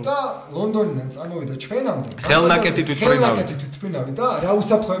ჰიუელი, ხო. და ლონდონიდან წამოვიდა ჩვენამდე. ხელნაკეთი თვითმფრინავი და რა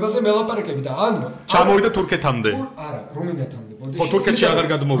უსაფრთხოებაზე მელაპარაკები და ანუ ჩამოვიდა თურქეთამდე. არა, რუმინეთამდე. ხო, თურქეთში აღარ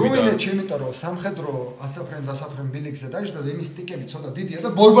გადმოვიდა. რუმინეთში იმიტომ რომ სამხედრო ასაფრენ ბილიქზე დაიჭდა და იმის ტიკები ცოტა დიდია და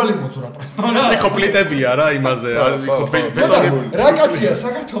ბორბალი მოწურა პროსტო რა. ეხო პლიტებია რა იმაზე, ეხო ბეტონი. რა კაცია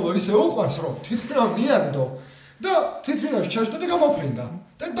საქართველოს ისე უყვარს რომ თვითმფრინავი მიაგდო და თვითმფრინავში ჩაჯდა და გამოფრინდა.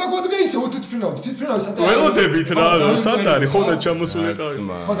 და დაგვადგა ისე თვითმფრინავი სადაა. ველოდებით რა, სად არის ხოლმე ჩამოსული ყავი.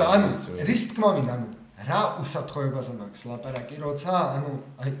 ხო და ანუ რის თქმა მინდა ანუ რა უსაფრთხოებაზე მაქვს ლაპარაკი, როცა ანუ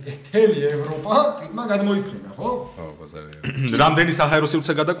აი ეთელი ევროპა ტიპმა გადმოიფრინა, ხო? ხო, ბაზარია. რამდენი საჰაერო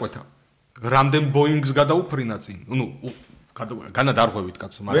სივრცე გადაკვეთა? რამდენ ბოინგს გადაუფრინა წინ? ნუ განა დარღვევით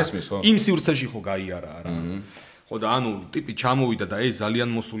კაცო, მაგრამ იმ სივრცეში ხო გაიარა რა. ხო და ანუ ტიპი ჩამოვიდა და ეს ძალიან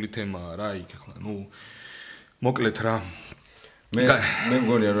მოსული თემაა რა იქ ახლა, ნუ მოკლედ რა. მე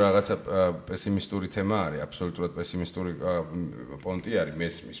მგონია რომ რაღაცა პესიმისტური თემა არის, აბსოლუტურად პესიმისტური პონტი არის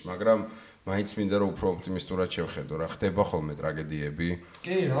მესმის, მაგრამ მაინც მინდა რომ უფრო ოპტიმისტურად შევხედო, რა ხდება ხოლმე ტრაგედიები.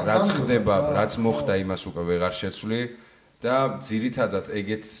 რაც ხდება, რაც მოხდა იმას უკვე ვეღარ შეცვლი და ძირითადად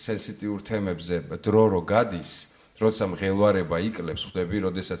ეგეთ სენსიტიურ თემებზე დრო რო გადის, როცა მღელვარება იკლებს, ხვდები,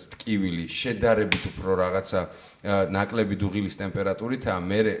 როდესაც ტკივილი შედარებით უფრო რაღაცა ნაკლები დუღილის ტემპერატურითაა,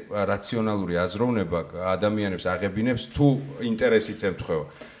 მე რაციონალური აზროვნება ადამიანებს აღებინებს თუ ინტერესიც ემთხვევა.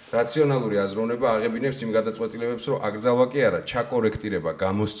 რაციონალური აზროვნება აღებინებს იმ გადაწყვეტილებებს, რომ აკრძალვა კი არა, ჩაკორექტირება,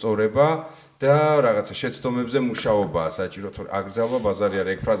 გამოსწორება და რაღაცა შეცდომებზე მუშაობაა საჭირო, თორე აკრძალვა ბაზარი არა,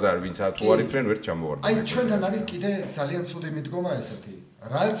 ეგ ფრაზა არ ვინც თუ არ იფრენ ვერ ჩამოვარდება. აი ჩვენთან არის კიდე ძალიან ცუდი მიდგომა ესეთი.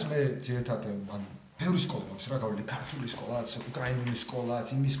 რაც მე ძირითადად ან ბევრი სკოლა მაქვს რა გავლის ქართული სკოლაც, უკრაინული სკოლაც,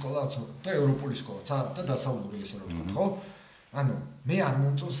 იმის სკოლაც და ევროპული სკოლაც და დასავლური ესე რომ ვთქვა, ხო? ანუ მე არ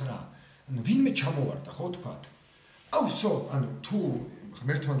მომწონს რა. ანუ ვინმე ჩამოვარდა, ხო თქვათ? აუ, ანუ თუ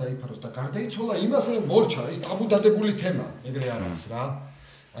ღმერთმა დაიფაროს და გარდაიცვალა, იმაზე მორჩა, ის ტაბუდადებული თემა, ეგრე არ არის რა.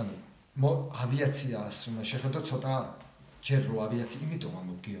 ანუ ავიაციას უნდა შეხედოთ ცოტა ჯერ რო ავიაცია, იმიტომ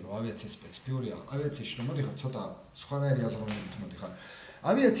ამბობ რომ ავიაცია სპეციფიურია, ავიაციაში რომ მოდიხარ ცოტა სხვანაირი აზროვნებით მოდიხარ.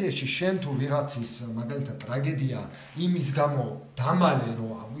 ავიაციაში შენ თუ ვიღაცის მაგალითად ტრაგედია იმის გამო დამალე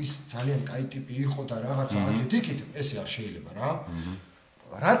რომ ის ძალიან კაი ტიპი იყო და რაღაცა აგეთ-იქით, ესე არ შეიძლება რა.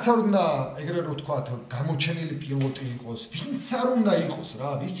 რაც არ უნდა ეგრე რო თქვათ, გამოჩენილი პილოტი იყოს, ვინც არ უნდა იყოს რა,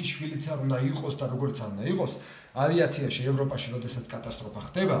 ვიცი შვილიც არ უნდა იყოს და როგორც არ უნდა იყოს. ავიაციაში ევროპაში როდესაც კატასტროფა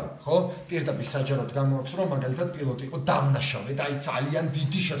ხდება, ხო? პირდაპირ საჯაროდ გამოაქვს რომ მაგალითად პილოტი იყო დამნაშავე და აი ძალიან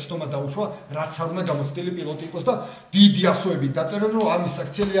დიდი შეცდომა დაუშვა, რაც არ უნდა გამოცდილი პილოტი იყოს და დიდი ასოებით დაწერენ რომ ამის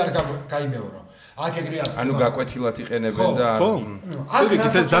აქციელი არ გაიმეორო. აქ ეგრე არ ხდება. ანუ გაკვეთილად იყენებენ და ხო. ეგ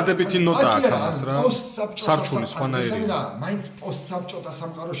ეს დადებითი ნოტაა ამას რა. სარჩული სხვანაირი. მაინც პოსტსაბჭოთა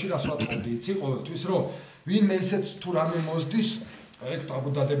სამყაროში რას ვატყობდი, იცი ყოველთვის რომ ვინმე ისეც თუ რამე მოსდის ეგ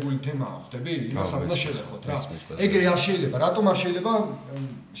ტაბუდადებული თემაა, ხვდები? იმას არ უნდა შევეხოთ რა. ეგრე არ შეიძლება, რატომ არ შეიძლება?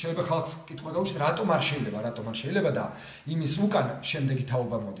 შეიძლება ხალხს კითხვა გაუჩნდეთ, რატომ არ შეიძლება და იმის უკან შემდეგი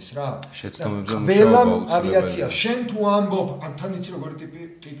თაობა მოდის რა. შეცდომებზე მუშაობა უცლებელია. ავიაცია, შენ თუ ამბობ, ან თან იცი როგორი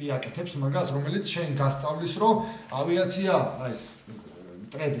ტიპი აკეთებს მაგას, რომელიც შენ გასწავლის, რომ ავიაცია, აი ეს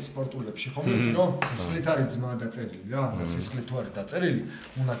ტრედის სპორტულებში ხომ იცი რომ სისხლით არის ძმა დაწერილი რა, და სისხლით თუ არის დაწერილი,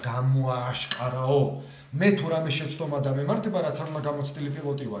 უნდა გამოაშკარაო. მე თუ რამე შეცდომა და მემართება, რაც არ უნდა გამოცდილი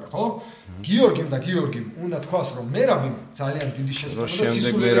პილოტი ვარ, ხო? გიორგიმ უნდა თქვას, რომ მერაბი ძალიან დიდი შეცდომა და სისხლით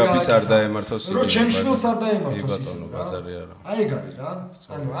შემდეგ მერაბის არ დაემართოს რომ ჩემს შვილს არ დაემართოს ის ბაზარი არა. აი ეგ არის რა.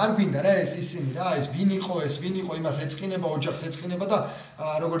 ანუ არ გვინდა რა ეს ისინი რა, ეს ვინ იყო, იმას ეწყინება, ოჯახს ეწყინება და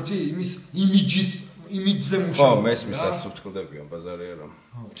როგორც იმის იმიჯზე მუშაობა. ხო, მესმის ასუფრთხილდებიან ბაზარი არა.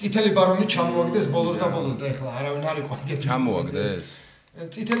 წითელი ბარონი ჩამოაგდეს ბოლოს და ეხლა არავინ არ იყო ეგეთი. ჩამოაგდეს?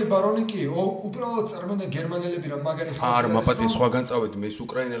 წითელი ბარონი კი, უბრალოდ წარმოვიდგინე გერმანელები რა მაგარი ხალხი. არა, მაპატი სხვაგან წავედი, მე ის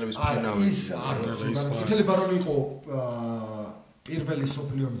უკრაინელების მფრინავი. ის არ ვიცი, მაგრამ წითელი ბარონი იყო პირველი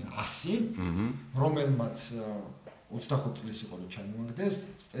სოფლიო ომის 100, რომელმაც 25 წლის იყო რომ ჩამოაგდეს,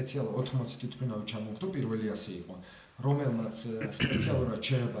 სპეციალურად 80 თვითმფრინავი ჩამოაგდო, პირველი 100 იყო. რომელმაც სპეციალურად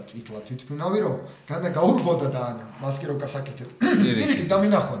შეება წითლად თვითმფრინავი, რომ განა გაურბოდა და მას კი რო გასაკეთებ. პირიქით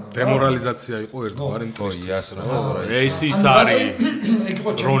დამინახვანო. დემორალიზაცია იყო ერთგვარი მტრის. ეს ის არის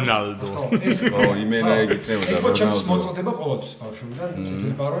რონალდო. იმენა ეგ იქნებოდა რონალდო. ჩემს მოწოდება ყოველთვის ბავშვიდან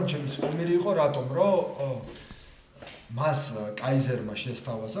წითელი ბარონ ჩემს კუმირი იყო რატომ რომ მას კაიზერმა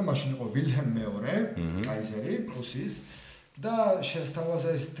შესთავაზა, მაშინ იყო ვილჰელმ მეორე, კაიზერი პრუსიის და შესთავაზა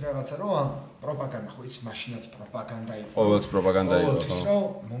ის რაღაცა რომ პროპაგანდა ხო იცი მაშინაც პროპაგანდა იყო. ყოველთვის პროპაგანდა იყო. ყოველთვის რომ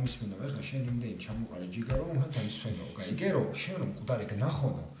მომისმინო ეხლა შენ იმდენი ჩამოყარე ჯიგარო უნდა დაისვენო, გაიგე რომ შენ რომ მკვდარი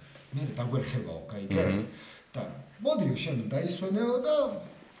გნახონო, მე დაგვერხებაო, გაიგე? და მოდი შენ დაისვენეო და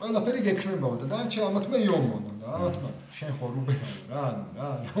ყველაფერი გექნებაო და დანარჩენ ამათმა იომონო და ამათმა შენ ხო რუბერავ რა, რა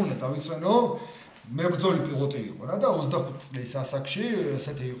უნდა დავისვენო? მებრძოლი პილოტი იყო რა და 25 წლის ასაკში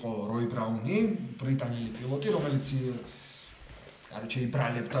ესეთი იყო როი ბრაუნი, ბრიტანელი პილოტი, რომელიც არჩე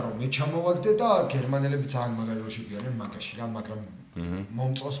იბრალებდა რომ მე ჩამოვაგდე და გერმანელები ძალიან მაგარი რო შეგიარენ მაგაში რა, მაგრამ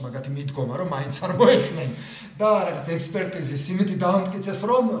მომწონს მაგათი მიდგომა რომ მაინც არ მოეშნენ და რაღაც ექსპერტიზის იმითი დაამტკიცეს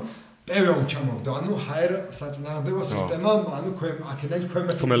რომ პევეომ ჩამოვაგდა, ანუ ჰაერ საწინააღმდეგო სისტემა, ანუ აქედან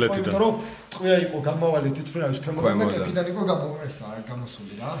ქვემეთიდან, იმიტომ რომ ტყვია იყო გამავალი თვითმფრინავის ქვემოდან და კეფიდან იყო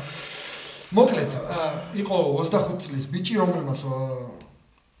გამოსული რა. მოკლედ, იყო 25 წლის ბიჭი, რომელმაც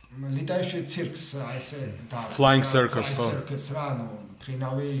ლიტაიში ცირკს ესე და Flying Circus რა, ანუ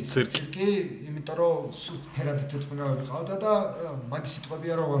მფრინავი ცირკი, იმიტომ რომ სულ ფერადი თვითმფრინავები ყავდა და მაგის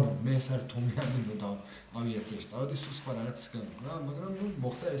სიტყვებია რომ ანუ მე საერთოდ მინდოდა ავიაციაში წავედი სულ სხვა რაღაცის გამო რა, მაგრამ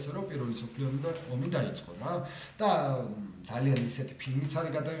მოხდა ესე რომ პირველი მსოფლიო ომი დაიწყო რა და ძალიან ისეთი ფილმიც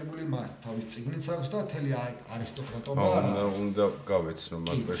არის გადაღებული, მას თავის წიგნიც აქვს და თელი არისტოკრატობა რა. უნდა გავეცნო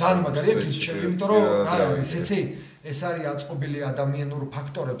მაგ პერსონაჟს. ძალიან მაგარია გიჩვენე, იმიტომ რომ რა არის იცი? ეს არის აწყობილი ადამიანურ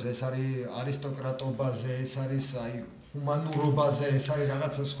ფაქტორებზე, ეს არის არისტოკრატობაზე, ეს არის აი ჰუმანურობაზე, ეს არის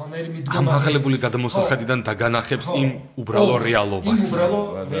რაღაცა სხვანაირი მიდგომა. ამაღლებული გადამოსახედიდან დაგანახებს იმ უბრალო რეალობას. იმ უბრალო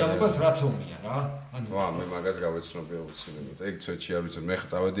რეალობას რაც ომია რა. ვა, მე მაგას გავეცნობი აუცილებლად. ეგ ცოტში არ ვიცი, მე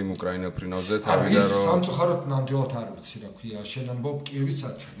ხწავედი იმ უკრაინელ ფრინავზე, თავიდან რომ სამწუხაროდ ნამდვილად არ ვიცი რა ქვია, შენ ამბობ კიევის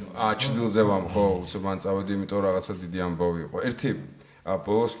საჭიროა. ჭდილზე ვამ ხო, უცებან წავედი, იმიტომ რომ რაღაცა დიდი ამბავი იყო. ერთი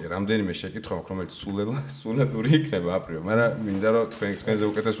ბოლოს კი რამდენიმე შეკითხვა მაქვს, რომელიც სულელური იქნება აპრიო, მაგრამ მინდა რომ თქვენზე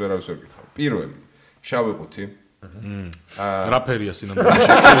უკეთეს ვერავის ვერ გითხავ. პირველი, შავი ყუთი. რა ფერია სინამდვილეში?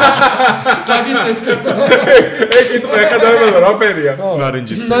 დაგიწეთქეთ. ეგ კითხვა ახლა დავიბადა რა ფერია?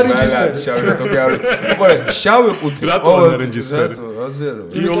 ნარინჯისფერი. შავი ტოკი არის. უყურე, შავი ყუთი. რატო ნარინჯისფერი? აზერო.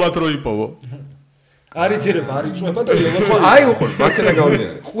 იოლად რო იპოვო. არიძირება, არიწובה და იოლად. აი უყურე, მაქედა გავიდე.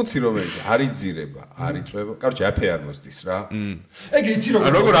 ყუთი რომელიც არიძირება, არიწובה. კაროჩე აფე არ მოსდის რა. ეგ იცი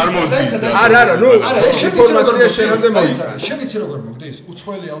როგორ არ მოსდის. არა, ნუ ინფორმაცია შენამდე მოიწა. შენ იცი როგორ მოგდის?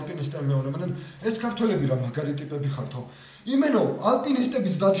 უცხოელი ალპინისტები მეუბნებიან, ეს ქართველები რა მაგარი ტიპები ხართო. იმენო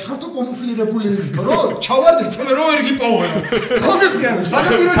ალპინისტებიც დადიხართო კომუფლირებული იყო, რომ ჩავარდე წამე რო ვერ გიპოვო. ხომეთქიან,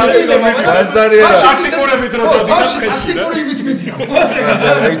 საგაბირო შეიძლება, არტიკულებით რო დადიხარხეში რა. არტიკულებით მიდია.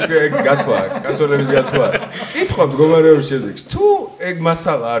 ეგ გათვლა, კაცოლების გათვლა. კითხვა მდგომარეობს შემდეგს. თუ ეგ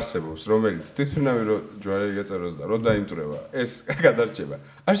მასალა არსებობს, რომელიც თვითმფრინავი რო ჯვარი გეწეროს და რო დაიმტრევა, ეს გადარჩება.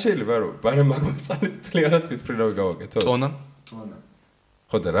 არ შეიძლება რომ ბარემ მაგ მასალას თლიანად თვითმფრინავი გავაკეთო? წონა.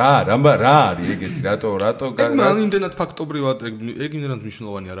 ხო და რა არის ეგეთი რატო მაგრამ იმდენად ფაქტობრივად ეგ იმდენად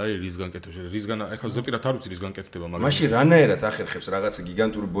მნიშვნელოვანი არ არის რის განკეთება რისგან ახლა ზეპირად არ ვიცი რის განკეთდება მაგრამ მაშინ რანაირად ახერხებს რაღაცა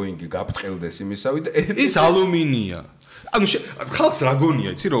გიგანტური ბოინგი გაფრთხილდეს იმისავე და ეს ალუმინია ანუ ხალხს რა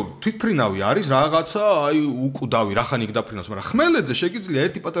გონია იცი რომ თვითმფრინავი არის რაღაცა აი უკვდავი რახანი გდაფრინავს მაგრამ ხმელეთზე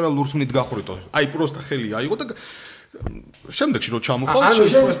შეგიძლია ერთი პატარა ლურსმნით გახურიტო აი პროსტა ხელი აიღო და შემდეგში რო ჩამოხვალ ანუ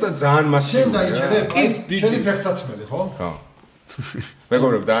ეს პროსტა ძალიან მასიურია შენ დაიჭერე ის შენი ფეხსაცმელი ხო ხო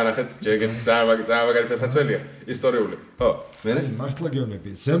მეგობრებო დაანახეთ ჯეგეთი ძალიან მაგარი ფესაცველია ისტორიული ხო მე მართლა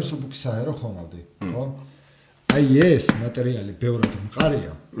გეუბნები ზემსუბუქი საერო ხომალდი ხო აი ეს მატერიალი ბევრად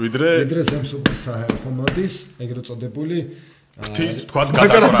მყარია ვიდრე ზემსუბუქი საერო ხომალდის ეგრეთ წოდებული ღვთის თქვა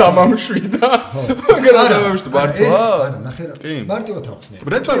მაგრამ დამამშვიდა მაგრამ დამამშვიდა მართლა არა ნახე რა მარტივად ახსნე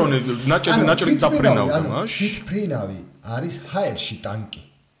ბრეთვარონი ნაჭრი დაფრინავდა მაშ თვითმფრინავი არის ჰაერში ტანკი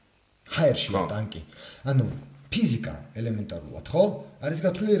ანუ ფიზიკა ელემენტარულად ხო არის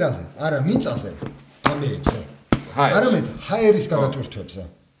გათვლილი რაზე არა მიწაზე ამეებზე არამედ ჰაერის გადატვირთვებზე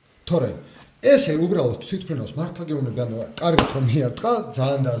თორე ესე უბრალოდ თვითმფრინავს მართლა გეუბნები ანუ კარგად რომ მიარტყა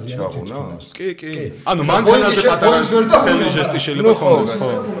ძალიან დააზიანა თვითმფრინავს კი ანუ მანქანაზე პატარა ხელი ჟესტი შეიძლება ხომოს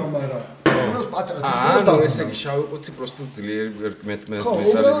ხო ანუ ესე იგი შავი ყუთი პროსტო ძლიერ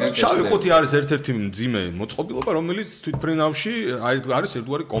მეტალისგან შავი ყუთი არის ერთ-ერთი მძიმე მოწყობილობა რომელიც თვითმფრინავში არის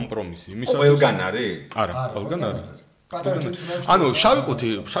ერთგვარი კომპრომისი იმისა ყველგან არის არა ყველგან არის ანუ შავიყუთი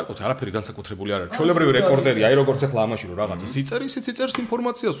არაფერი განსაკუთრებული არ არის. ჩვეულებრივი რეკორდერი, აი როგორც ახლა ამაში რომ რაღაცა სიწერი, ისიც იწერს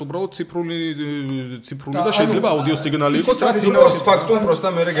ინფორმაციას, უბრალოდ ციფრული და შეიძლება აუდიო სიგნალი იყოს, რაც ინფოს ფაქტუ პროსტა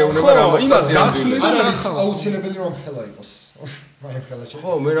მე გეუბნება რამაც იმას გახსნილი და აუცილებელი რომ ხელა იყოს.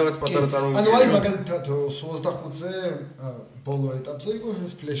 ხო, მე რაღაც პატარა წარმოვიდგინე. ანუ აი მაგალითად 25-ზე ბოლო ეტაპზე იყო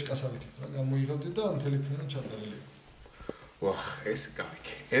ეს ფლეშკასავით რა გამოიღებდი და მთელი ფენა ჩაწერილი. ვაჰ,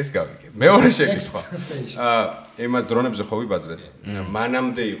 ეს გავიგე. მეორე შეკითხვა. იმას დრონებზე ხო ვიბაზრეთ.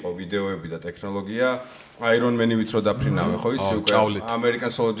 მანამდე იყო ვიდეოები და ტექნოლოგია, Iron Man-ივით რო დაფრინავე, ხო იცი უკვე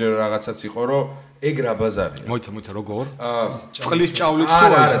American Soldier რაღაცაც იყო, რომ ეგ რა ბაზარია. მოიცა როგორ? წყლის ჭავლით თუ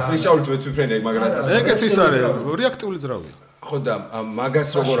არა, წყლის ჭავლით მეც ვიფრენე ეგ მაგრად. ეგეც ის არის, რეაქტიული ძრავია. ხო და მაგას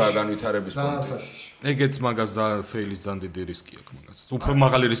როგორაა განვითარების პონტი? ეგეც მაგას ფეილის ძალიან დიდი რისკი აქვს მაგას. უფრო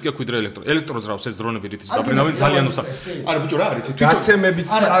მაღალი რისკი აქვს ვიდრე ელექტროზრავს ეს დრონები რითიც დაფრინავენ ძალიან არა ბიჭო რა არის გაცემებით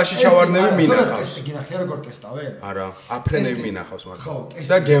წყალში ჩავარდნები მინახავს. ტესტი გინახე როგორ ტესტავე? არა, აფრენები მინახავს მაგრამ.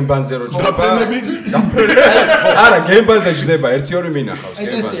 და გემბანზე რო ჯდება. არა, გემბანზე ჯდება 1-2 მინახავს. აი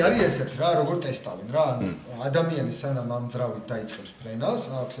ტესტი არის ესეთი რა, როგორ ტესტავენ რა? ადამიანი სანამ ამ ძრავით დაიწყებს ფრენას,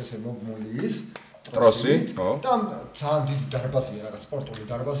 აქვს ესე მოგმული ის ტროსი, ხო? და ძალიან დიდი დარბაზია, რაღაც სპორტული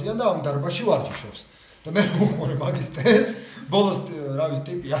დარბაზია და ამ დარბაზში ვარჯიშობს. და მე ვუხმარე მაგის ტესტს, ბოლოს რა ვიცი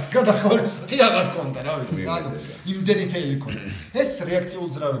ტიპი გადახარეს, ხი აღარ კონდა, რა ვიცი, ანუ იმდენი ფეილი კონდა. ეს რეაქტიულ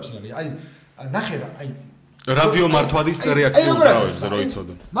ძრავებს არის. აი ნახე რა, აი რადიომართვადის რეაქტიულ ძრავებზე რო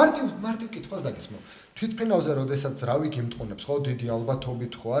იცოდე. მარტივ კითხვას დაგესმო. თვითფრინავზე როდესაც ძრავი გემტყუნებს, ხო, დიდი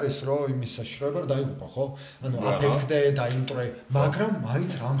ალბათობით ხო არის, რომ იმის საშიშროება დაიღუპა, ხო? ანუ აფეთქდე, დაიმტრე, მაგრამ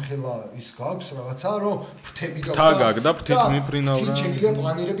მაინც რამხელა ის გაქვს რაღაცა, რომ ფრთები გაქვს. თაგაგ და ფრთით მიფრინავ რა. შეიძლება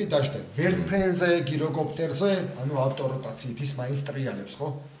პლანირები დაждე. ვერტფრენზე, გიროკოპტერზე, ანუ ავტოროტაციით ის მაინც ტრიალებს, ხო?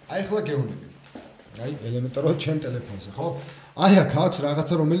 აი ახლა გეუბნები. აი ელემენტარულად ჩემ ტელეფონზე, ხო? აი აქ აქვს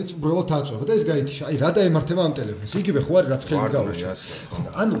რაღაცა რომელიც უბრალოდ აწვება და ეს გაითიშა. აი რა დაემართება ამ ტელეფონს? იგივე ხო არის რაც ხელით გავუშვა. ხო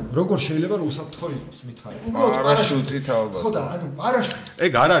და ანუ როგორ შეიძლება რომ უსაფრთხო იყოს მითხარი? უბრალოდ პარაშუტით ალბათ. ხო და ანუ პარაშუტი.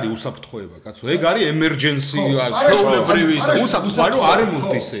 ეგ არ არის უსაფრთხოება, კაცო. ეგ არის ემერჯენსი, ჩვეულებრივი ისა. უსაფრთხო არ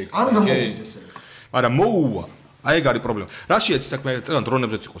მოხდეს ეგ. არ მოხდეს ეგ. მაგრამ მოუვა. აი ეგ არის პრობლემა. რაშიაც საქმე წელან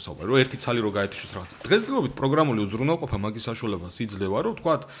დრონებზეც იყო საუბარი, რომ ერთი ცალი რო გაეთიშოს რაღაც. დღესდღეობით პროგრამული უზრუნველყოფა მაგის საშუალებას იძლევა, რომ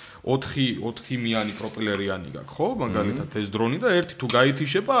თქვათ 4-მიანი პროპელერიანი გაქვს, ხო? მაგალითად ეს დრონი და ერთი თუ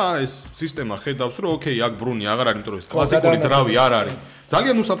გაეთიშება, ეს სისტემა ხედავს, რომ ოკეი, აქ ბრუნი აღარ არის, იმიტომ რომ ეს კლასიკური ძრავი არ არის.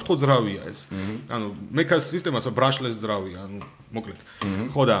 ძალიან უსაფრთხო ძრავია ეს. ანუ მექას სისტემას ბრაშლეს ძრავია, ანუ მოკლედ.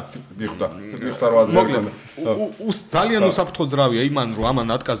 ხო და მიხვდა რო აზრები. ძალიან უსაფრთხო ძრავია იმან რომ ამან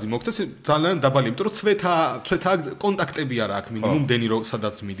ატკაზი მოქცეს ძალიან დაბალი, იმიტომ რომ ცვეთა კონტაქტები არ აქვს მინიმუმ დენი რო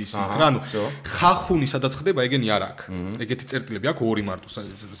სადაც მიდის იქ რა. ანუ ხახუნი სადაც ხდება ეგენი არ აქვს. ეგეთი წერტილები აქვს ორი მარტო,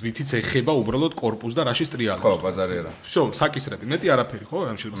 ვითიც ეხება უბრალოდ კორპუსს და რაში სტრიალებს. ხო, ბაზარი არა. всё, საკისრები, მეტი არაფერი, ხო?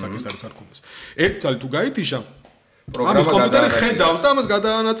 ამ შეიძლება საკისრის არ ქონდეს. ერთი წალი თუ გაითიშა პროგრამა კომპიუტერი ხედავს და ამას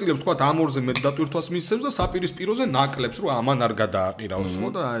გადაანაწილებს, თქვა ამ ორზე მეტ დატვირთვას მისცემს და საპირისპიროზე ნაკლებს, რომ ამან არ გადააყირავს, ხო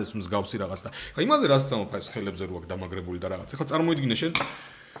და ეს მსგავსი რაღაც და. ხა იმაზე რაც წამოფა ეს ხელებზე რო აქვს დამაგრებული და რაღაც. ხა წარმოიდგინე შენ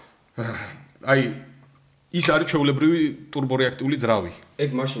აი ის არის ჩვეულებრივი ტურბორეაქტიული ძრავი. ეგ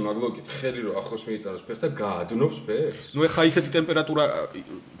მაშინ მაგლოგით ხელი რო ახლოს მიიტანოს ფეხს და გაადნობს ფეხს. ნუ ეხა ისეთი ტემპერატურა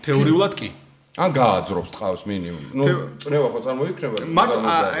თეორიულად კი. ან გააძრობს ტყავს მინიმუმ. ნუ წნევა ხო წარმოიქნება?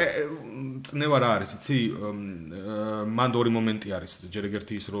 წნევა რა არის, იცი? მანდ ორი მომენტი არის. ჯერ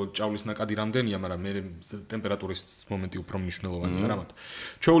ერთი ის რომ ჭავლის ნაკადი რამდენია, მაგრამ მე ტემპერატურის მომენტი უფრო მნიშვნელოვანია რამოთ.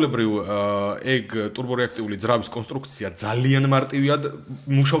 ჩვეულებრივ ეგ ტურბორეაქტიული ძრავის კონსტრუქცია ძალიან მარტივია,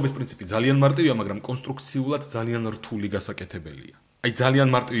 მუშაობის პრინციპი ძალიან მარტივია, მაგრამ კონსტრუქციულად ძალიან რთული გასაკეთებელია. აი ძალიან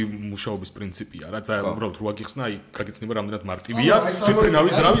მარტივი მუშაობის პრინციპია რა, უბრალოდ რო აგიხსნა, აი გაგეცნება რამდენად მარტივია, თვითფრინავი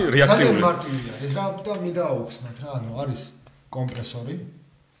ძრავი რეაქტიული. ძალიან მარტივია, ეს რა და მინდა აუხსნათ რა, ანუ არის კომპრესორი.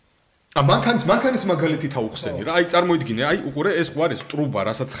 მანქანის მაგალითით აუხსენი რა, აი წარმოიდგინე, აი უყურე ეს ყო არის ტრუბა,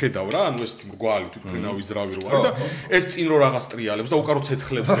 რასაც ხედავ რა, ანუ ეს მრგვალი თვითფრინავი ძრავი რო არის და ეს წინ რო რაღაც ტრიალებს და უკარო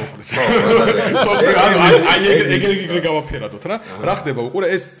ცეცხლებს რო ხდეს. აი ეგ გავაფერადოთ რა. რა ხდება უყურე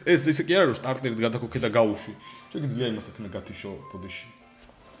ეს ისე კი არა რომ სტარტერით გადაქოქე და გაუშვი. შეგიძლია იმას ექნა გათიშო ბოდიში.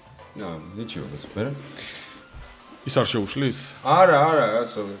 ნიჩიო ბერე. ის არ შეუშლის? არა,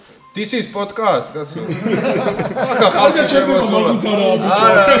 კაცო. This is podcast, კაცო. აკა ხალხი შემოსულა.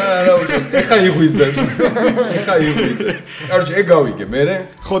 არა, ეხა იღვიძებს. კაროჩე, ეგ გავიგე, მერე?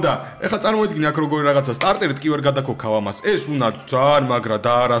 ხო და, ეხა წარმოიდგინე აქ როგორი რაღაცა სტარტერით კი ვერ გადაქოქავ ამას. ეს უნდა ძალიან მაგრა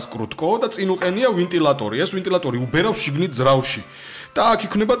დაარასკრუტკო და წინ უყენია ვენტილატორი. ეს ვენტილატორი უბერავს შიგნით ძრავში. და აქ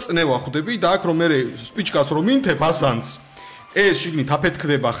იქნება წნევა ხვდები და აქ რომ მე სპიჩკას რომ მინთებ ასანს ეს შიგნით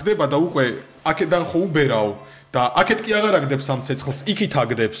აფეთქდება ხდება და უკვე აქედან ხო უბერავ და აქეთ კი აღარ აგდებს ამ ცეცხლს იქით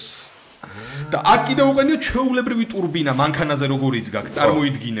აგდებს და აქ კიდევ უყენია ჩვეულებრივი ტურბინა მანქანაზე როგორიც გაქვს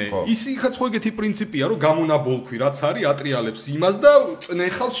წარმოიდგინე ისი ხაც ხო ეგეთი პრინციპია რომ გამონაბოლქვი რაც არის ატრიალებს იმას და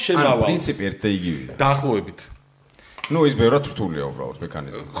წნეხავს შემავალს პრინციპი ერთ და იგივეა დაახლოებით ну ის ბევრად რთულია უბრალოდ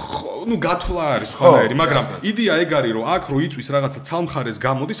მექანიზმი ну გათვლა არის ხანაერი მაგრამ იდეა ეგ არის რომ აქ რო იწვის რაღაცა ცალმხარეს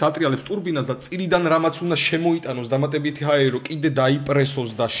გამოდის ატრიალებს ტურბინას და წირიდან რამაც უნდა შემოიტანოს დამატებითი ჰაერი რომ კიდე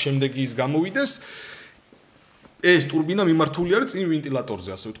დაიპრესოს და შემდეგ ის გამოვიდეს ეს ტურბინა მიმართული არის წინ ვენტილატორზე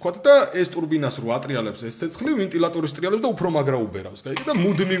ასე ვთქვათ და ეს ტურბინას რო ატრიალებს ეს ცეცხლი ვენტილატორის ტრიალებს და უფრო მაგრა უბერავს კაი და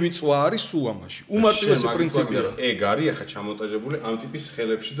მუდმივი წვა არის სულ ამაში უმარტივესი პრინციპია ეგ არის ახლა ჩამონტაჟებული ამ ტიპის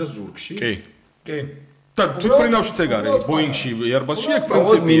ხელებში და ზურგში კი და თუ მფრინავშიც ეგ არის ბოინგში airbus-ში ეგ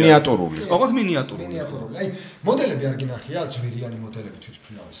პრინციპია მინიატურული ოღონდ მინიატურული აი მოდელები არ გინახია ძვირიანი მოდელები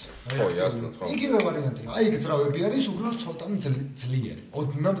თვითმფრინავის ხო იასნად ხო იგივე ვარიანტია აი ეგ ძრავები არის უბრალოდ ცოტა ძლიერი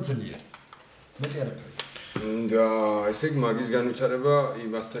ოდნავ ძლიერი მეტი არაფერი და ესე იგი მაგის განვითარება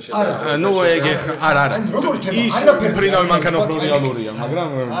იმასთან შედარებით ნუ ეგ არა ის მფრინავი მანქანა პრორეალურია მაგრამ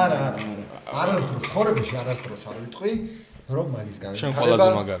არასდროს ხორებში არასდროს არ ვიტყვი რომ მაგის განვითარება შენ ყველაზე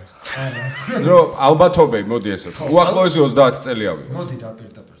მაგარი რომ ალბათობები მოდი ესე უახლოესი 30 წელი ავიღო მოდი რა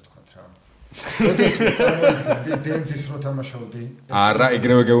პირდაპირ თქვათ რა მოდი წარმოიდგინე დენძის რო თამაშობდი არა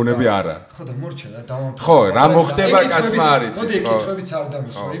ეგრევე გეუნები არა ხო და მორჩა რა დავამტკიცე ხო რა მოხდება კაცმა არის მოდი კითხვებიც არ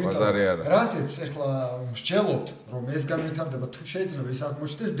დამისვა ბაზარი არა რაზეც ახლა მსჯელობთ რომ ეს განვითარდება თუ შეიძლება ის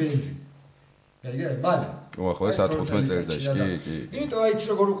აღმოჩნდეს დენძი ეგ მალე უახლოეს 15 წელიწადში კი იმიტომ აიც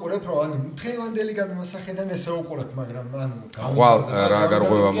როგორ უყურებ რომ ანუ დღევანდელი გადმოსახედან ესე უყურებ მაგრამ ანუ ხვალ რა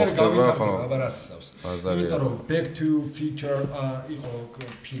გარღვევა მოხდება ხო აბარასავს იმიტომ რომ back to future იყო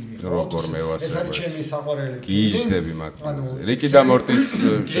ფილმი ხო როგორ მევასება ეს არის ჩემი საყვარელი გიჟდები მაგ რიკი და მორტის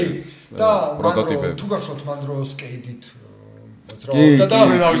და პროტოტიპები თუ გახსოვთ მან რო სკეიდით და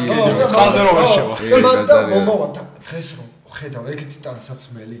მერაბის სკეიდით წყალზე რო ვეშევა და მომავალ დღეს რომ ხედავ ეგეთი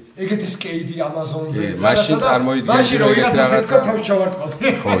ტანსაცმელი ეგეთი სკეიდი ამაზონზე მაშინ წარმოიდგინე მაშინ რო ვიღაცას თავს ჩავარტყავთ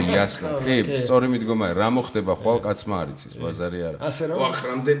ხო იასნა კი სწორი მიდგომა რა მოხდება ხვალ კაცმა არის ის ბაზარი არა ვახ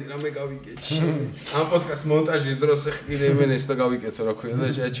რამდენი რამე გავიკეთე ამ პოდკასტ მონტაჟის დროს ეხკიდე მე ეს და გავიკეთო რა ქვია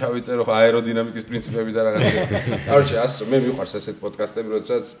და ჩავიწერო აეროდინამიკის პრინციპები და რაღაცა კაროჩე ასო მე მიყვარს ესეთ პოდკასტები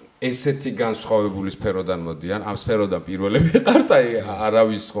როდესაც ესეთი განსხვავებული სფეროდან მოდიან ამ სფეროდან პირველები ვიყართ აი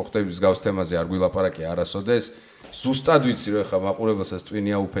არავის ხო ხდების გავს თემაზე არ გვილაპარაკე არასოდეს ზუსტად ვიცი რომ ხა მაყურებელსაც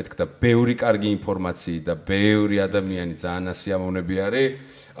ტვინია უფეთქ და ბევრი კარგი ინფორმაცია და ბევრი ადამიანი ძალიან ასიამოვნები არის.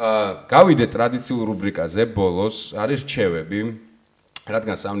 გავიდე ტრადიციულ რუბრიკაზე ბოლოს არის რჩევები.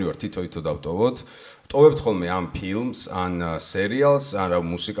 რადგან სამნი ვარ თითო დავტოვოთ. ტოვებთ ხოლმე ამ ფილმს, ან სერიალს, ან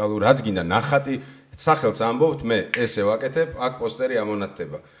მუსიკალურ, რაც გინდა ნახატი, სახელს ამბობთ, მე ესე ვაკეთებ, აქ პოსტერი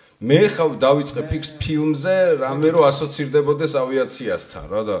ამონათდება. მე ხავ დავიწყე ფიქს ფილმზე, რამე რო ასოცირდებოდეს ავიაციასთან,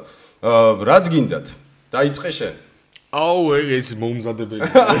 რა და რაც გინდათ დაიწყე შენ. აუ ეს მომზადებები.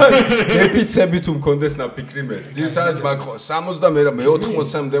 დეფიცები თუ მქონდეს ნაფიქრი მე. ზირთადად მაგ 60 მე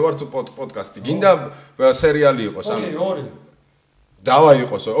 80-მდე ვარ თუ პოდკასტი. გინდა სერიალი იყოს ან ოკეი, ორი. დავა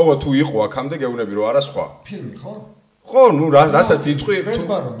იყოს. ოგო თუ იყო აქამდე გეუბნები რომ არა სხვა. ფილმი ხო? ხო, ნუ რასაც იტყვი. რედ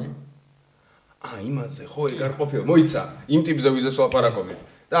ბარონი. იმაზე ხო ეგ არ ყოფილა. მოიცა, იმ ტიპზე ვიზეს ვაპარაკობთ.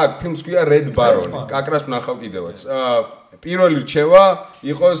 და აქ ფილმს ქვია Red Baron. კაკრას ვნახავ კიდევაც. პირველი რჩევა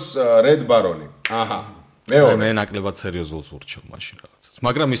იყოს Red Baron. აჰა. მე ნაკლებად სერიოზულს ურჩევ მაშინ რაღაცას.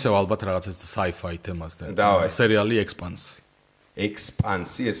 მაგრამ ისევ ალბათ რაღაცას sci-fi თემასთან. სერიალი Expanse.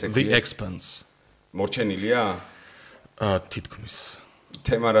 Expanse ესე The Expanse. მორჩენილია? თითქმის.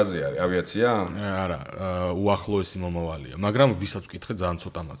 თემა რაზე არის? ავიაცია? არა, უახლოესი მომავალია, მაგრამ ვისაც ვკითხე ძალიან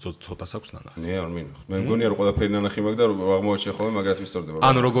ცოტას აქვს ნანა. მე არ მინახავს. მე მგონია რომ ყველაფერი ნანახი მაქვს და აღმოაჩინე ხოლმე მაგათ ვისწორდება.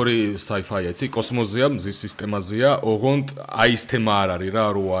 ანუ როგორი sci-fi იცი, კოსმოსზეა, მზის სისტემაზეა, ოღონდ აი ეს თემა არ არის რა,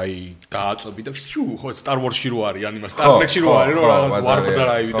 რომ აი დააწობი და ფიუ, ხო, Star Wars-ში რო არის, ანიმა Star Trek-ში რო არის, რომ რაღაც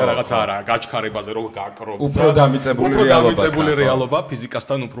ვარბდრაივი და რაღაც არა, გაჩქარებაზე რო გაკრობს. უფრო დამიწებული რეალობა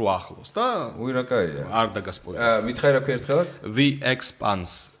ფიზიკასთან უფრო ახლოს და უი რა კაია. არ დაგასპოილე. მითხარი რა ქერთხელაც? The Expanse.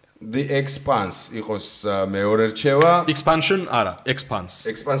 The Expanse იყოს მეორე რჩევა. Expansion არა, Expanse.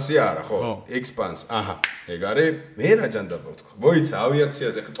 Expanse-ია არა, ხო? Expanse. აჰა. ეგ არის მე რა ჯანდაბა ვთქვა. მოიცა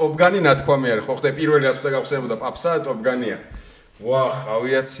ავიაციაზე, Top Gun-ი ნათქვამი არის, ხო ხდება პირველი რაც უნდა გავხსენებოდა პაპსა Top Gun-ია. ვახ,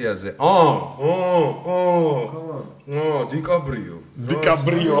 ავიაციაზე.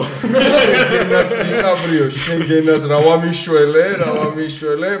 დიკაბრიო. შენგენას რა ვამიშველე,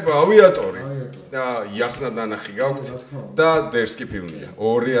 ავიატორი. და იასნად ნანახი გაქვთ და დერსკი ფილმია.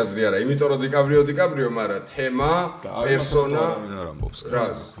 ორი აზრი არა, იმიტომ რომ დიკაბრიო, მაგრამ თემა, პერსონა არ ამბობს. რა?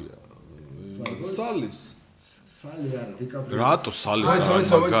 სალი არა, დიკაბრიო. რატო სალი?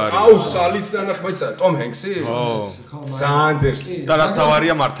 აუ, სალიც ნანახი, მოიცა, ტომ ჰენქსი? ხო. სანდერსი. და რა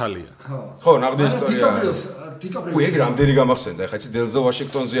თავარია მართალია. ხო, ნაღდი ისტორია. დიკაბრიოს უ ეგ რამდენი გამახსენდა ეხლა იცი დელზე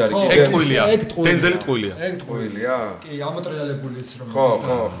ვაშინგტონზე არის ეგ ტყუილია დენზელი ტყუილია ეგ ტყუილია კი ამოტრიალებული ის რომ ხო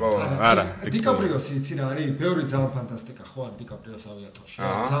არა დიკაპრიოსი იცი რა არის ბევრი ძალიან ფანტასტიკა ხო არის დიკაპრიოს ავიატორში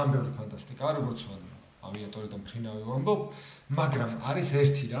ძალიან ბევრი ფანტასტიკა როგორც ვარ ავიატორი და მფრინავი ვამბობ მაგრამ არის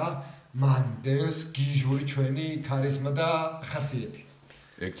ერთი რა მანდევს გიჟური ჩვენი ქარიზმა და ხასიათი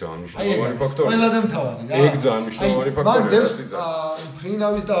ეგ ძალიან მნიშვნელოვანი ფაქტორია. ყველაზე მთავარი რა. ეგ ძალიან მნიშვნელოვანი ფაქტორია სიძა.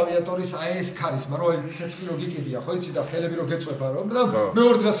 მფრინავის და ავიატორის ეს ქარიზმა, რომ ცეცხლი რო გიკიდია, ხო იცი და ხელები რო გეწובה რომ და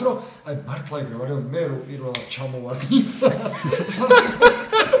მეორე დღეს რომ მართლა ეგრე ვარ, მე რო პირველად ჩამოვარდი.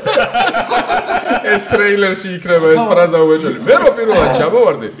 ეს ტრეილერში იქნება ეს ფრაზა უეჭველი. მე რო პირველად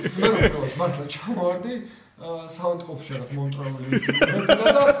ჩამოვარდი. მე რო პირველად მართლა ჩამოვარდი. საუნდტრეკში რაღაც მონტრეული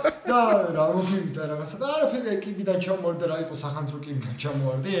და რა მოგივიდა რაღაცა და არაფერი ეკიბიდან ჩამოვარდი რა იყო სახანძრო კიბიდან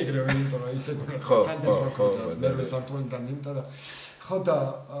ჩამოვარდი ეგრევე იმიტომ რომ ისე ხანძრს ვაქორდა მერვე სარტულიდან იმდა და ხო და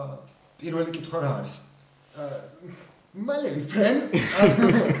პირველი კითხვა რა არის მალე ვიფრენ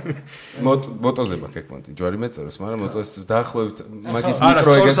მოტოზე მაქეკმონტი ჯვარი მეწეროს მაგრამ მოტოს დაახლოებით მაგის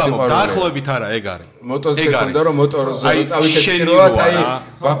მიკროეგებს სიყვარული დაახლოებით არა ეგ არის მოტოზე თქონდა რომ მოტორზე წავიქეჭიროთ აი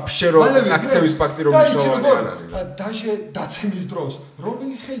ვაფშე რომ აქცევის ფაქტი რომ მნიშვნელოვანი არის დაჟე დაცემის დროს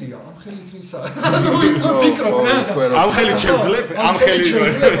რომელი ხელია ამ ხელით ვისა მიკრო ამ ხელით შევძლებ ამ ხელით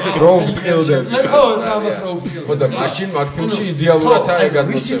რო ვფრთხილდები ხო და ამას რო ვფრთხილდები ხო და მაშინ მაგ ფილმში იდეალურადაა ეგ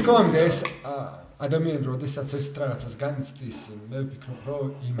გადმოცემული ვიცი თქვა ეს ადამიანი როდესაც ეს რაღაცას განიცდის მე ვფიქრობ რომ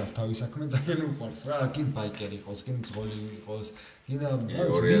იმას თავის საქმე ძალიან უყვარს რა კინ ბაიკერი იყოს კინ მძღოლი იყოს კინ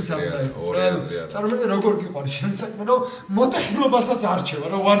წარმოიდგინე როგორ გიყვარს შენ საქმე რომ მოტეხილობასაც არჩევა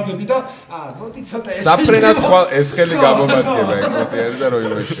რომ ვარდები და მოდი ცოტა ეს საფრენად ხვალ ეს ხელი გამომადგება ეგ მოდი არის და რო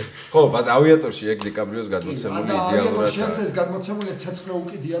იმაში ხო ბაზ ავიატორში ეგ დიკაპრიოს გადმოცემული იდეალურად ავიატორში ეს გადმოცემული ცეცხლი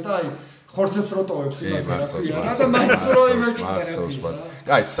უკიდია და აი ხორცებს როტოებს იმას რა ქვია და მაინც რო იმეჭვერებს.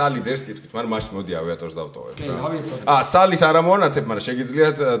 კაი, სალი დერს კითხვით, მაგრამ მაშინ მოდი ავიატორს დავტოვებ რა. სალის არ ამოვანათებ, მაგრამ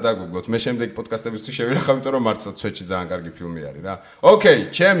შეგიძლიათ დაგუგლოთ. მე შემდეგი პოდკასტებისთვის შევინახავ, იმიტომ რომ მართლა სვეტში ძალიან კარგი ფილმი არის რა. ოკეი,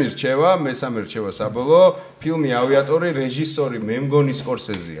 ჩემი რჩევა, მესამე რჩევა საბოლოო, ფილმი ავიატორი, რეჟისორი მე მგონი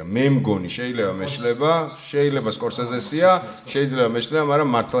სკორსეზეა. მე მგონი, შეიძლება მეშლება, შეიძლება სკორსეზესია, შეიძლება მეშლება, მაგრამ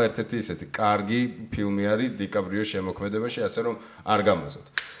მართლა ერთ-ერთი ისეთი კარგი ფილმი არის დიკაპრიოს შემოქმედებაში, ასე რომ არ გამაზოთ.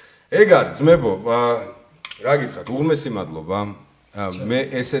 ეგ არის ძმებო, რა გითხრათ, უღმესი მადლობა. მე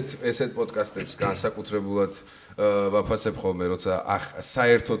ესეთ პოდკასტებს განსაკუთრებულად ვაფასებ ხოლმე, როცა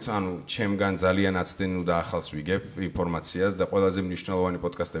საერთოდ, ანუ ჩემგან ძალიან აცდენილ და ახალს ვიგებ ინფორმაციას და ყველაზე მნიშვნელოვანი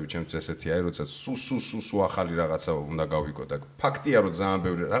პოდკასტები ჩემთვის ესეთია, როცა სუ ახალი რაღაცა უნდა გავიგო და ფაქტია, რომ ძალიან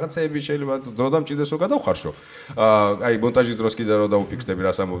ბევრი რაღაცეები შეიძლება დრო დამჭირდეს რომ გადავხარშო. აი მონტაჟის დროს კიდე რომ დავფიქრდები,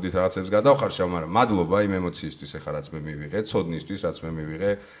 რას ამბობდით რაღაცებს გადავხარშავ, მაგრამ მადლობა იმ ემოციისთვის, ეხლა რაც მე მივიღე, ცოდნისთვის, რაც მე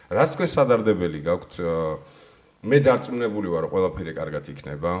მივიღე, რაც თქვენ სადარდებელი გაქვთ მე დარწმუნებული ვარ, რომ ყველაფერი კარგად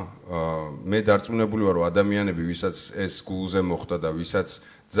იქნება. მე დარწმუნებული ვარ, რომ ადამიანები, ვისაც ეს გულზე მოხდა და ვისაც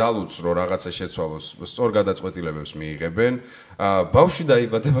ძალუც რომ რაღაცა შეცვალოს, სწორ გადაწყვეტილებებს მიიღებენ. ბავშვი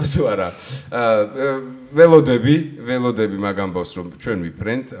დაიბადება თუ არა. ველოდები მაგ ამბავს, რომ ჩვენ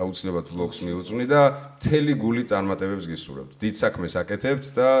ვიფრენთ, აუცილებლად ვლოგს მიუძვნი და მთელი გული წარმატებებს გისურვებთ. დიდ საქმეს აკეთებთ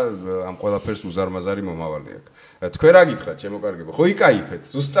და ამ ყველაფერს უზარმაზარი მომავალი აქვს. თქვენ რა გითხრათ, ჩემო კარგებო? ხო იკაიფეთ,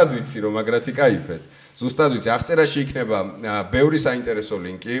 ზუსტად ვიცი რომ მაგრად იკაიფეთ. ზუსტად ვიცი, აღწერაში იქნება ბევრი საინტერესო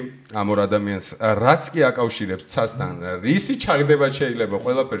ლინკი ამ ორ ადამიანს, რაც კი აკავშირებს ცასთან, რისი ჩაგდება შეიძლება,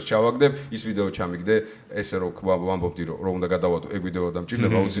 ყველაფერს ჩავაგდებ, ის ვიდეო ჩამიგდე, ესე რომ ვამბობდი, რომ უნდა გადავადო, ეგ ვიდეო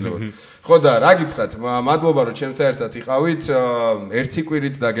დამჭირდება აუცილებლად. ხო და რა გითხრათ, მადლობა რომ ჩემთან ერთად იყავით, ერთი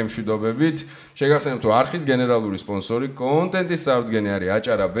კვირით დაგემშვიდობებით. შეგახსენებთ, რომ არხის გენერალური სპონსორი, კონტენტის წარდგენი არის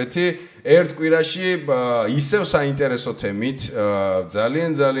აჭარა ბეთი. ერთ კვირაში ისევ საინტერესო თემით,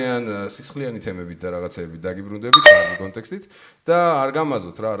 ძალიან სისხლიანი თემებით და რაღაცეებით დაგიბრუნდებით ამ კონტექსტით და არ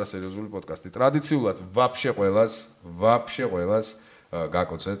გამაზოთ რა არასერიოზული პოდკასტი. ტრადიციულად ვაფშე ყველას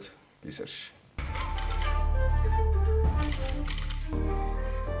გაკოცეთ ისერში.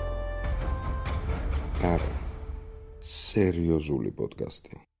 არა სერიოზული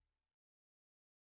პოდკასტი.